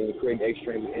know what I mean? Creating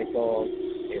extreme income,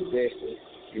 investing,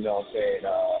 you know what I'm saying?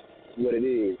 What it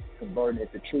is, converting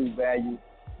it to true value,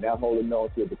 now holding on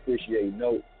to a depreciating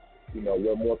note. You know,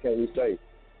 what more can we say?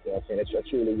 You know what I'm saying? That's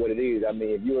truly what it is. I mean,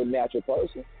 if you're a natural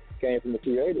person, came from the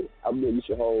Creator, I believe you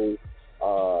should hold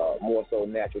more so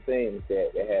natural things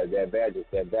that have that valuable,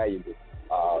 you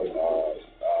know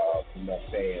what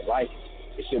I'm saying, life.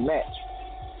 It should match.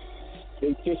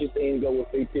 Fictitious things go with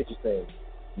fictitious things.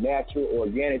 Natural,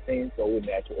 organic things go with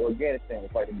natural, organic things,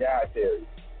 like the dietary.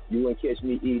 You wouldn't catch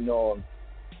me eating on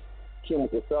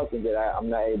chemical substance that I'm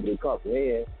not able to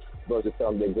comprehend versus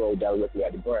something that grows directly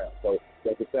out the ground. So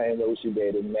that's the same way we should be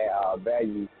able to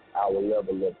value our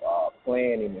level of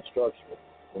planning and structure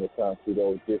when it comes to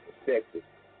those different sectors,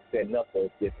 setting up those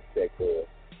different sectors,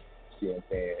 see what I'm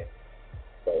saying,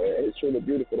 So it's truly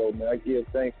beautiful, though, man. I give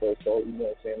thanks, though. So, you know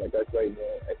what I'm saying? Like I say,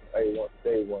 man, every once a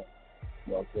day one.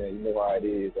 You know what I'm saying? You know how it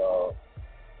is. You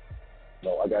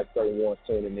know, I got certain ones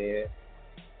tuning in.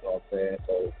 You know what I'm saying?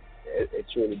 So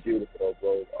it's truly beautiful,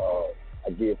 though, bro. I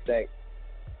give thanks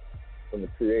from the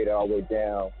Creator all the way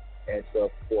down and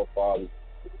stuff, forefathers,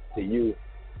 to you. You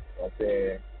know what I'm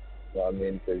saying? You know what I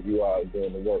mean? Because you are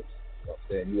doing the works. You know what I'm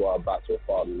saying? You are about your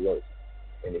Father's works.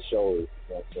 And it shows, you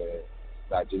know what I'm saying?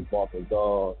 It's not just bumping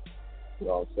guns, you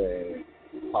know what I'm saying?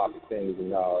 Popping things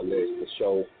and all that. The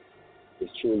show is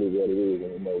truly what it is.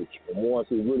 And, you know, the ones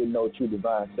who really know true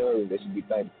divine service, they should be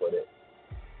thankful for that.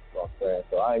 You know what I'm saying?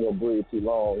 So I ain't going to breathe too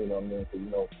long, you know what I mean? Because,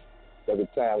 you know, every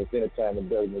time, within a time, it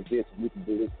doesn't exist, and we can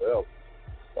do this forever.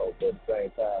 So, but at the same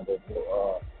time, but, you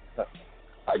know,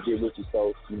 I get with you.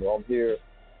 So, you know, I'm here.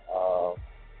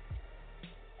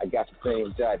 I got some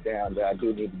things jotted down that I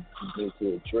do need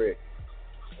to address.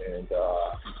 And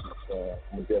I'm going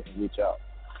to definitely reach out.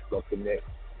 Go connect.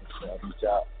 Reach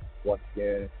out once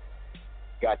again.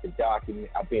 Got the document.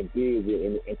 I've been busy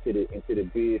into the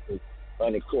business,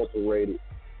 unincorporated.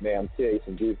 Man, I'm telling you,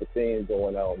 some beautiful things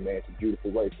going on, man. It's a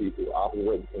beautiful way people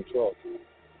operating from trust. You know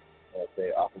what I'm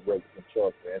saying? Operating from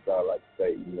trust, man. That's all I like to say,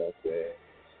 you know what I'm saying?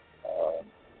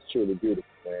 It's truly beautiful,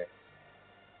 man.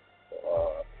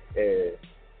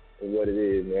 And what it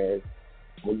is, man.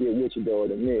 I'm going to get with you, though,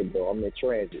 in a minute, though. I'm in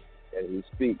transit as we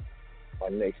speak. My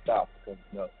next stop is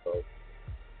coming up. So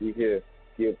we here.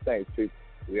 Give thanks, people.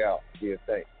 We out. Give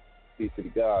thanks. Peace to the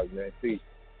gods, man. Peace.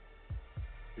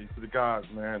 Peace to the gods,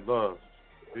 man. Love.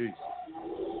 Peace.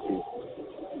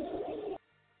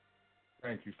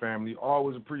 Thank you, family.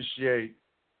 Always appreciate,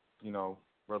 you know,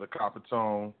 Brother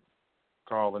Coppertone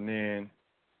calling in.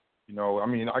 You know, I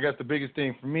mean, I guess the biggest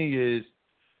thing for me is,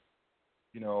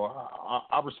 you know,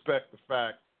 I respect the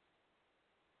fact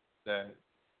that,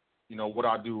 you know, what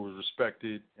I do is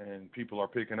respected and people are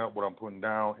picking up what I'm putting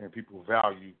down and people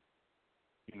value,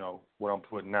 you know, what I'm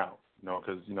putting out. You know,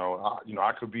 because, you know,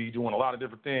 I could be doing a lot of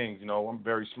different things. You know, I'm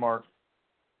very smart.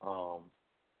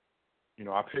 You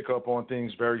know, I pick up on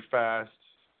things very fast.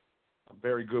 I'm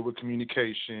very good with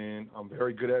communication. I'm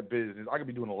very good at business. I could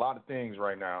be doing a lot of things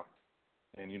right now.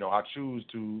 And, you know, I choose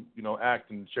to, you know,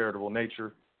 act in charitable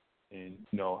nature. And,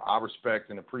 you know, I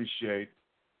respect and appreciate,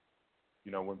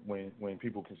 you know, when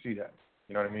people can see that.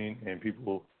 You know what I mean? And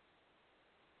people,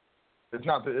 it's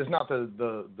not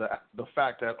the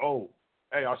fact that, oh,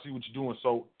 hey, I see what you're doing,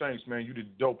 so thanks, man, you did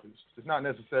the dopest. It's not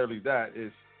necessarily that.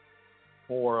 It's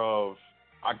more of,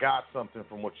 I got something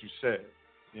from what you said.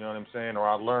 You know what I'm saying? Or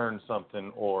I learned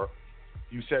something, or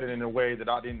you said it in a way that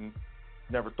I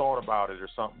never thought about it or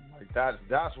something. Like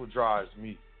that's what drives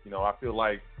me. You know, I feel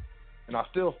like, and I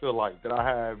still feel like that I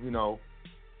have, you know,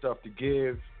 stuff to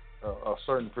give, a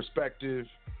certain perspective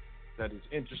that is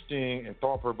interesting and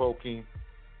thought-provoking,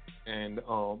 and,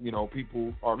 you know,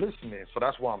 people are listening, so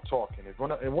that's why I'm talking. If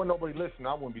when nobody listening,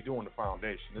 I wouldn't be doing the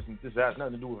foundation. This has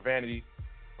nothing to do with vanity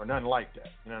or nothing like that.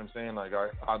 You know what I'm saying? Like,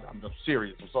 I'm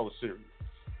serious. I'm so serious.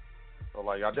 So,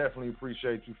 like, I definitely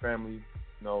appreciate you, family.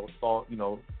 You know,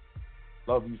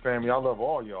 love you, family. I love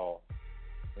all y'all.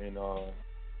 And,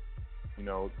 you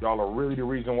know, y'all are really the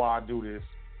reason why I do this,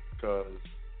 because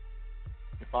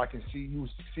if I can see you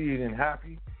succeed and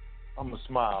happy, I'm going to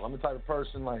smile. I'm the type of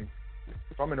person, like,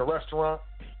 if I'm in a restaurant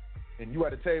and you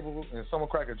at a table and someone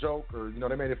crack a joke, or, you know,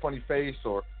 they made a funny face,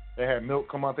 or they had milk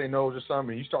come out their nose or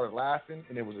something, and you started laughing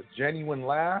and it was a genuine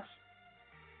laugh,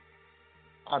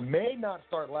 I may not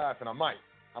start laughing. I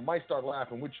might start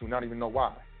laughing with you and not even know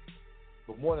why.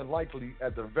 But more than likely,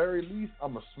 at the very least,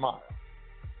 I'm going to smile.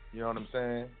 You know what I'm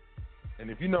saying? And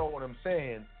if you know what I'm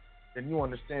saying, then you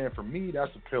understand, for me,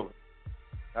 that's a pillar.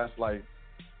 That's like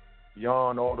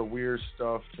beyond all the weird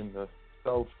stuff and the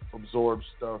self-absorbed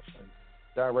stuff. And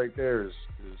that right there is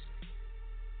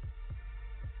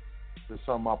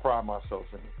something I pride myself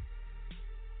in.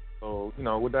 So, you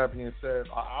know, with that being said,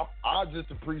 I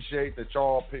just appreciate that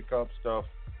y'all pick up stuff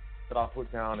that I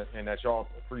put down and that y'all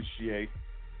appreciate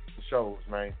the shows,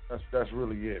 man. That's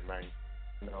really it, man.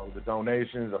 You know, the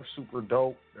donations are super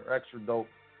dope. They're extra dope.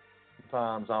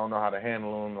 Sometimes I don't know how to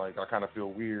handle them. Like, I kind of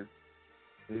feel weird.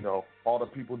 You know, all the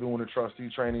people doing the trustee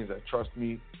trainings that trust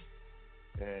me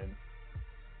and,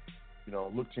 you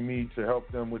know, look to me to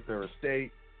help them with their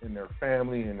estate and their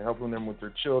family and helping them with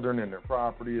their children and their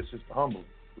property. It's just humbling.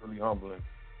 It's really humbling.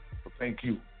 So thank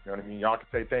you. You know what I mean? Y'all can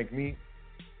say thank me,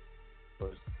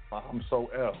 but I'm so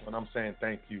L when I'm saying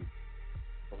thank you.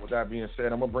 So with that being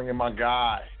said, I'm going to bring in my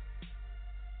guy,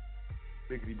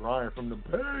 Biggity Brian from the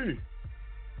Bay.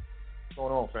 What's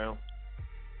going on, fam?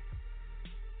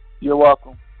 You're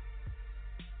welcome.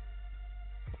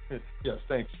 Yes,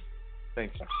 thanks.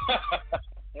 Thank you.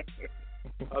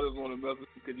 I just want to mess with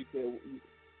you because you said,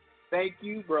 thank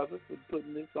you, brother, for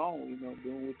putting this on,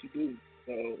 doing what you do.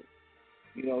 So,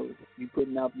 you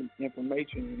putting out the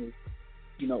information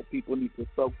and people need to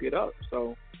soak it up.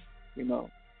 So,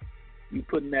 you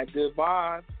putting that good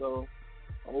vibe. So,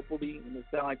 hopefully, and it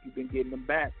sounds like you've been getting them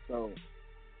back. So,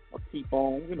 I'll keep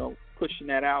on, pushing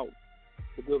that out.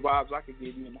 The good vibes I can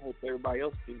give you and hope everybody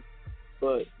else do.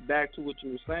 But back to what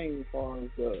you were saying as far as,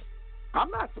 I'm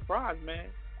not surprised, man.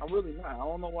 I'm really not. I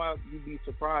don't know why you'd be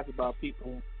surprised about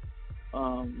people,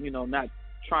 not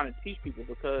trying to teach people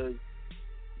because,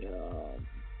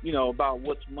 about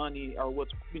what's money or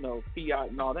what's, fiat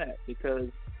and all that. Because,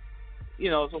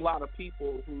 there's a lot of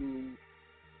people who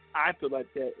I feel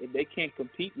like that if they can't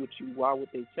compete with you, why would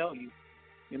they tell you?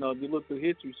 If you look through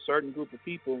history, a certain group of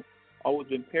people always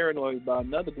been paranoid about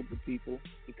another group of people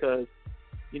because,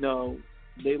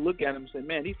 they look at them and say,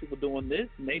 man, these people doing this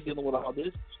and they dealing with all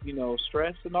this,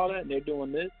 stress and all that, and they're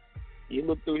doing this. You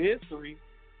look through history,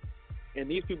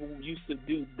 and these people used to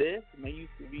do this, and they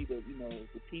used to be the,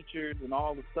 the teachers and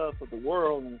all the stuff of the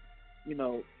world, and,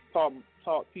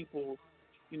 taught people,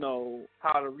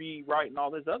 how to read, write, and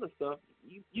all this other stuff.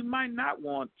 You might not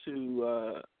want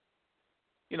to,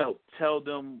 tell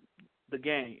them the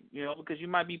game, because you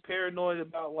might be paranoid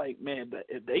about, like, man, but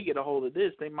if they get a hold of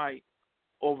this, they might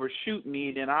overshoot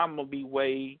me, then I'm going to be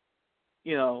way,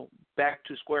 back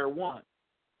to square one.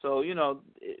 So,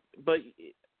 but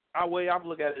our way I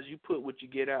look at it is you put what you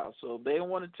get out. So if they don't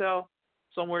want to tell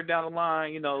somewhere down the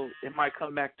line, it might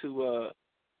come back to,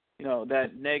 that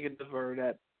negative or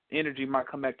that energy might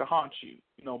come back to haunt you,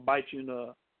 bite you in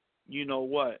the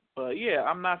what. But, yeah,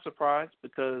 I'm not surprised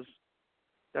because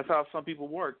that's how some people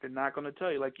work. They're not going to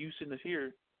tell you, like you sitting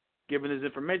here giving this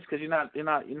information because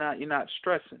you're not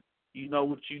stressing. You know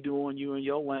what you're doing, you in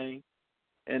your lane,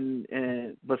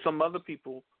 but some other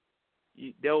people,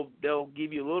 they'll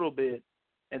give you a little bit,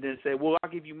 and then say, well, I'll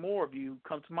give you more if you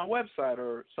come to my website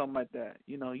or something like that.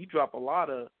 You drop a lot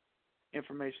of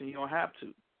information you don't have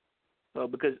to. So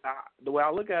because the way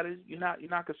I look at it, you're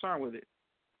not concerned with it,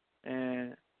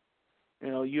 and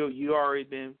you already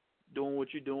been doing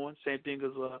what you're doing. Same thing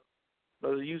as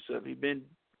Brother Yusuf. He's been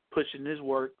pushing his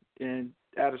work, and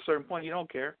at a certain point, you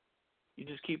don't care. You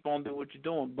just keep on doing what you're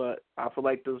doing. But I feel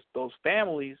like those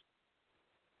families,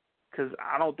 because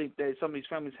I don't think that some of these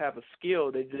families have a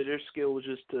skill. Their skill was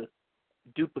just to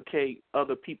duplicate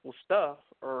other people's stuff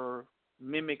or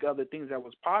mimic other things that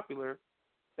was popular.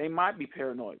 They might be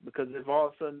paranoid because if all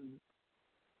of a sudden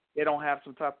they don't have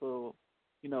some type of,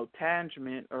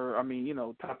 tangible or,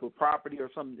 type of property or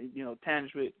something,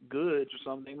 tangible goods or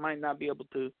something, they might not be able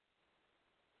to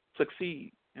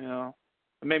succeed, It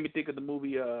made me think of the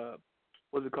movie,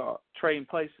 what's it called? Trading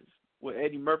Places, where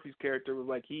Eddie Murphy's character was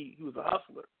like he was a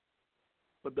hustler.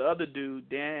 But the other dude,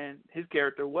 Dan, his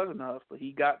character wasn't a hustler.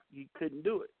 He couldn't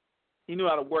do it. He knew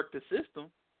how to work the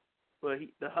system, but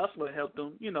the hustler helped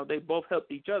him. They both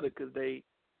helped each other because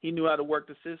he knew how to work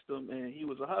the system and he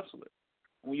was a hustler.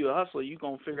 When you're a hustler, you're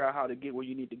going to figure out how to get where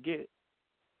you need to get.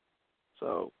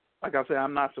 So, like I said,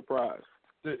 I'm not surprised.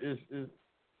 It's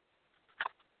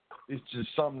just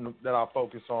something that I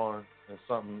focus on and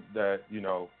something that,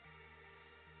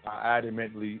 I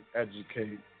adamantly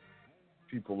educate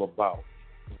people about.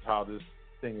 Is how this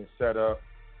thing is set up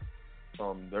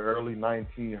from the early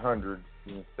 1900s,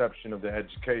 the inception of the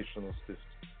educational system.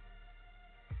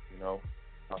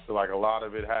 I feel like a lot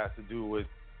of it has to do with,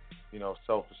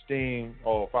 self-esteem.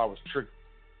 Oh, if I was tricked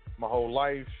my whole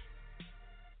life,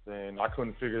 then I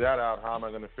couldn't figure that out. How am I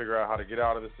going to figure out how to get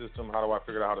out of the system? How do I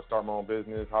figure out how to start my own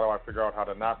business? How do I figure out how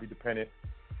to not be dependent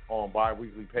on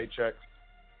bi-weekly paychecks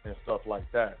and stuff like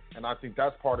that? And I think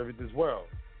that's part of it as well,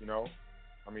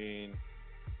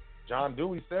 John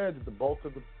Dewey said that the bulk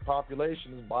of the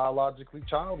population is biologically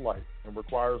childlike and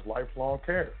requires lifelong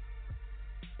care.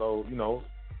 So,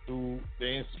 through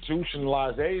the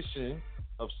institutionalization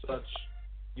of such,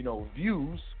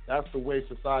 views, that's the way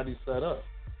society's set up.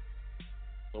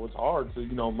 So it's hard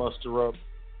to, muster up,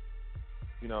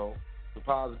 the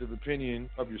positive opinion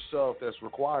of yourself that's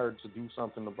required to do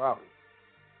something about it.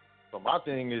 So my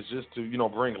thing is just to,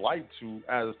 bring light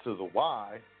as to the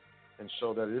why and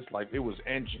show that it's like it was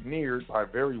engineered by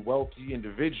very wealthy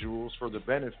individuals for the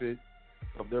benefit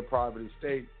of their private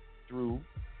estate through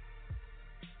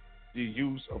the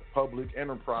use of public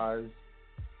enterprise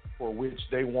for which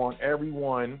they want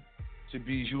everyone to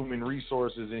be human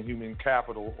resources and human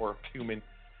capital or human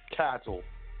cattle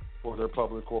for their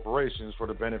public corporations for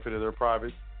the benefit of their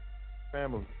private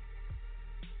family.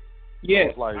 Yeah. So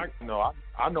it's like,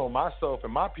 I know myself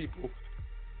and my people,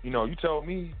 you tell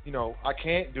me, I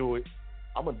can't do it,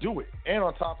 I'm going to do it. And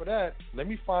on top of that, let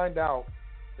me find out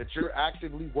that you're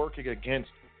actively working against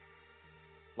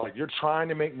me. Like, you're trying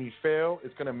to make me fail.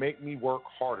 It's going to make me work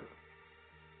harder.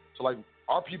 So, like,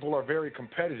 our people are very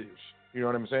competitive. You know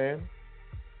what I'm saying?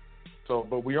 So,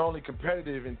 but we're only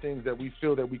competitive in things that we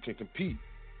feel that we can compete.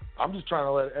 I'm just trying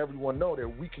to let everyone know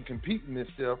that we can compete in this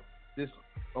stuff, this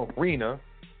arena,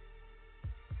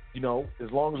 you know, as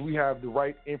long as we have the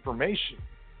right information.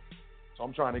 So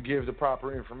I'm trying to give the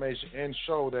proper information and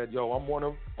show that, yo, I'm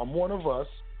one of us,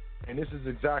 and this is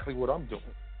exactly what I'm doing,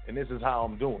 and this is how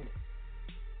I'm doing it.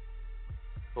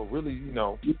 So really, you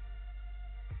know.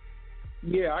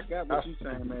 Yeah, I got what you're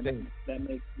saying, man. That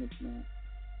makes sense, man.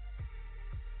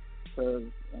 Because,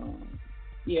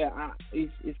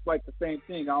 it's like the same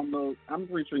thing. I don't know. I'm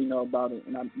pretty sure you know about it,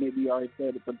 and maybe you already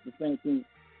said it, but the same thing,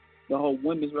 the whole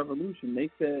women's revolution, they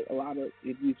said a lot of,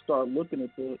 if you start looking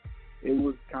into it, it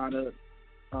was kind of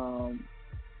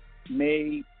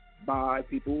made by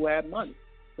people who had money.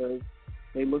 Because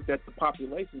they looked at the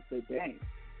population and said, dang,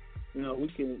 you know,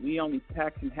 we only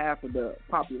taxing half of the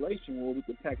population, or we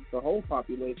could tax the whole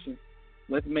population.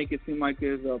 Let's make it seem like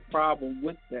there's a problem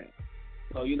with that.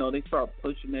 So, you know, they start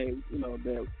pushing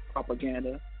their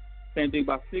propaganda. Same thing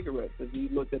about cigarettes. As we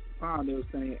looked at the time, they were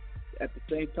saying at the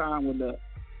same time when the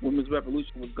women's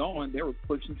revolution was going, they were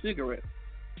pushing cigarettes.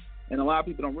 And a lot of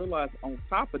people don't realize on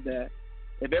top of that,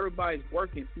 if everybody's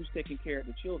working, who's taking care of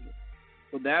the children?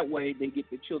 So that way they get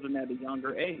the children at a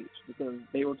younger age, because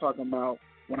they were talking about,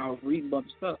 when I was reading a bunch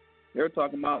of stuff, they were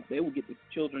talking about they would get the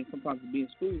children sometimes to be in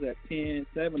schools at 10,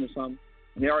 7 or something,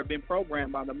 and they already been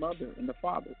programmed by the mother and the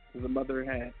father, because the mother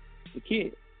had the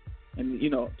kid. And, you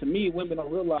know, to me, women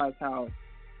don't realize how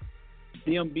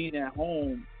them being at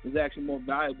home is actually more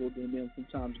valuable than them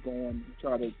sometimes going to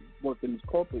try to work in this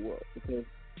corporate world, because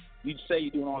you say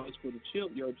you're doing all this for the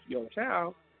your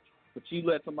child, but you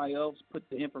let somebody else put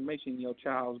the information in your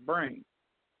child's brain.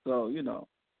 So, you know,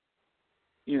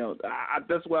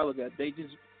 that's what I look at.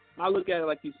 I look at it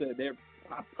like you said.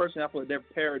 I feel like they're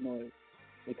paranoid,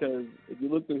 because if you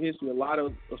look through history, a lot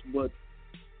of what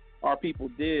our people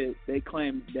did, they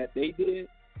claim that they did,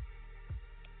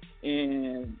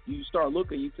 and you start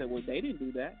looking, you say, well, they didn't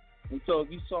do that. And so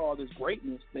if you saw all this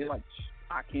greatness, they like,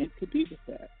 I can't compete with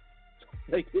that.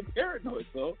 They get paranoid,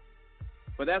 so.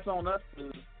 But that's on us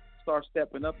to start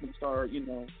stepping up and start, you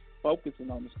know,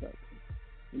 focusing on the stuff.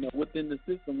 You know, within the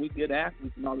system, we get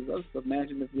athletes and all this other stuff.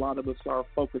 Imagine if a lot of us start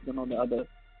focusing on the other,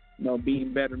 you know,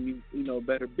 being better, you know,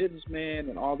 better businessmen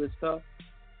and all this stuff.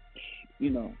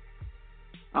 You know,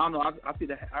 I don't know. I see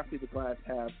the glass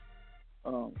half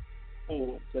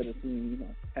full instead of seeing, you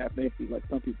know, half empty like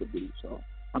some people do. So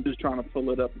I'm just trying to pull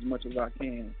it up as much as I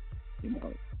can. You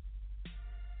know.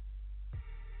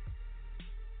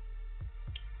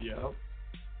 Yeah,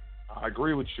 I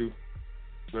agree with you.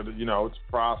 But, you know, it's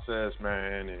a process,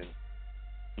 man, and,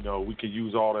 you know, we can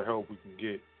use all the help we can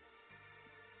get.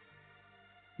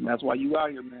 And that's why you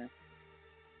out here, man.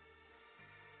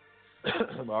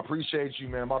 I appreciate you,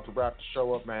 man. I'm about to wrap the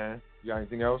show up, man. You got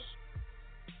anything else?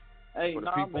 Hey,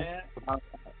 man.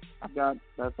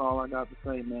 That's all I got to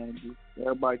say, man. Just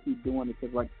everybody keep doing it,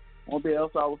 because, like, one thing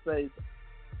else I would say is,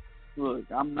 look,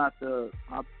 I don't know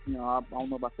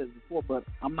if I said it before, but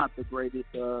I'm not the greatest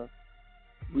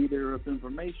reader of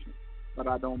information, but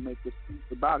I don't make excuse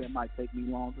about it. It might take me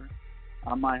longer.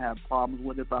 I might have problems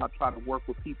with it, but I try to work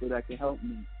with people that can help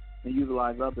me and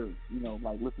utilize others, you know,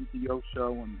 like listen to your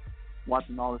show and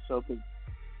watching all the show,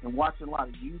 and watching a lot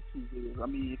of YouTube videos. I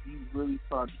mean, if you really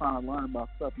start trying to learn about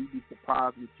stuff, you'd be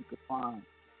surprised what you could find.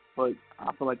 But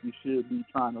I feel like you should be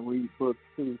trying to read books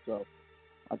too, so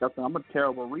like I said, I'm a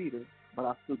terrible reader, but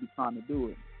I still be trying to do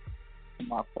it on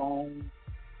my phone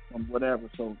and whatever.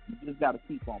 So you just got to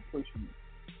keep on pushing it,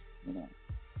 you know.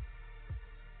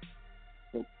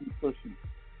 So keep pushing.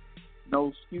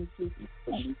 No excuses,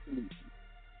 only solutions.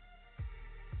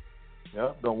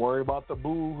 Yep, don't worry about the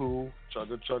boo-hoo.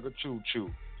 Chugga, chugga, choo-choo. You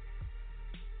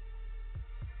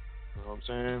know what I'm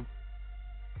saying?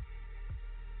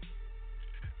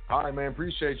 All right, man.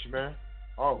 Appreciate you, man.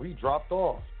 Oh, he dropped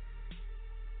off.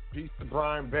 Peace to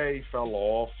Brian Bay. Fell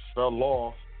off.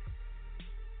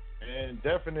 And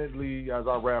definitely, as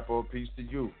I wrap up, peace to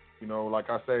you. You know, like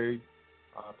I say,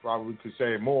 I probably could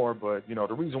say more, but, you know,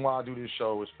 the reason why I do this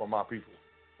show is for my people.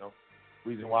 You know, the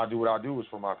reason why I do what I do is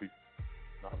for my people.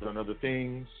 I've done other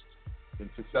things, been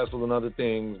successful in other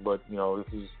things, but, you know,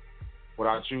 this is what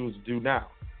I choose to do now.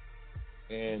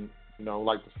 And, you know,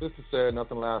 like the sister said,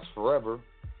 nothing lasts forever.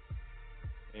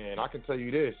 And I can tell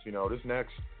you this, you know, this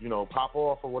next, you know, pop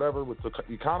off or whatever with the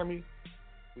economy,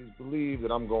 please believe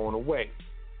that I'm going away.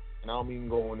 And I don't mean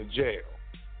going to jail.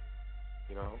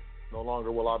 You know, No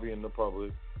longer will I be in the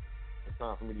public. It's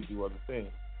time for me to do other things.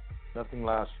 Nothing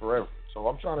lasts forever. So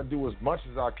I'm trying to do as much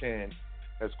as I can,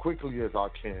 as quickly as I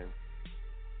can,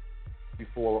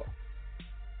 before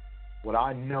what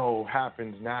I know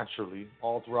happens naturally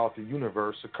all throughout the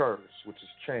universe occurs, which is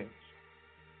change.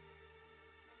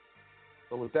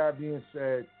 So with that being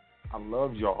said, I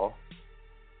love y'all,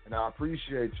 and I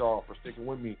appreciate y'all for sticking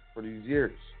with me for these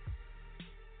years.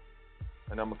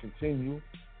 And I'm going to continue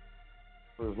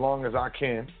for as long as I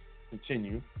can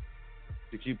continue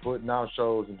to keep putting out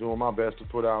shows and doing my best to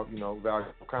put out,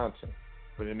 valuable content.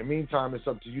 But in the meantime, it's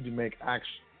up to you to make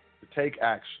action, to take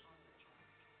action,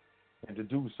 and to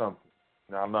do something.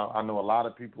 Now, I know a lot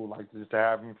of people like just to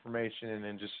have information and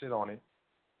then just sit on it.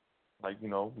 Like,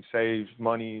 we save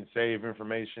money and save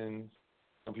information.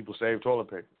 Some people save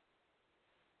toilet paper.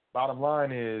 Bottom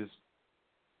line is,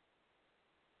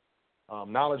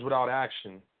 knowledge without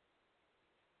action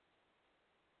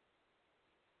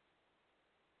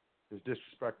is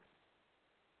disrespectful,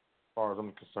 as far as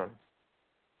I'm concerned.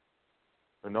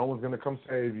 And no one's going to come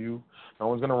save you. No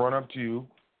one's going to run up to you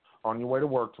on your way to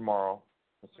work tomorrow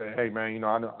and say, hey, man,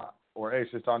 I know, or hey,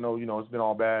 sis, I know, it's been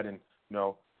all bad, and,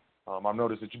 I've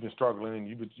noticed that you've been struggling and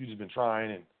you've just been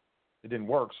trying and it didn't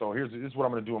work. So this is what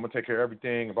I'm going to do. I'm going to take care of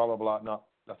everything and blah, blah, blah. No,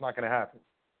 that's not going to happen.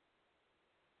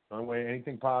 The only way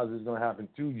anything positive is going to happen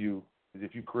to you is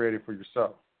if you create it for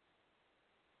yourself.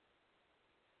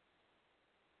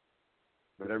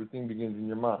 But everything begins in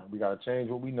your mind. We got to change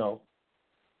what we know,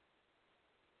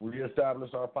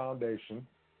 reestablish our foundation,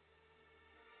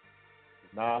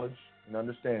 knowledge and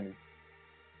understanding,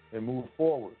 and move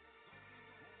forward.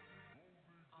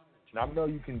 And I know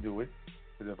you can do it,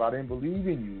 because if I didn't believe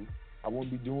in you, I wouldn't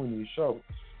be doing these shows.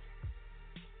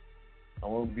 I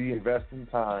won't be investing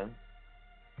time,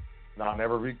 and I'll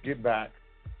never get back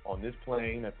on this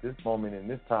plane at this moment in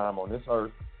this time on this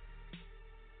earth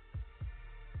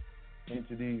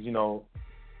into these,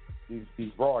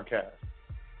 these broadcasts.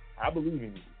 I believe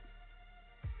in you.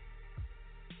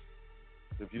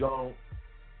 If you don't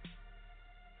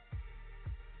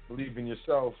believe in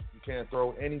yourself, you can't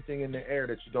throw anything in the air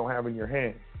that you don't have in your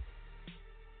hand.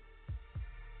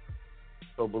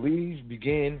 So believe,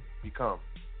 begin, become.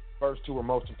 First two are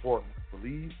most important.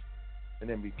 Believe and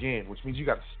then begin, which means you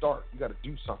got to start. You got to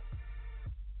do something.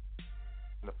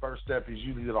 And the first step is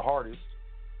usually the hardest,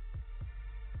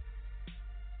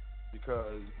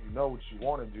 because you know what you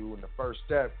want to do, and the first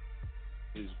step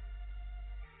is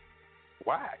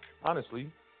whack,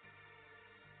 honestly.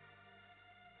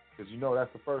 Because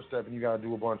that's the first step, and you got to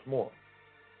do a bunch more.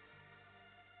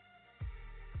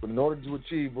 But in order to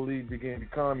achieve believe, begin,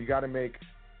 become, you got to make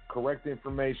correct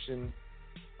information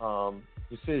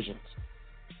decisions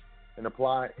and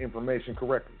apply information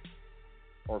correctly,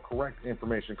 or correct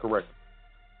information correctly.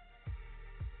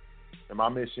 And my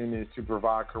mission is to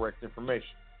provide correct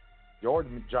information. Your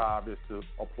job is to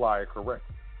apply it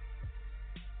correctly.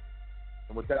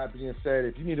 And with that being said,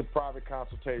 if you need a private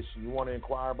consultation, you want to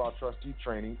inquire about trustee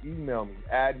training, email me,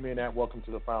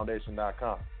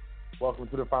 admin@welcometothefoundation.com.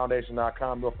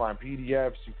 Welcometothefoundation.com, you'll find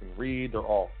PDFs you can read. They're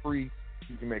all free.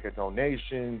 You can make a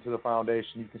donation to the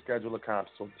foundation. You can schedule a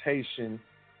consultation.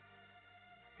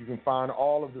 You can find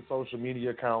all of the social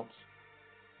media accounts,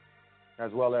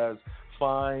 as well as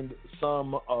find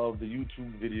some of the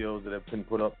YouTube videos that have been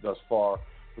put up thus far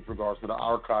with regards to the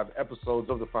archived episodes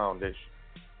of the foundation.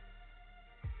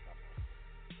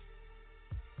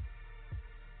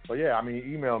 But yeah,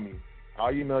 email me.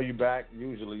 I'll email you back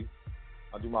usually.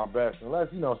 I'll do my best. Unless,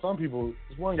 some people,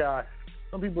 this one guy,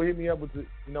 some people hit me up with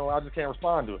I just can't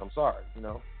respond to it. I'm sorry,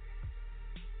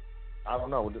 I don't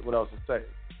know what else to say.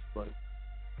 But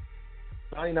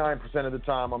 99% of the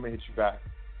time, I'm going to hit you back.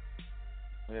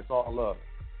 And it's all love.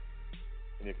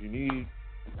 And if you need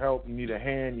help, you need a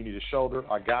hand, you need a shoulder,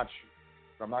 I got you.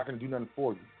 But I'm not going to do nothing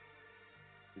for you.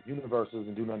 The universe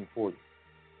doesn't do nothing for you.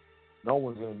 No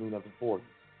one's going to do nothing for you.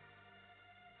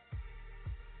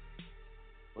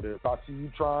 But if I see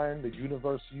you trying, the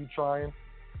universe see you trying,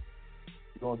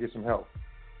 you're going to get some help.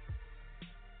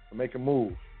 So make a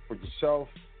move for yourself,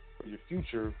 for your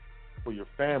future, for your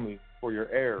family, for your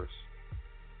heirs.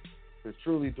 Because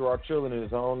truly, through our children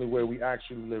is the only way we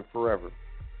actually live forever.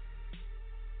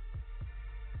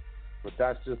 But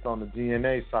that's just on the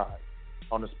DNA side.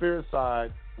 On the spirit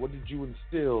side, what did you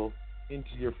instill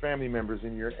into your family members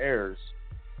and your heirs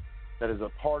that is a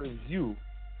part of you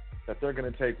that they're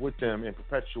going to take with them and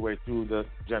perpetuate through the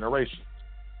generations?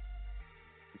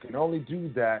 You can only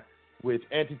do that with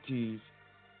entities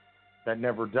that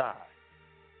never die.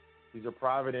 These are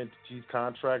private entities,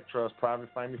 contract trust, private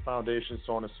family foundations,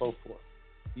 so on and so forth.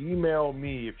 Email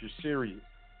me if you're serious.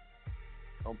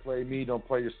 Don't play me. Don't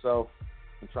play yourself.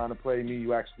 You're trying to play me.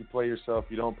 You actually play yourself.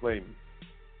 You don't play me.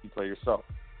 You play yourself.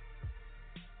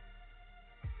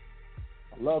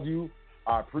 I love you.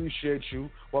 I appreciate you.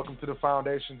 Welcome to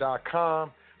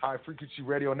thefoundation.com,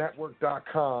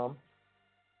 highfrequencyradionetwork.com.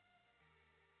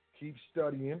 Keep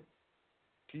studying.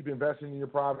 Keep investing in your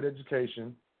private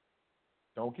education.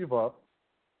 Don't give up.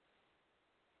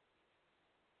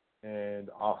 And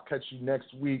I'll catch you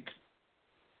next week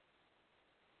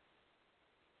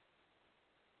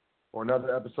for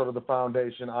another episode of The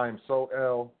Foundation. I am So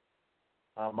L.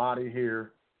 I'm out of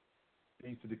here.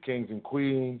 Peace to the kings and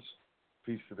queens.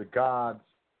 Peace to the gods.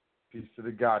 Peace to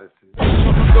the goddesses.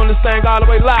 We're gonna sing all the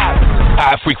way live.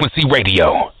 High Frequency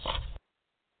Radio.